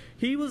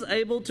 He was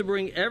able to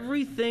bring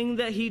everything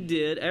that he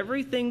did,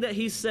 everything that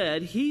he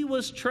said. He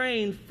was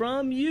trained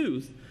from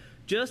youth,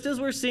 just as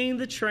we're seeing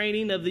the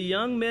training of the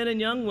young men and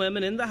young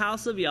women in the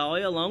house of Yahweh,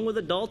 along with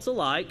adults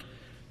alike,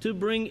 to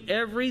bring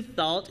every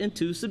thought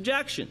into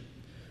subjection.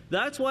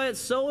 That's why it's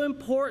so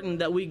important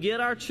that we get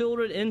our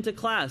children into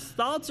class.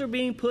 Thoughts are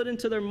being put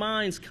into their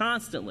minds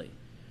constantly.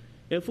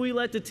 If we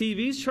let the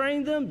TVs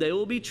train them, they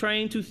will be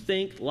trained to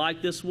think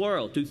like this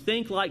world, to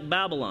think like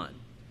Babylon.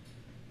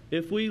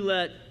 If we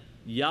let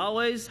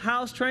Yahweh's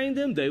house train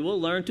them, they will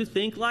learn to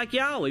think like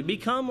Yahweh,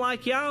 become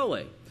like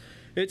Yahweh.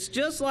 It's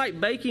just like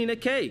baking a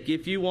cake.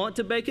 If you want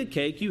to bake a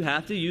cake, you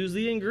have to use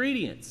the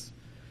ingredients.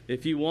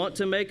 If you want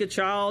to make a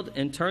child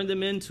and turn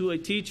them into a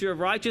teacher of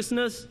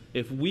righteousness,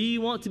 if we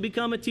want to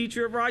become a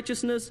teacher of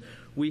righteousness,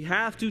 we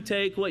have to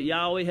take what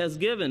Yahweh has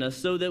given us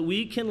so that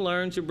we can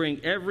learn to bring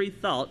every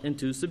thought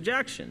into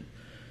subjection.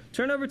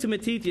 Turn over to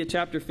Matthew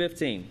chapter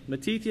 15.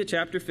 Matthew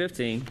chapter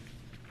 15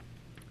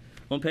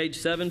 on page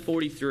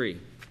 743.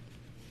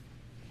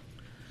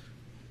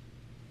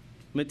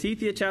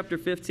 Matthew chapter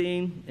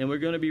 15, and we're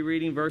going to be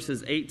reading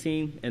verses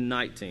 18 and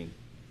 19.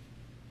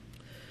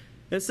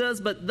 It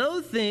says, "But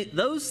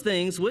those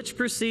things which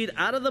proceed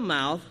out of the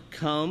mouth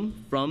come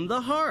from the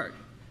heart,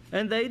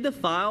 and they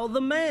defile the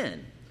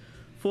man.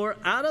 For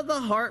out of the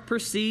heart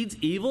proceeds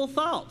evil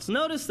thoughts."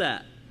 Notice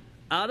that.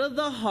 Out of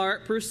the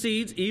heart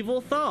proceeds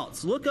evil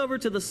thoughts. Look over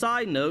to the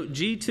side note,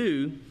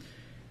 G2.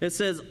 It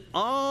says,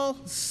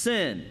 "All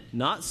sin,"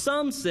 not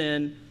some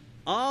sin,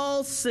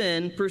 "all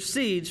sin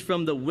proceeds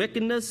from the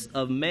wickedness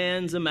of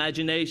man's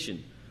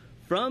imagination."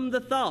 From the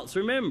thoughts.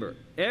 Remember,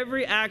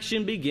 every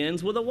action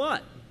begins with a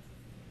what?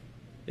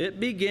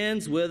 It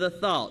begins with a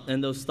thought,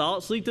 and those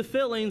thoughts lead to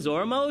feelings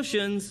or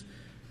emotions,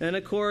 and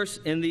of course,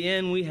 in the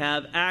end, we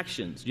have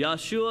actions.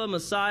 Yahshua,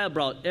 Messiah,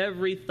 brought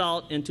every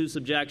thought into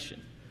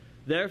subjection.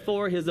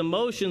 Therefore, his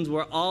emotions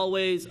were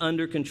always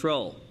under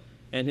control,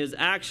 and his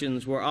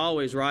actions were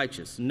always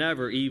righteous,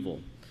 never evil.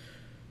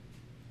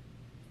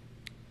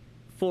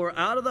 "For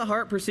out of the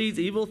heart proceeds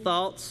evil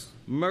thoughts,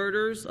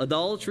 murders,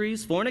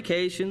 adulteries,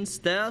 fornications,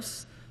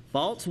 thefts,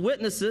 false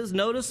witnesses."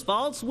 Notice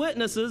false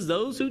witnesses,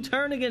 those who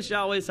turn against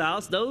Yahweh's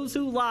house, those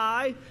who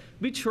lie,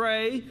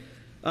 betray.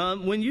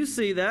 When you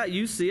see that,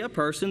 you see a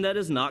person that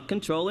is not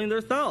controlling their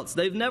thoughts.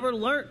 They've never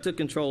learned to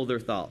control their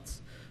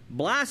thoughts.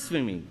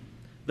 Blasphemy,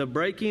 the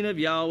breaking of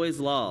Yahweh's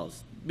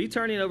laws. Be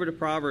turning over to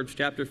Proverbs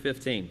chapter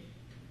 15.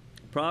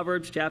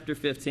 Proverbs chapter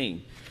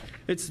 15.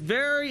 It's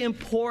very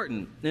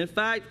important. In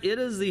fact, it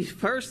is the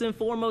first and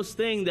foremost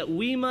thing that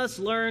we must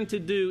learn to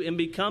do in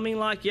becoming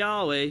like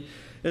Yahweh,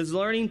 is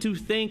learning to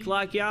think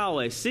like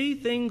Yahweh. See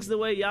things the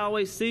way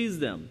Yahweh sees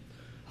them.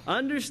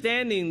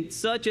 Understanding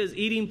such as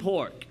eating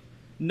pork.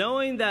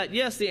 Knowing that,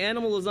 yes, the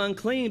animal is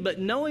unclean, but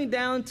knowing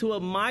down to a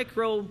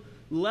micro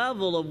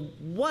level of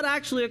what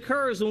actually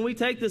occurs when we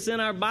take this in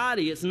our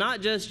body. It's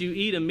not just you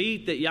eat a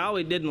meat that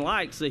Yahweh didn't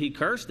like, so he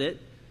cursed it.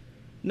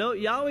 No,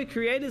 Yahweh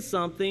created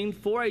something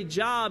for a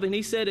job, and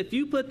he said, if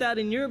you put that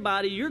in your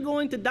body, you're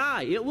going to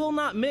die. It will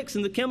not mix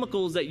in the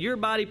chemicals that your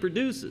body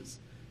produces.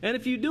 And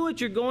if you do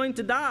it, you're going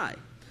to die.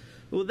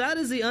 Well, that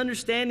is the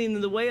understanding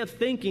and the way of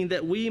thinking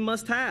that we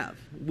must have.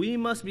 We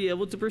must be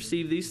able to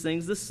perceive these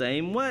things the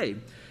same way.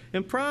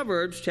 In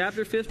Proverbs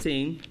chapter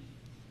 15,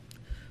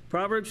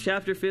 we're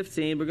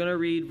going to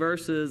read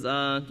verse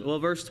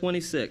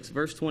 26.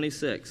 Verse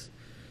 26.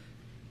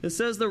 It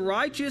says,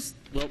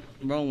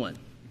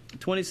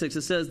 26,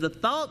 it says, the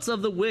thoughts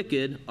of the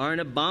wicked are an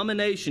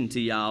abomination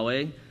to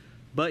Yahweh,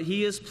 but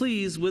he is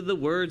pleased with the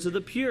words of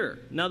the pure.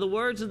 Now, the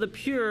words of the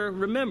pure,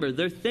 remember,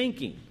 they're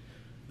thinking.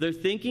 They're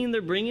thinking,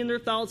 they're bringing their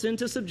thoughts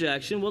into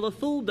subjection. Well, a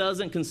fool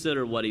doesn't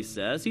consider what he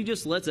says. He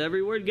just lets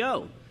every word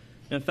go.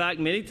 In fact,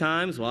 many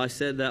times, I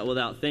said that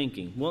without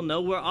thinking. Well,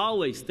 no, we're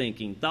always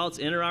thinking. Thoughts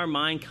enter our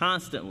mind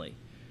constantly.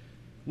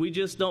 We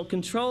just don't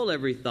control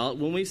every thought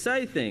when we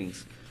say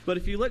things. But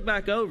if you look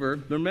back over,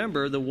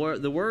 remember, the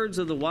words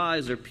of the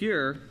wise are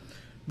pure.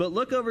 But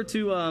look over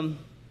to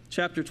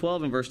chapter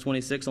 12 and verse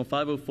 26 on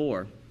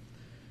 504.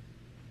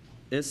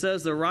 It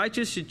says, the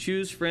righteous should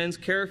choose friends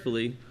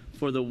carefully,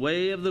 for the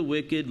way of the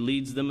wicked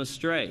leads them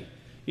astray.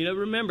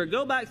 Remember,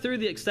 go back through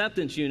the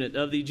acceptance unit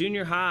of the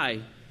junior high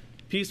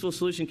Peaceful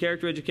Solution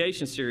Character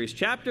Education Series.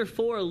 Chapter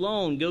 4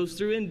 alone goes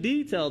through in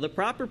detail the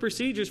proper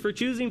procedures for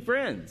choosing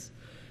friends.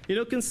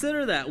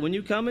 Consider that when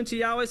you come into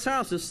Yahweh's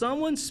house. If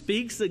someone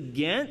speaks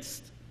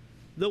against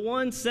the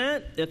one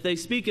sent, if they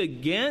speak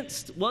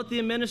against what the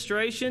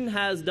administration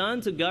has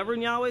done to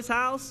govern Yahweh's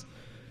house,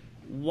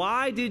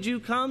 why did you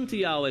come to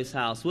Yahweh's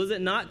house? Was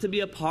it not to be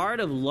a part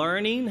of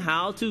learning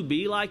how to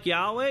be like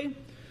Yahweh?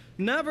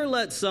 Never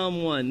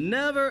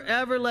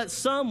ever let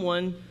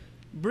someone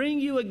bring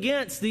you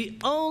against the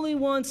only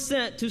one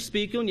sent to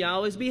speak on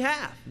Yahweh's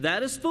behalf.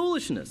 That is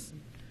foolishness.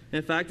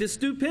 In fact, it's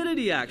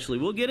stupidity, actually.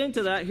 We'll get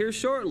into that here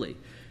shortly.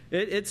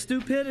 It's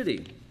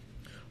stupidity.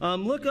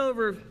 Look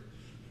over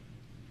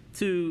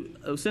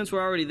to, since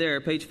we're already there,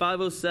 page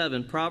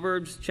 507,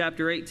 Proverbs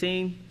chapter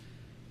 18.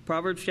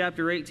 Proverbs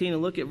chapter 18,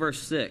 and look at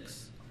verse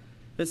 6.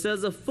 It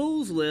says, a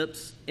fool's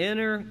lips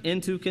enter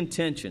into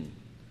contention,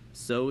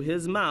 so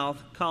his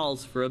mouth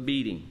calls for a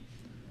beating.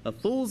 A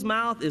fool's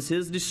mouth is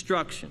his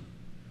destruction.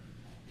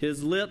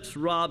 His lips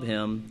rob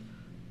him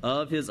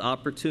of his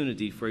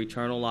opportunity for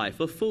eternal life.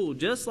 A fool,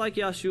 just like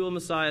Yahshua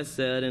Messiah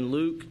said in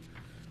Luke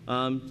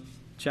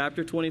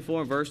chapter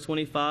 24 and verse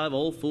 25,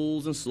 old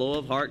fools and slow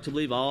of heart to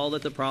believe all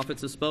that the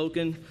prophets have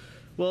spoken.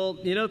 Well,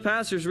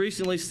 pastors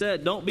recently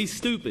said, don't be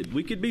stupid.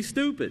 We could be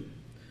stupid.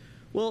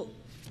 Well,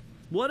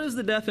 what is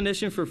the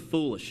definition for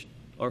foolish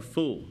or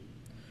fool?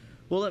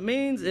 Well, it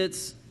means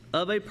it's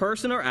of a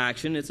person or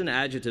action. It's an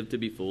adjective to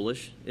be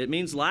foolish. It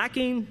means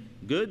lacking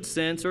good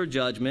sense or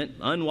judgment,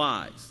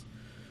 unwise.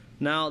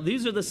 Now,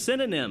 these are the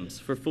synonyms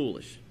for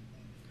foolish.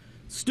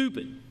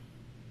 Stupid,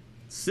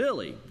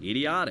 silly,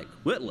 idiotic,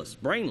 witless,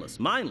 brainless,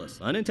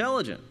 mindless,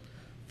 unintelligent,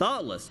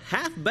 thoughtless,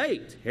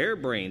 half-baked,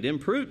 harebrained,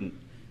 imprudent,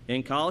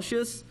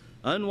 incautious,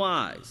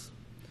 unwise.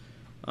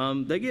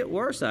 They get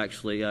worse,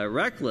 actually.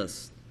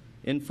 Reckless,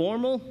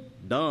 informal,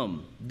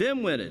 dumb,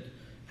 dim-witted,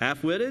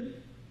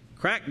 half-witted,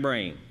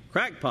 crack-brain,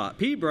 crackpot,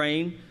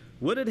 pea-brain,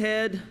 wooded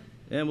head,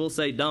 and we'll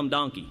say dumb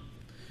donkey.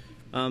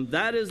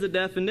 That is the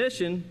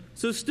definition.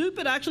 So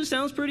stupid actually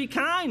sounds pretty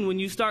kind when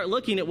you start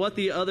looking at what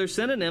the other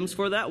synonyms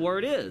for that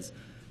word is.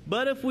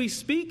 But if we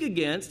speak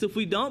against, if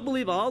we don't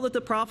believe all that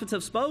the prophets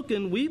have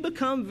spoken, we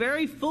become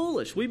very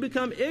foolish. We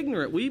become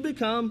ignorant. We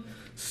become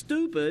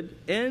stupid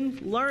in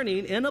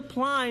learning and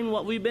applying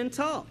what we've been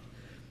taught.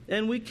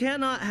 And we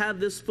cannot have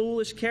this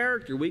foolish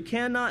character. We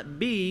cannot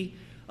be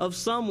of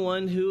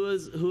someone who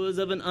is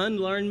of an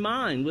unlearned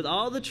mind with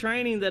all the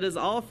training that is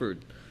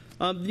offered.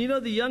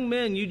 The young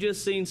men you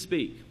just seen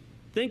speak.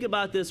 Think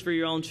about this for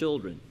your own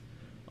children.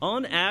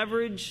 On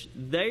average,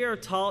 they are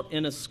taught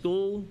in a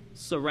school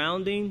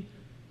surrounding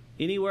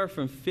anywhere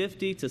from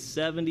 50 to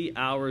 70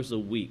 hours a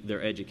week.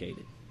 They're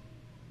educated.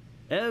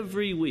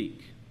 Every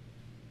week.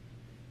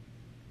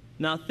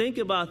 Now think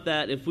about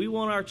that. If we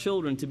want our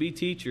children to be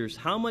teachers,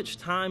 how much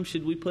time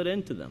should we put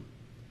into them?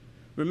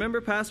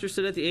 Remember, Pastor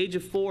said at the age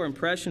of 4,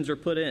 impressions are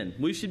put in.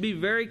 We should be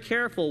very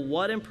careful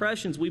what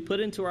impressions we put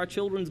into our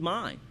children's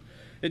mind.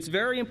 It's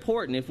very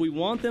important. If we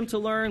want them to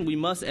learn, we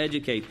must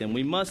educate them.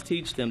 We must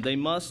teach them. They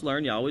must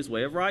learn Yahweh's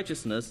way of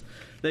righteousness.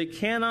 They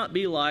cannot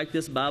be like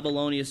this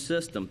Babylonian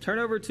system. Turn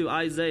over to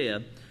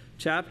Isaiah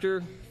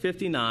chapter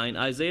 59.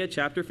 Isaiah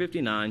chapter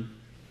 59.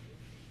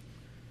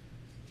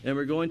 And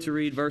we're going to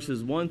read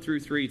verses 1 through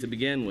 3 to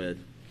begin with.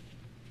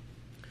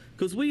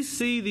 Because we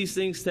see these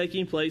things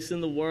taking place in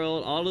the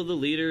world. All of the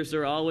leaders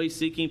are always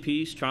seeking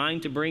peace,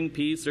 trying to bring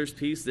peace. There's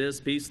peace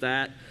this, peace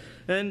that.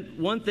 And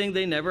one thing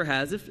they never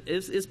has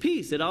is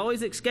peace. It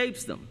always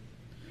escapes them.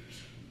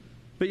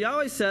 But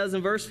Yahweh says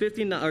in verse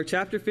 59, or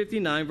chapter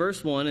 59,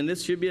 verse 1, and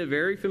this should be a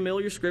very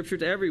familiar scripture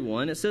to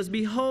everyone. It says,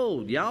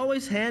 behold,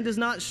 Yahweh's hand is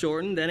not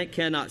shortened, that it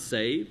cannot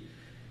save.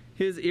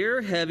 His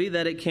ear heavy,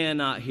 that it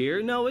cannot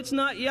hear. No, it's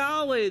not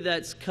Yahweh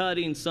that's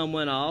cutting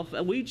someone off.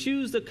 We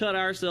choose to cut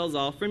ourselves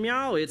off from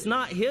Yahweh. It's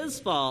not his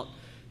fault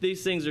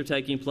these things are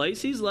taking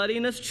place. He's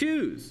letting us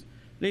choose.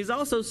 And he's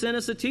also sent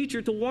us a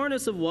teacher to warn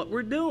us of what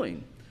we're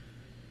doing.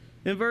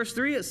 In verse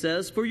 3 it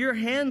says, "For your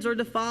hands are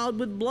defiled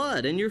with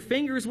blood, and your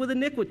fingers with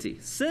iniquity,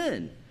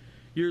 sin.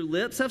 Your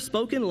lips have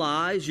spoken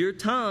lies, your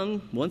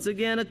tongue," once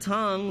again a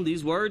tongue,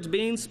 these words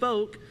being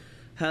spoke,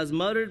 "has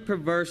muttered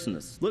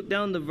perverseness." Look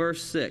down to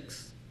verse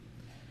 6.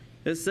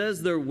 It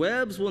says, "Their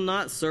webs will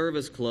not serve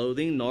as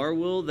clothing, nor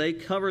will they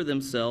cover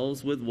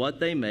themselves with what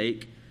they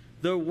make.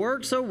 Their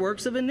works are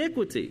works of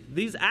iniquity."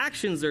 These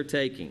actions they're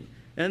taking,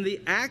 and the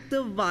act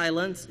of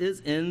violence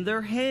is in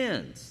their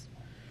hands.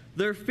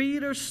 Their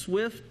feet are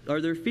swift,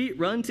 or their feet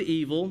run to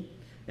evil,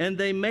 and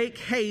they make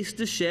haste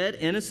to shed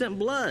innocent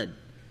blood.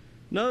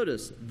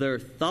 Notice, their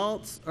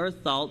thoughts are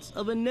thoughts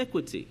of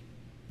iniquity.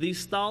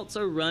 These thoughts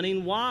are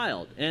running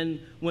wild.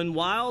 And when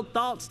wild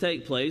thoughts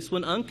take place,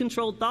 when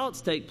uncontrolled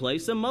thoughts take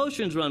place,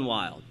 emotions run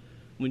wild.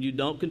 When you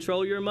don't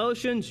control your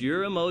emotions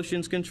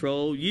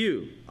control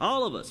you.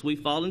 All of us, we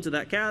fall into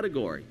that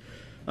category.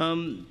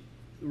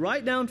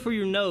 Write down for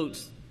your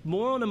notes,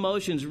 more on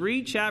emotions.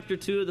 Read chapter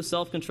 2 of the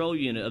self-control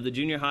unit of the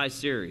junior high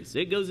series.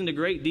 It goes into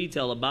great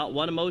detail about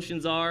what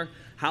emotions are,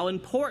 how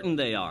important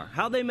they are,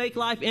 how they make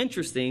life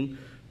interesting,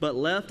 but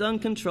left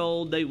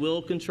uncontrolled, they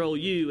will control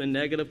you, and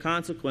negative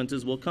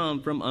consequences will come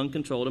from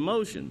uncontrolled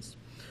emotions.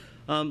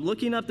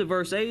 Looking up to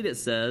verse 8, it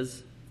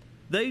says,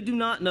 "They do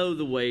not know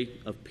the way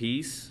of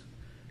peace,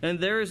 and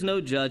there is no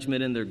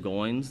judgment in their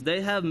goings. They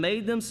have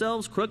made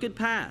themselves crooked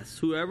paths.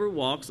 Whoever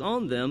walks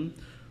on them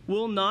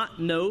will not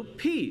know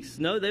peace."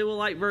 No, they will,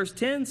 like verse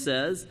 10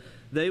 says,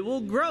 they will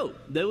grope.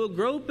 They will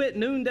grope at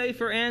noonday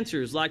for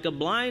answers. Like a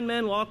blind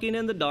man walking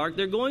in the dark,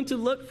 they're going to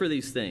look for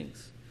these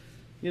things.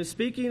 You know,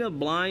 speaking of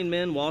blind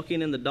men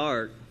walking in the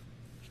dark,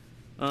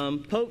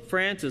 Pope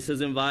Francis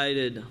has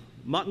invited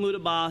Mahmoud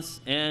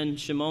Abbas and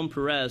Shimon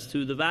Peres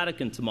to the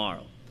Vatican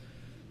tomorrow.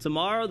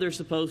 Tomorrow they're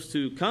supposed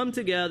to come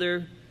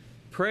together,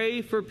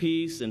 pray for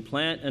peace, and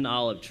plant an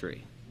olive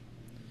tree.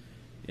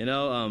 You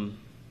know,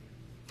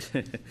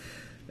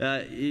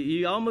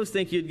 you almost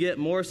think you'd get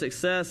more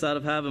success out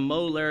of having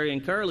Mo, Larry,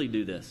 and Curly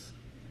do this.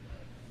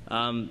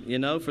 You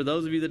know, for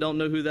those of you that don't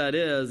know who that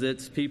is,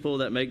 it's people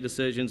that make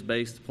decisions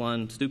based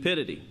upon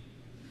stupidity.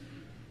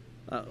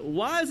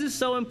 Why is this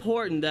so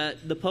important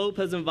that the Pope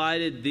has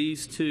invited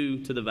these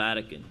two to the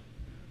Vatican?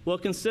 Well,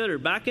 consider,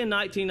 back in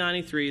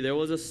 1993, there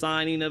was a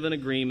signing of an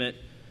agreement.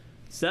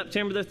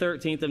 September the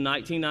 13th of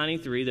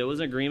 1993, there was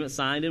an agreement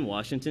signed in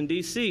Washington,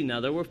 D.C.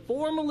 Now, there were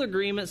formal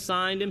agreements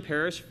signed in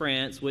Paris,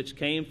 France, which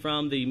came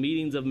from the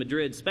meetings of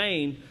Madrid,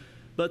 Spain,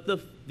 but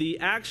the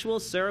actual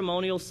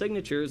ceremonial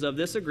signatures of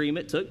this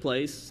agreement took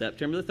place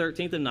September the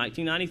 13th of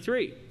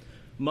 1993.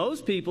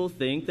 Most people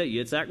think that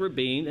Yitzhak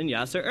Rabin and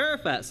Yasser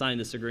Arafat signed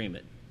this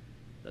agreement.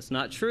 That's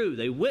not true.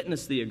 They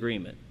witnessed the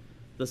agreement.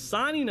 The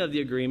signing of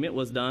the agreement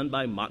was done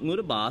by Mahmoud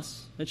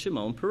Abbas and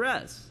Shimon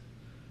Peres,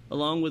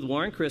 along with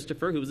Warren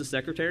Christopher, who was the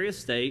Secretary of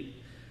State,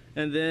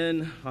 and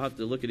then, I'll have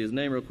to look at his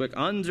name real quick,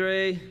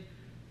 Andrei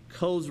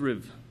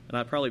Kozrev, and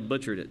I probably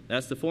butchered it.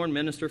 That's the foreign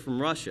minister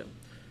from Russia.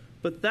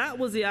 But that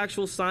was the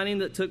actual signing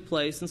that took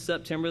place on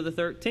September the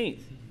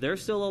 13th. They're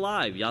still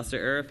alive. Yasser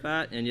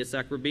Arafat and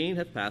Yitzhak Rabin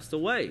have passed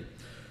away.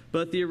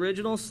 But the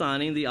original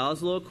signing, the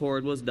Oslo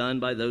Accord, was done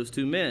by those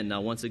two men.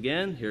 Now, once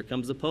again, here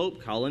comes the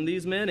Pope calling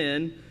these men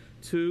in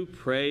to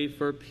pray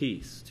for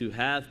peace, to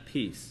have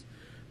peace.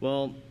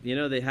 Well, you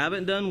know, they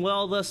haven't done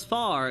well thus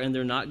far, and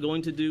they're not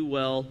going to do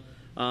well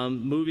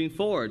moving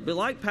forward. But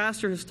like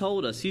Pastor has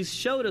told us, he's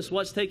showed us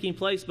what's taking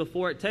place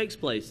before it takes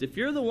place. If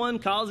you're the one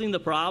causing the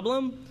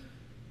problem,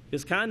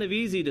 it's kind of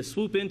easy to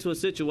swoop into a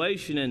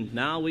situation and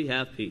now we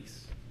have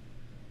peace.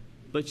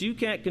 But you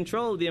can't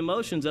control the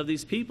emotions of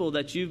these people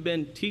that you've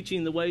been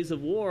teaching the ways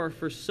of war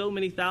for so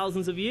many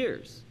thousands of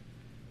years.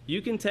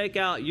 You can take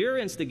out your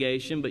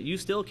instigation, but you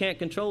still can't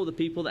control the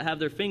people that have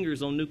their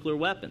fingers on nuclear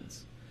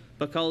weapons.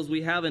 Because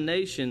we have a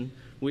nation,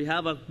 we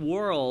have a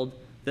world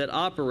that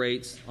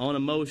operates on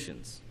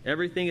emotions.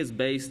 Everything is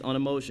based on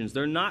emotions.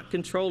 They're not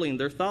controlling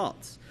their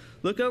thoughts.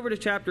 Look over to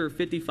chapter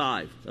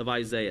 55 of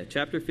Isaiah.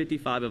 Chapter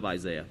 55 of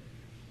Isaiah.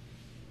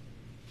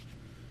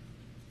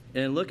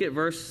 And look at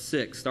verse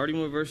 6,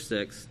 starting with verse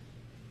 6.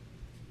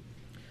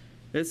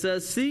 It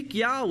says, "Seek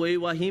Yahweh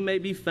while he may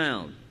be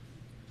found.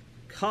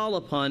 Call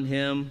upon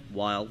him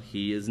while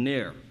he is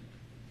near."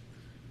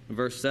 In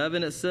verse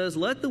 7, it says,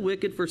 "Let the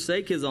wicked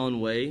forsake his own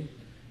way,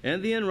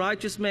 and the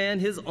unrighteous man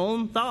his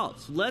own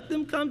thoughts." Let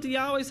them come to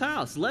Yahweh's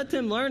house. Let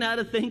them learn how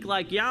to think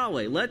like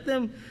Yahweh. Let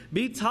them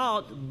be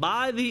taught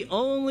by the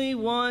only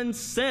one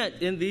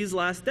sent in these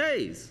last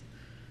days.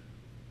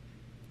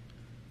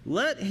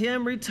 "Let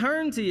him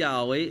return to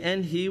Yahweh,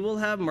 and he will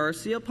have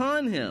mercy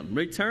upon him.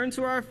 Return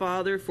to our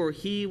Father, for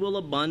he will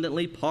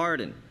abundantly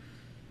pardon.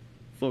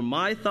 For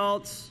my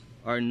thoughts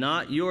are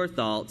not your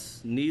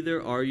thoughts,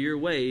 neither are your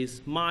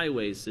ways my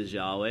ways," says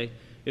Yahweh.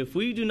 If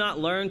we do not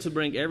learn to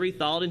bring every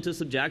thought into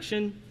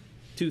subjection,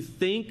 to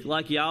think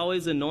like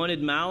Yahweh's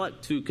anointed Malach,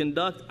 to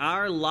conduct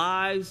our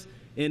lives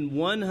in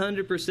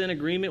 100%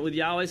 agreement with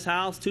Yahweh's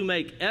house, to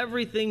make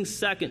everything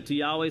second to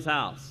Yahweh's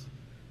house.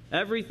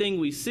 Everything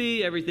we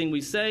see, everything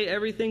we say,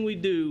 everything we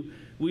do,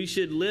 we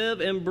should live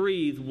and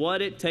breathe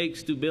what it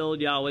takes to build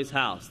Yahweh's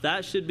house.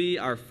 That should be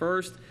our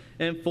first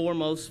and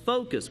foremost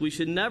focus. We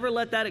should never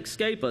let that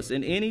escape us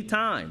in any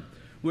time.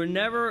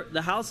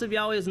 The house of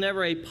Yahweh is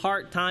never a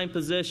part-time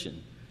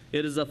position.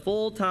 It is a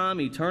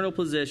full-time, eternal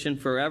position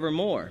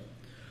forevermore.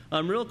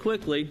 Real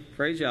quickly,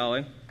 praise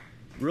Yahweh,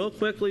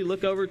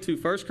 look over to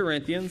 1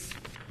 Corinthians.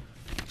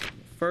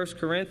 1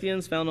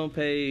 Corinthians, found on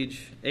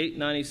page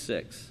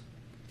 896.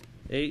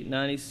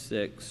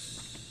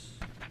 896.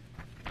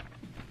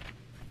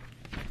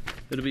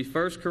 It'll be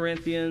 1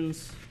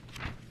 Corinthians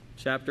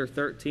chapter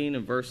 13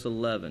 and verse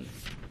 11.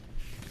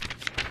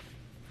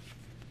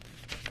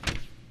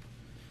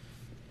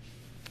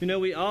 You know,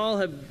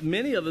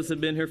 many of us have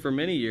been here for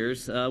many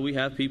years. We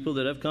have people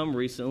that have come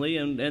recently,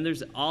 and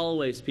there's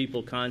always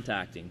people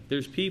contacting.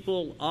 There's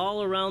people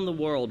all around the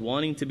world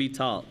wanting to be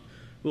taught.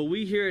 Well,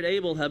 we here at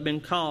Abel have been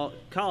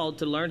called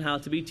to learn how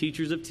to be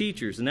teachers of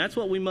teachers, and that's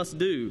what we must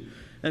do.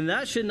 And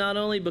that should not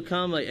only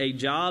become a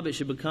job, it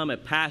should become a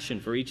passion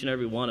for each and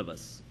every one of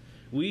us.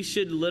 We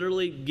should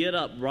literally get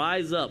up,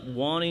 rise up,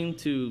 wanting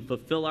to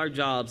fulfill our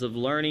jobs of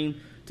learning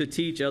to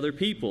teach other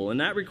people. And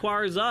that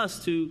requires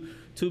us to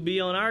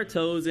be on our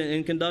toes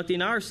and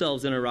conducting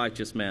ourselves in a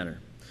righteous manner.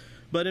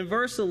 But in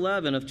verse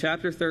 11 of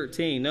chapter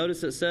 13,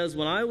 notice it says,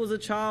 "When I was a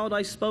child,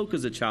 I spoke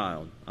as a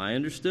child. I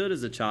understood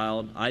as a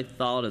child. I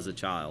thought as a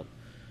child.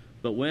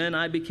 But when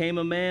I became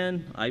a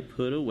man, I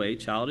put away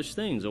childish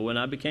things." Or when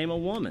I became a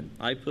woman,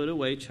 I put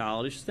away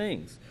childish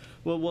things.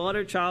 Well, what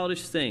are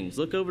childish things?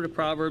 Look over to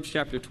Proverbs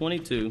chapter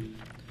 22.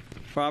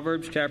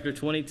 Proverbs chapter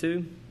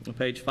 22, on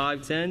page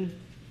 510.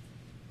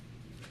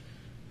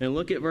 And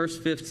look at verse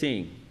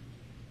 15.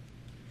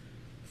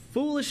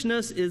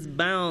 "Foolishness is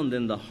bound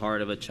in the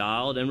heart of a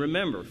child." And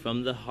remember,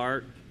 from the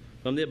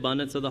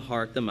abundance of the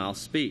heart, the mouth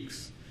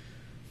speaks.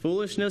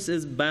 "Foolishness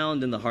is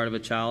bound in the heart of a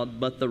child,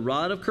 but the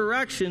rod of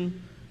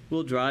correction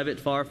will drive it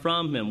far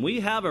from him."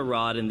 We have a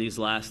rod in these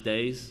last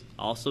days,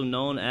 also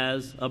known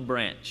as a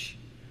branch.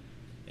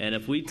 And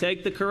if we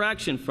take the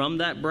correction from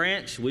that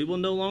branch, we will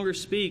no longer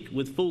speak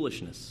with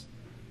foolishness.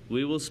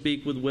 We will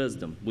speak with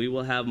wisdom. We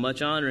will have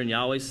much honor in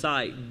Yahweh's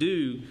sight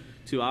due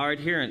to our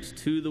adherence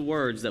to the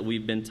words that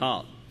we've been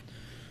taught.